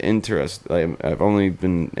been interesting. I've only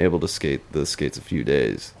been able to skate the skates a few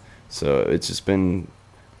days, so it's just been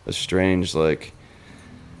a strange, like,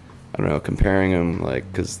 I don't know, comparing them,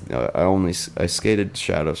 like, because I skated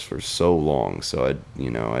Shadows for so long, so I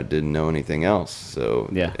didn't know anything else. So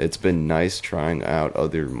Yeah. it's been nice trying out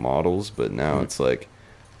other models, but now Mhm. it's like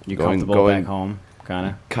You going- comfortable going- back home, kind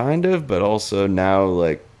of? kind of, but also now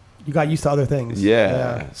like. You got used to other things.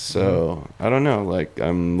 Yeah. So I don't know. Like,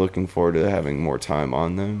 I'm looking forward to having more time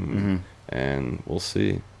on them, and we'll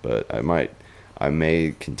see. But I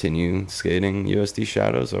may continue skating USD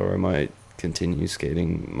Shadows, or I might continue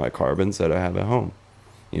skating my carbons that I have at home.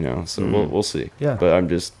 So we'll see. Yeah. But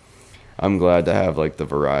I'm glad to have like the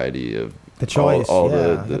variety of The choice. all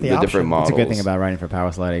yeah. the The different option. models. It's a good thing about riding for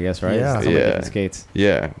Power Slide, I guess, right? Yeah. So many Yeah. different skates.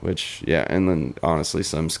 And then honestly,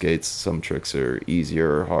 some tricks are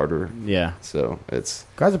easier or harder. Yeah. So it's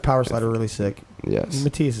Guys at Power Slide are really sick. yes.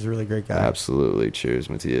 Matthias is a really great guy. Absolutely. Cheers,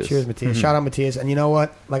 Matthias. Cheers, Matthias. Mhm. Shout out, Matthias. And you know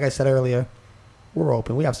what? Like I said earlier, we're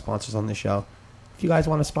open. We have sponsors on this show. If you guys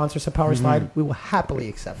want to sponsor some Power Slide, we will happily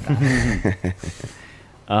accept that.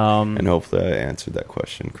 And hopefully I answered that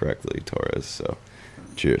question correctly, Torres. So,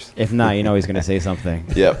 cheers. If not, he's going to say something.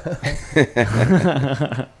 Yep.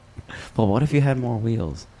 Well, what if you had more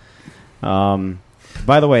wheels?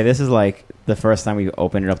 By the way, this is like the first time we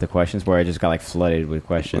opened it up to questions where I just got like flooded with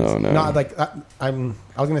questions. Oh, no. No, like I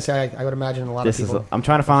was gonna say I would imagine a lot This of is people. I'm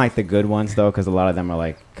trying to find like the good ones though, because a lot of them are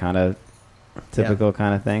like kind of typical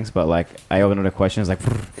kind of things. But like I opened up the questions like.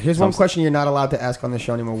 Here's one question you're not allowed to ask on the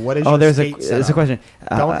show anymore. What is Oh, your there's skate there's a setup? question.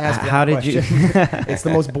 Don't ask How that did you? question. It's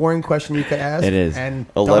the most boring question you could ask. It is. And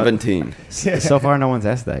 11 teen. So far, no one's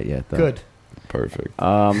asked that yet. Though. Good. Perfect.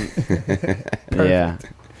 Yeah.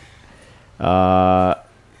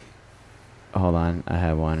 Hold on, I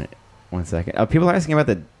have one. 1 second. People are asking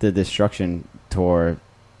about the Destruction tour.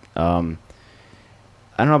 I don't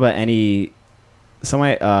know about any.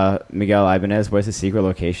 Somebody, Miguel Ibanez, where's the secret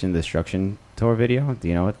location Destruction tour video? Do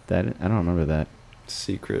you know what that is? I don't remember that.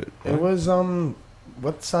 Secret. It was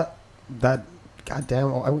what's that? That goddamn!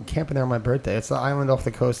 I went camping there on my birthday. It's the island off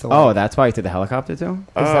the coast. Of Oh, that's why you took the helicopter too?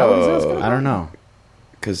 Is that what he's asking about? I don't know.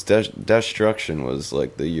 Because Destruction was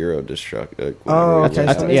like the Euro Destruction. Oh, okay.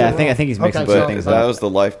 I so yeah, it's I think he's mixing Okay, some so- things But that up. was the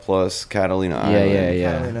Life Plus Catalina Yeah, Island.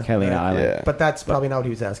 yeah. Catalina Island. Yeah. But that's probably not what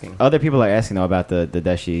he was asking. Other people are asking though about the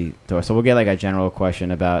Deshi tour, so we'll get like a general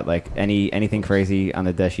question about like anything crazy on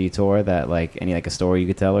the Deshi tour that like any like a story you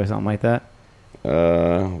could tell or something like that.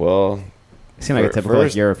 Well, It seemed like a typical like,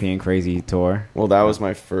 first- European crazy tour. Well, that was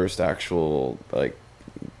my first actual like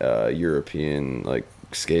European like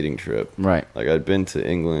skating trip. Right. Like I'd been to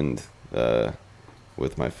England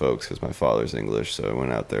with my folks because my father's English, so I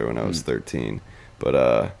went out there when I was 13. But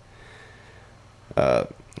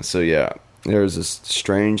so yeah, there was this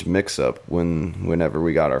strange mix-up whenever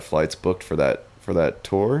we got our flights booked for that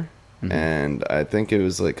tour, Mhm. and I think it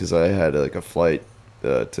was like because I had like a flight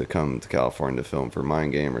to come to California to film for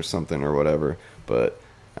Mind Game or something or whatever, but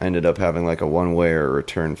I ended up having like a one-way or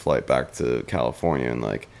return flight back to California and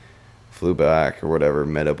like flew back or whatever,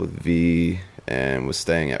 met up with V and was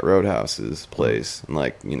staying at Roadhouse's place. And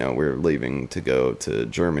like, we were leaving to go to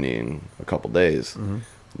Germany in a couple days. Mm-hmm.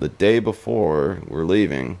 The day before we're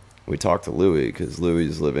leaving, we talked to Louis because Louis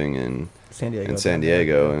is living in San Diego. San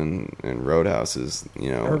Diego and Roadhouse is,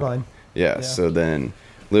 Irvine. Yeah, so then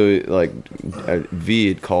Louis, like, V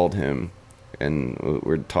had called him and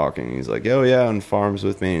we're talking. He's like, oh, yeah, and Farm's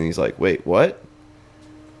with me. And he's like, wait, what?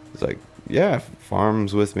 He's like, yeah,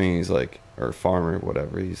 Farm's with me. He's like, or Farmer,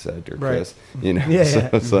 whatever he said, or Right. Chris, Yeah, so yeah.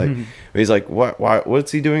 it's like, he's like,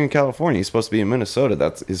 what's he doing in California? He's supposed to be in Minnesota.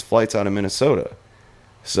 That's his flight's out of Minnesota.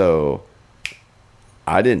 So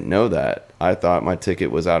I didn't know that. I thought my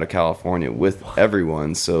ticket was out of California with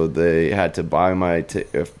everyone, so they had to buy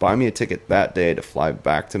me a ticket that day to fly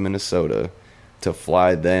back to Minnesota, to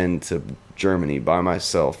fly then to Germany by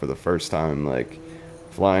myself for the first time, like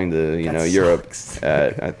flying to That Europe sucks.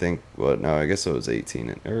 at I think I guess I was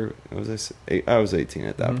 18 or was I 18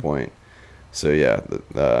 at that Mhm. point. So yeah,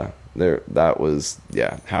 that was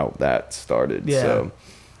how that started. Yeah. So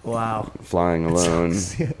Wow. flying alone.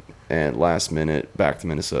 Sucks. And last minute back to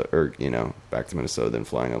Minnesota, then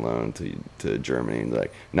flying alone to Germany,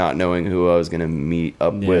 like not knowing who I was gonna meet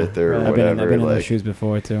up with or I've whatever. been in those like, shoes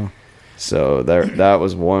before too. so that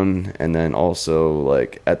was one, and then also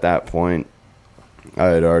like at that point, I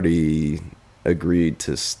had already agreed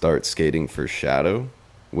to start skating for Shadow,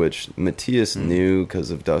 which Matthias knew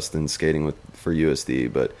because of Dustin skating for USD,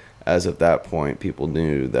 but as of that point, people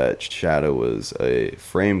knew that Shadow was a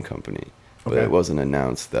frame company. But Okay. it wasn't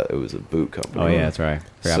announced that it was a boot company. Oh yeah, that's right.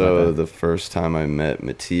 Forgot So about that. the first time I met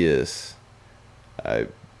Matthias, I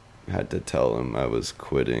had to tell him I was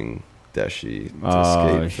quitting Deshi to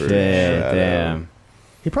Oh skate for shit! Shadow. Damn.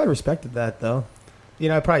 He probably respected that, though. You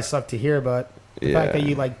know, it probably sucked to hear, but the fact that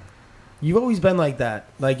Yeah. you've always been like that.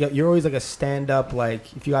 Like, you're always like a stand-up,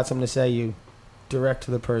 like, if you got something to say, you direct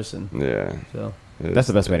to the person. Yeah. So That's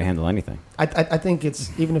the best way to handle anything. I think it's,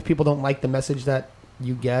 even if people don't like the message that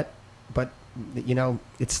you get, but, you know,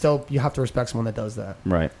 it's still, you have to respect someone that does that.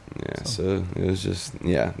 Right. Yeah, so it was just,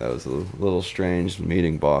 that was a little strange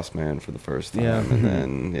meeting Boss Man for the first time. Yeah. And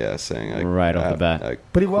then, saying I Right off the bat. I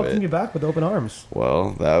But he quit. welcomed you back with open arms.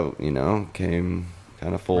 Well, that, came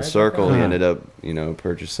kind of full Right back circle. on. He Huh. ended up,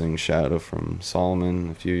 purchasing Shadow from Solomon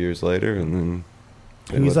a few years later, and then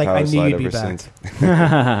He been was with like, I knew Powerslide you'd be ever back. since. He's like,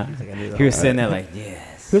 I knew that. He was sitting there like, yes.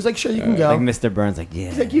 He was like, sure, you can go. Like Mr. Burns, like, yeah.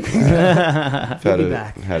 He's like, you can go. I've He'll be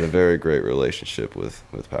back. had a very great relationship with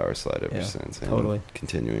Powerslide ever Yeah, since. And totally.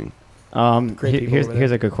 continuing. Great people over there.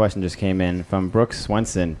 Here's a good question just came in from Brooks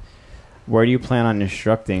Swenson. Where do you plan on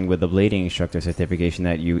instructing with the blading instructor certification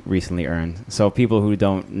that you recently earned? So people who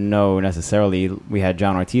don't know necessarily, we had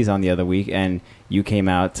John Ortiz on the other week, and you came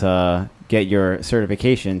out to get your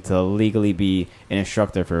certification to legally be an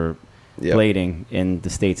instructor for Yep. blading in the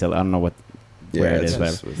States. I don't know where it is,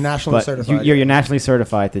 it's but Nationally but certified. you're nationally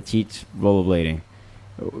certified to teach rollerblading.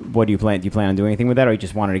 What do you plan? Do you plan on doing anything with that, or you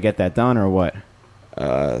just wanted to get that done, or what?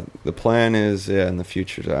 The plan is, in the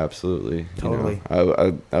future, absolutely. Totally.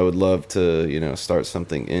 I would love to, start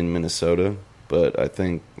something in Minnesota, but I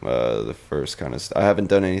think the first kind of I haven't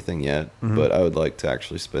done anything yet, Mhm. but I would like to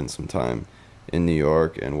actually spend some time in New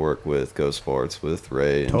York and work with Go Sports with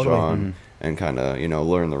Ray and Totally. John, Mhm. and kind of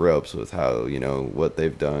learn the ropes with how what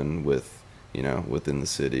they've done with within the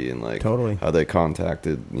city, and like Totally. how they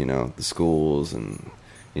contacted the schools, and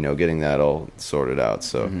getting that all sorted out.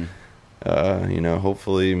 So. Mhm.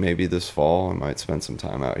 Hopefully maybe this fall I might spend some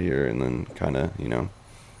time out here and then kind of,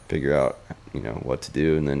 figure out, what to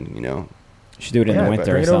do, and then, You should do it in Yeah, the but winter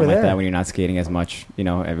bring or it something over like there. that when you're not skating as much,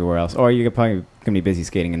 everywhere else. Or you're probably gonna be busy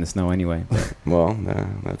skating in the snow anyway. well,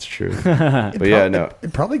 that's true. It'd But yeah, prob- no.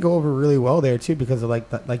 it'd probably go over really well there too, because of like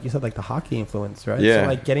you said, like the hockey influence, right? Yeah. So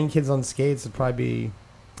like getting kids on skates would probably be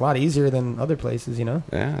a lot easier than other places,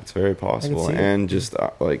 Yeah, it's very possible. see it. And just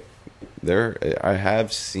I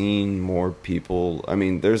have seen more people. I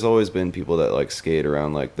mean, there's always been people that like skate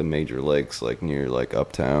around like the major lakes, like near like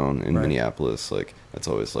Uptown in Right. Minneapolis. Like that's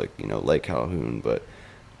always like Lake Calhoun. But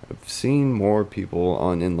I've seen more people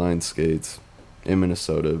on inline skates in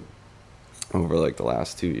Minnesota over like the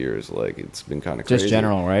last 2 years. Like it's been kind of crazy. Just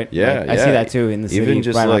general, right? Yeah, Like, I see yeah. that too in the city. Even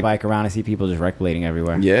just, riding my like- bike around, I see people just rec blading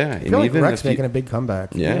everywhere. Yeah, I and feel like even Rec's if you- making a big comeback.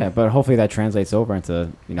 Yeah. But hopefully that translates over into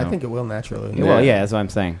I think it will naturally. Yeah, well, Yeah. yeah, that's what I'm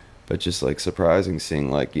saying. But just like surprising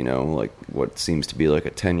seeing like like what seems to be like a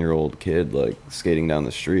 10-year-old kid like skating down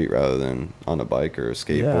the street rather than on a bike or a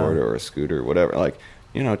skateboard Yeah. or a scooter, whatever. Like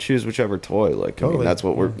choose whichever toy. Like I Totally. mean, that's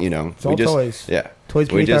what we're It's all toys. Yeah, Toys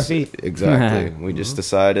we beneath our just feet. exactly. We just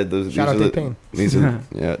decided these Shout are out the Dave Payne. these are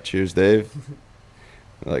yeah. Cheers, Dave.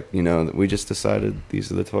 Like we just decided these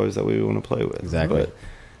are the toys that we want to play with. Exactly.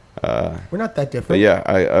 But We're not that different. but yeah,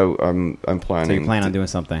 I'm planning. So you plan to- on doing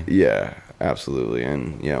something. Yeah, absolutely.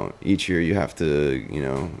 And each year you have to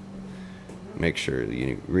make sure that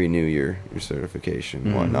you renew your certification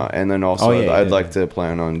and Mhm. whatnot. And then also Oh, yeah, I'd yeah, like yeah. to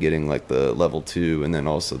plan on getting like the level 2, and then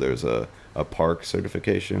also there's a park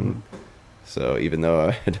certification. So even though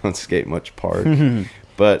I don't skate much park,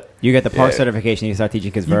 but You get the park Yeah. certification, you start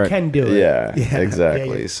teaching kids You vert. can do it. yeah, Yeah.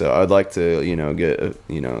 exactly. Yeah, So I'd like to get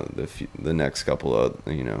the next couple of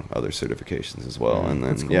other certifications as well. Mhm. And then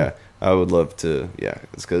That's cool. yeah, I would love to. Yeah,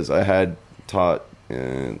 it's because I had taught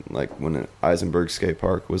like when Eisenberg Skate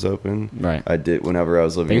Park was open. Right. I did whenever I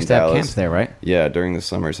was living They used in to have Dallas. camps there, right? Yeah, during the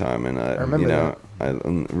summertime, and I remember I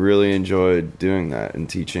really enjoyed doing that and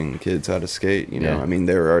teaching kids how to skate. Yeah. I mean,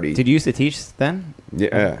 they were already Did you used to teach then?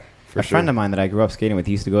 yeah. For A sure. friend of mine that I grew up skating with,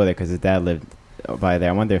 he used to go there because his dad lived by there.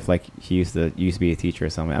 I wonder if like he used to be a teacher or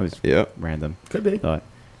something. That was Yep. random Could be. thought.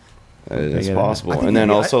 It's Figure that out. I possible. think And then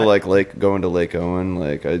maybe also I- like going to Lake Owen,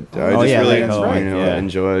 like I just yeah, really Lake Owen, yeah.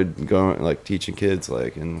 enjoyed going, like teaching kids,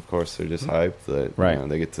 like, and of course they're just hyped that Right. you know,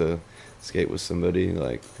 they get to skate with somebody,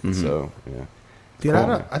 like Mhm. so yeah. Dude,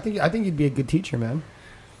 Cool. I think you'd be a good teacher, man.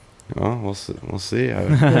 Well, we'll see. We'll see. You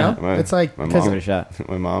know, it's like my because Give it a shot.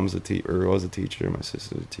 my mom's a teacher, or was a teacher. My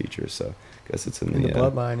sister's a teacher, so I guess it's in in the the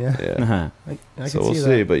bloodline, yeah. yeah. Uh-huh. I So can we'll see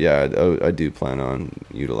see, that. but yeah, I do plan on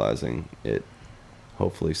utilizing it,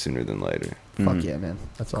 hopefully sooner than later. Fuck Mhm. yeah, man.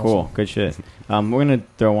 That's awesome. Cool. Good shit. We're going to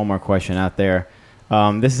throw one more question out there.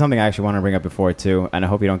 This is something I actually want to bring up before, too, and I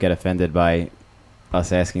hope you don't get offended by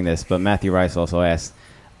us asking this, but Matthew Rice also asked,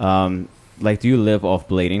 like, do you live off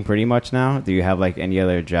blading pretty much now? Do you have, like, any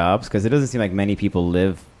other jobs? Because it doesn't seem like many people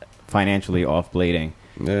live financially off blading.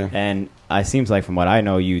 Yeah. And it seems like from what I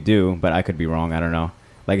know, you do, but I could be wrong. I don't know.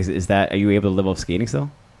 Like, is that, are you able to live off skating still?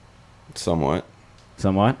 Somewhat.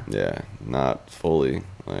 Somewhat? Yeah. Not fully.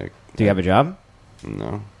 Like. Do you have a job?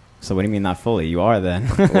 No. So what do you mean not fully? You are then.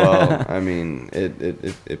 Well, I mean,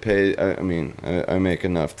 it pays. I mean, I make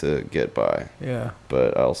enough to get by, Yeah.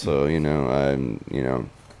 but also, you know,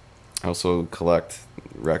 I also collect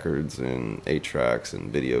records and 8-tracks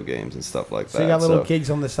and video games and stuff like that. So you got little gigs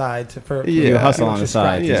on the side for You hustle on the just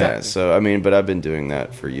scratch. side. Yeah, Exactly. so I mean, but I've been doing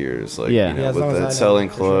that for years, like Yeah. you know, Yeah, as with long as I the know, selling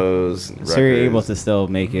for sure. clothes, and So you're able records. to still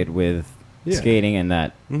make it with Yeah. skating and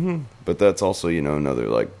that. hmm But that's also, you know, another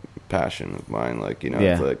like passion of mine. Like, you know,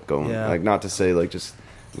 Yeah. it's like going, Yeah. like not to say like just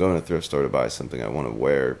going to a thrift store to buy something I want to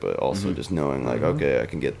wear, but also Mhm. just knowing like, Mhm. okay, I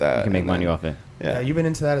can get that. You can make and money then- off it. Yeah, Yeah, you've been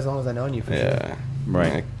into that as long as I known you for sure. yeah,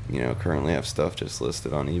 Right. I, you know, currently have stuff just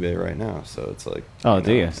listed on eBay right now, so it's like. Oh,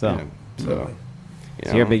 do you? So- so Really? you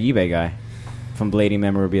So you're a know. big eBay guy. From blading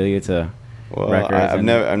memorabilia to Well, records I've and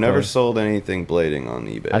never clothes. sold anything blading on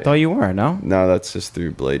eBay. I thought you were, no? No, that's just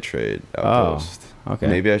through Blade Trade Outpost. Okay.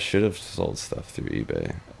 Maybe I should have sold stuff through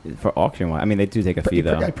eBay. For auction, I mean, they do take a fee, You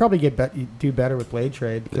though. I'd probably you do better with Blade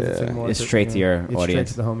Trade because it's Yeah. like more It's to- straight to your it's audience. straight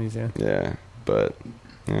to the homies. Yeah. Yeah, but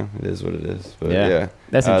yeah, it is what it is. But Yeah. yeah,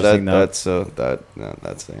 That's interesting, though.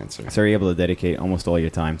 That's the answer. So you're able to dedicate almost all your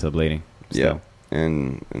time to blading. Yeah, still.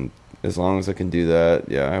 and as long as I can do that,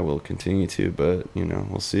 yeah, I will continue to. But you know,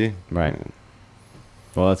 we'll see. Right. Yeah.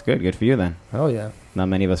 Well, that's good. Good for you, then. Oh yeah. Not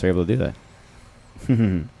many of us are able to do that.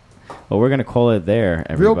 Well, we're going to call it there,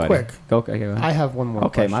 Real everybody. quick. Go, okay, go ahead. I have one more.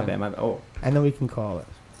 Okay, question, my bad. Oh. And then we can call it.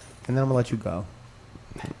 And then I'm gonna let you go.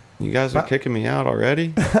 You guys are But- kicking me out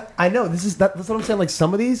already. I know that's what I'm saying. Like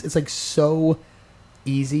some of these, it's like so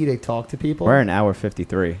easy to talk to people. We're an hour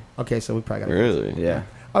 53. Okay, so we probably got. Really? Yeah.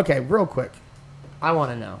 Okay, real quick. I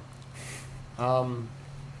want to know.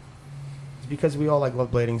 It's because we all like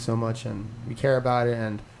love blading so much and we care about it.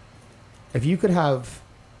 And if you could have,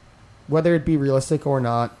 whether it be realistic or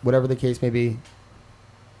not, whatever the case may be,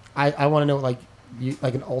 I want to know like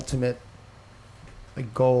an ultimate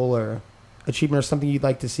like goal or achievement or something you'd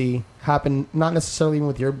like to see happen. Not necessarily even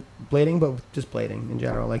with your blading, but with just blading in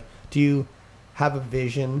general. Like, do you have a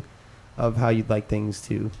vision of how you'd like things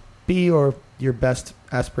to be, or your best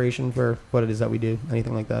aspiration for what it is that we do?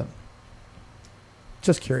 Anything like that?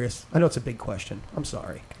 Just curious. I know it's a big question. I'm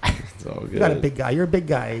sorry. It's all good. You're not a big guy. You're a big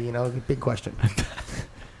guy. You know, big question.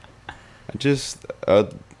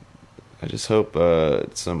 I just hope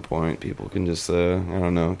at some point people can just I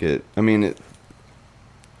don't know, get. I mean,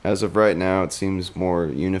 as of right now, it seems more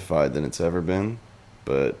unified than it's ever been.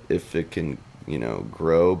 But if it can, you know,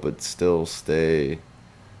 grow but still stay,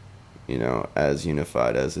 you know, as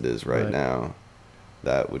unified as it is right Right. now,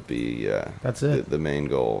 that would be That's it. The main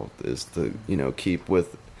goal is to, you know, keep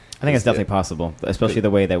with. I think it's definitely possible, especially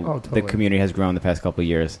the way that Oh, the totally. community has grown the past couple of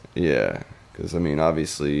years. Yeah, because I mean,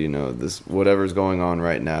 obviously, you know, this whatever's going on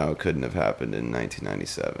right now couldn't have happened in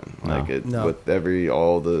 1997. No. Like it No. with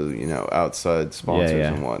all the, you know, outside sponsors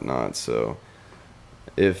Yeah. and whatnot. So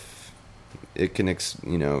if it can,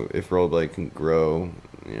 you know, if Rollerblade can grow,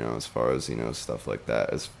 you know, as far as, you know, stuff like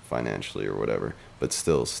that, as financially or whatever, but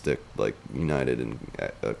still stick like united in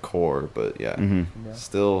a core. But yeah, Hmm. Yeah.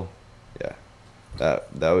 still, yeah,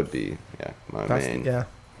 that would be my That's, main. yeah.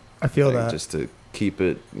 I feel thing, that. just to keep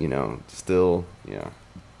it, you know, still,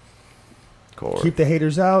 core. Keep the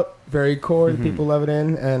haters out. Very core. Mhm. The people love it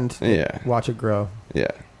in, and Yeah, watch it grow. yeah.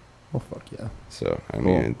 Well, fuck yeah. So I Cool.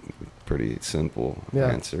 mean, pretty simple Yeah.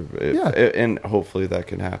 answer. But Yeah. and hopefully that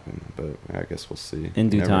can happen. But I guess we'll see. In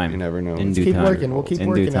due You never- time. You never know. In Let's due keep time. working. We'll keep In due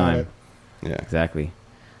working time. on it. Yeah. Exactly.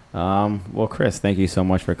 Well, Chris, thank you so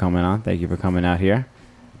much for coming on. Thank you for coming out here.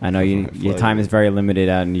 I know My your pleasure. time is very limited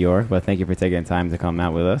out in New York, but thank you for taking time to come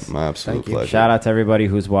out with us. My absolute Thank you. pleasure. Shout out to everybody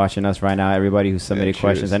who's watching us right now, everybody who submitted cheers.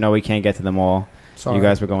 questions. I know we can't get to them all. Sorry. You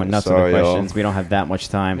guys were going nuts Sorry, with the y'all. questions. We don't have that much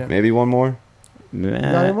time. Yeah. Maybe one more.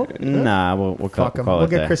 got any more? Nah, we'll Fuck him. call We'll it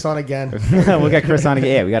get there. Chris on again. We'll get Chris on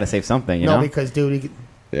again. Yeah, we got to save something, you No, know. because dude, we could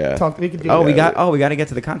Yeah. we could do. Oh, it. we got to get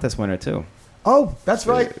to the contest winner too. Oh, that's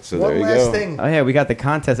right. So One there you last go. thing. Oh yeah, we got the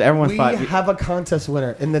contest. Everyone We thought have a contest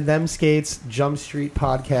winner in the Them Skates Jump Street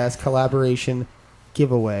podcast collaboration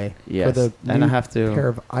giveaway yes, for the and new I have to. pair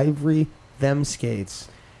of Ivory Them Skates.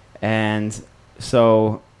 And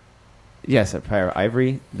so, yes, a pair of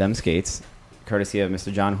Ivory Them Skates, courtesy of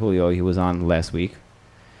Mr. John Julio. He was on last week.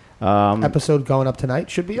 Episode going up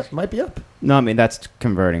tonight. Should be up. Might be up. No, I mean that's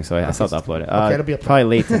converting, so I still have to upload it. Okay, it'll be up. Probably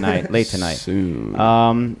late tonight. Late tonight.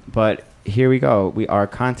 Soon. But here we go. Our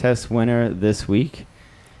contest winner this week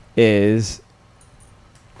is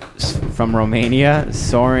from Romania,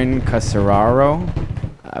 Sorin Casararo,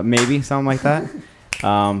 maybe something like that.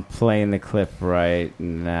 Playing the clip right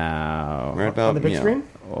now. Right about On the big screen.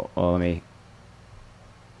 Let me.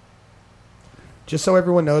 Just so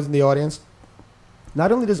everyone knows in the audience,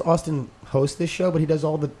 not only does Austin host this show, but he does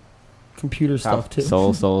all the computer stuff too.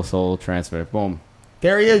 Soul transfer. Boom.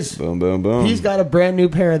 There he is. Boom, boom, boom. He's got a brand new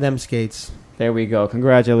pair of them skates. There we go.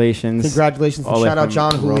 Congratulations. Congratulations. All the way Shout out from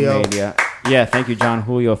John Julio. Romania. Yeah, thank you, John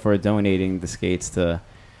Julio, for donating the skates to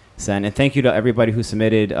send. And thank you to everybody who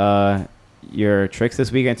submitted your tricks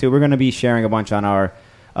this weekend, too. We're going to be sharing a bunch on our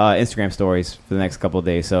Instagram stories for the next couple of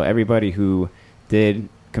days. So everybody who did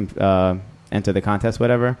enter the contest,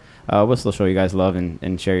 whatever, we'll still show you guys love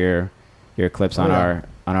and share your clips on our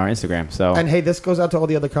Instagram. So And hey, this goes out to all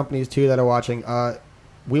the other companies, too, that are watching.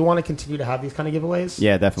 We want to continue to have these kind of giveaways.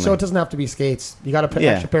 yeah, definitely. So it doesn't have to be skates. You got an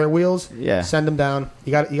Yeah. extra pair of wheels. Yeah. Send them down.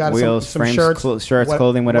 You got Wheels, some frames, shirts, shirts,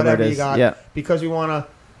 clothing, whatever it is. You got, Yeah. Because we want to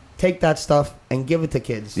take that stuff and give it to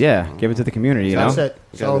kids. Yeah, give it to the community, you That's know? it.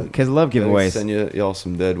 So, Kids love giveaways. Send y'all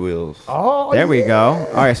some dead wheels. oh, There we yeah. go.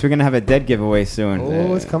 All right, so we're going to have a dead giveaway soon.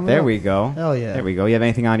 Oh, it's coming There up. we go. Hell yeah. There we go. You have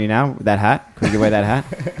anything on you now? That hat? Can we give away that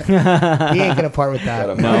hat? He ain't going to part with that.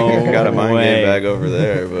 Got a mind way. game bag over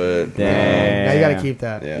there, but Damn. Now you got to keep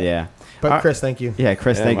that. Yeah. Yeah. But All- Chris, thank you. Yeah,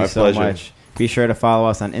 Chris, Yeah, thank you my so pleasure. much. Be sure to follow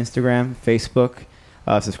us on Instagram, Facebook.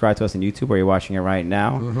 Subscribe to us on YouTube where you're watching it right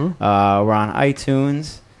now. We're on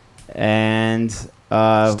iTunes and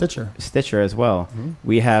Stitcher as well.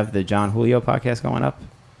 We have the John Julio podcast going up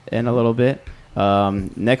in a little bit.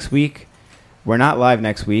 Next week, we're not live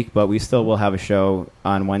next week, but we still will have a show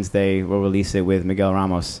on Wednesday. We'll release it with Miguel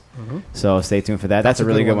Ramos. So stay tuned for that. That's a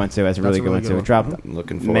really good one, too. That's a really good one, too. Dropped, I'm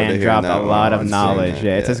looking forward to man, hearing dropped that a one. lot of Seeing knowledge. that.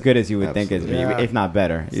 Yeah, it's as good as you would think it'd be, Absolutely. if not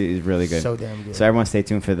better. It's really good. So damn good. So everyone stay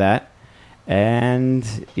tuned for that. And,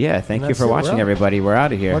 yeah, thank you that's for it. We're watching, out. everybody. We're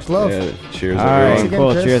out of here. Much love. Yeah, cheers, All everyone. right, Thanks again,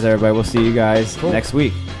 cool. Chris. Cheers, everybody. We'll see you guys Cool. next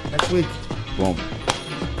week. Next week. Boom.